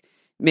playbook,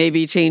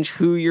 maybe change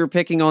who you're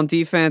picking on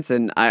defense.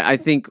 And I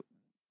think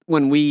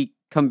when we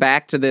come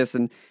back to this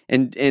and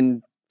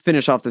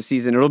finish off the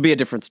season, it'll be a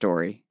different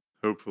story.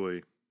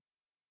 Hopefully.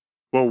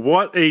 Well,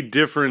 what a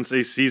difference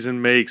a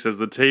season makes as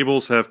the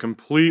tables have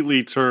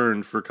completely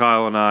turned for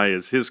Kyle and I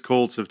as his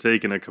Colts have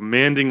taken a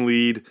commanding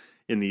lead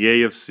in the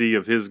AFC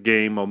of his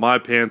game while my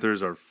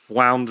Panthers are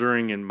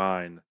floundering in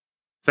mine.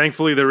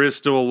 Thankfully, there is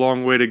still a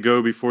long way to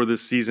go before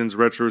this season's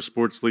Retro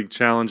Sports League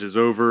Challenge is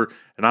over,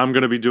 and I'm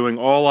going to be doing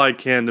all I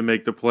can to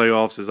make the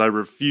playoffs as I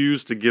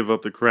refuse to give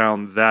up the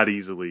crown that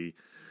easily.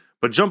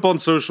 But jump on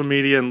social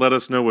media and let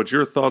us know what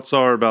your thoughts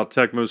are about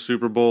Tecmo's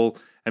Super Bowl,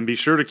 and be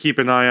sure to keep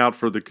an eye out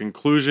for the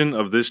conclusion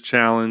of this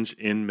challenge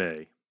in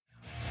May.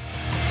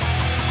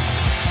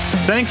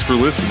 Thanks for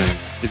listening.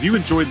 If you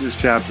enjoyed this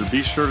chapter,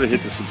 be sure to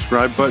hit the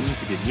subscribe button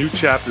to get new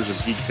chapters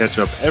of Geek Catch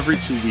Up every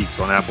 2 weeks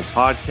on Apple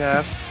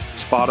Podcasts,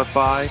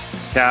 Spotify,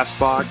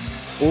 CastBox,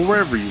 or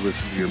wherever you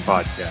listen to your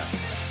podcasts.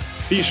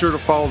 Be sure to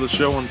follow the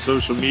show on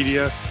social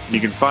media, and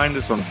you can find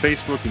us on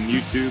Facebook and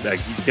YouTube at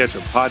Geek Catch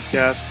Up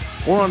Podcast,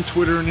 or on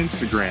Twitter and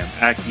Instagram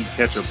at Geek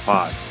Catch Up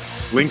Pod.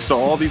 Links to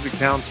all these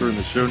accounts are in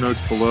the show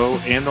notes below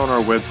and on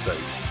our website,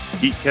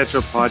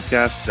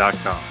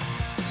 geekcatchuppodcast.com.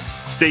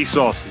 Stay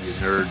saucy, you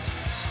nerds.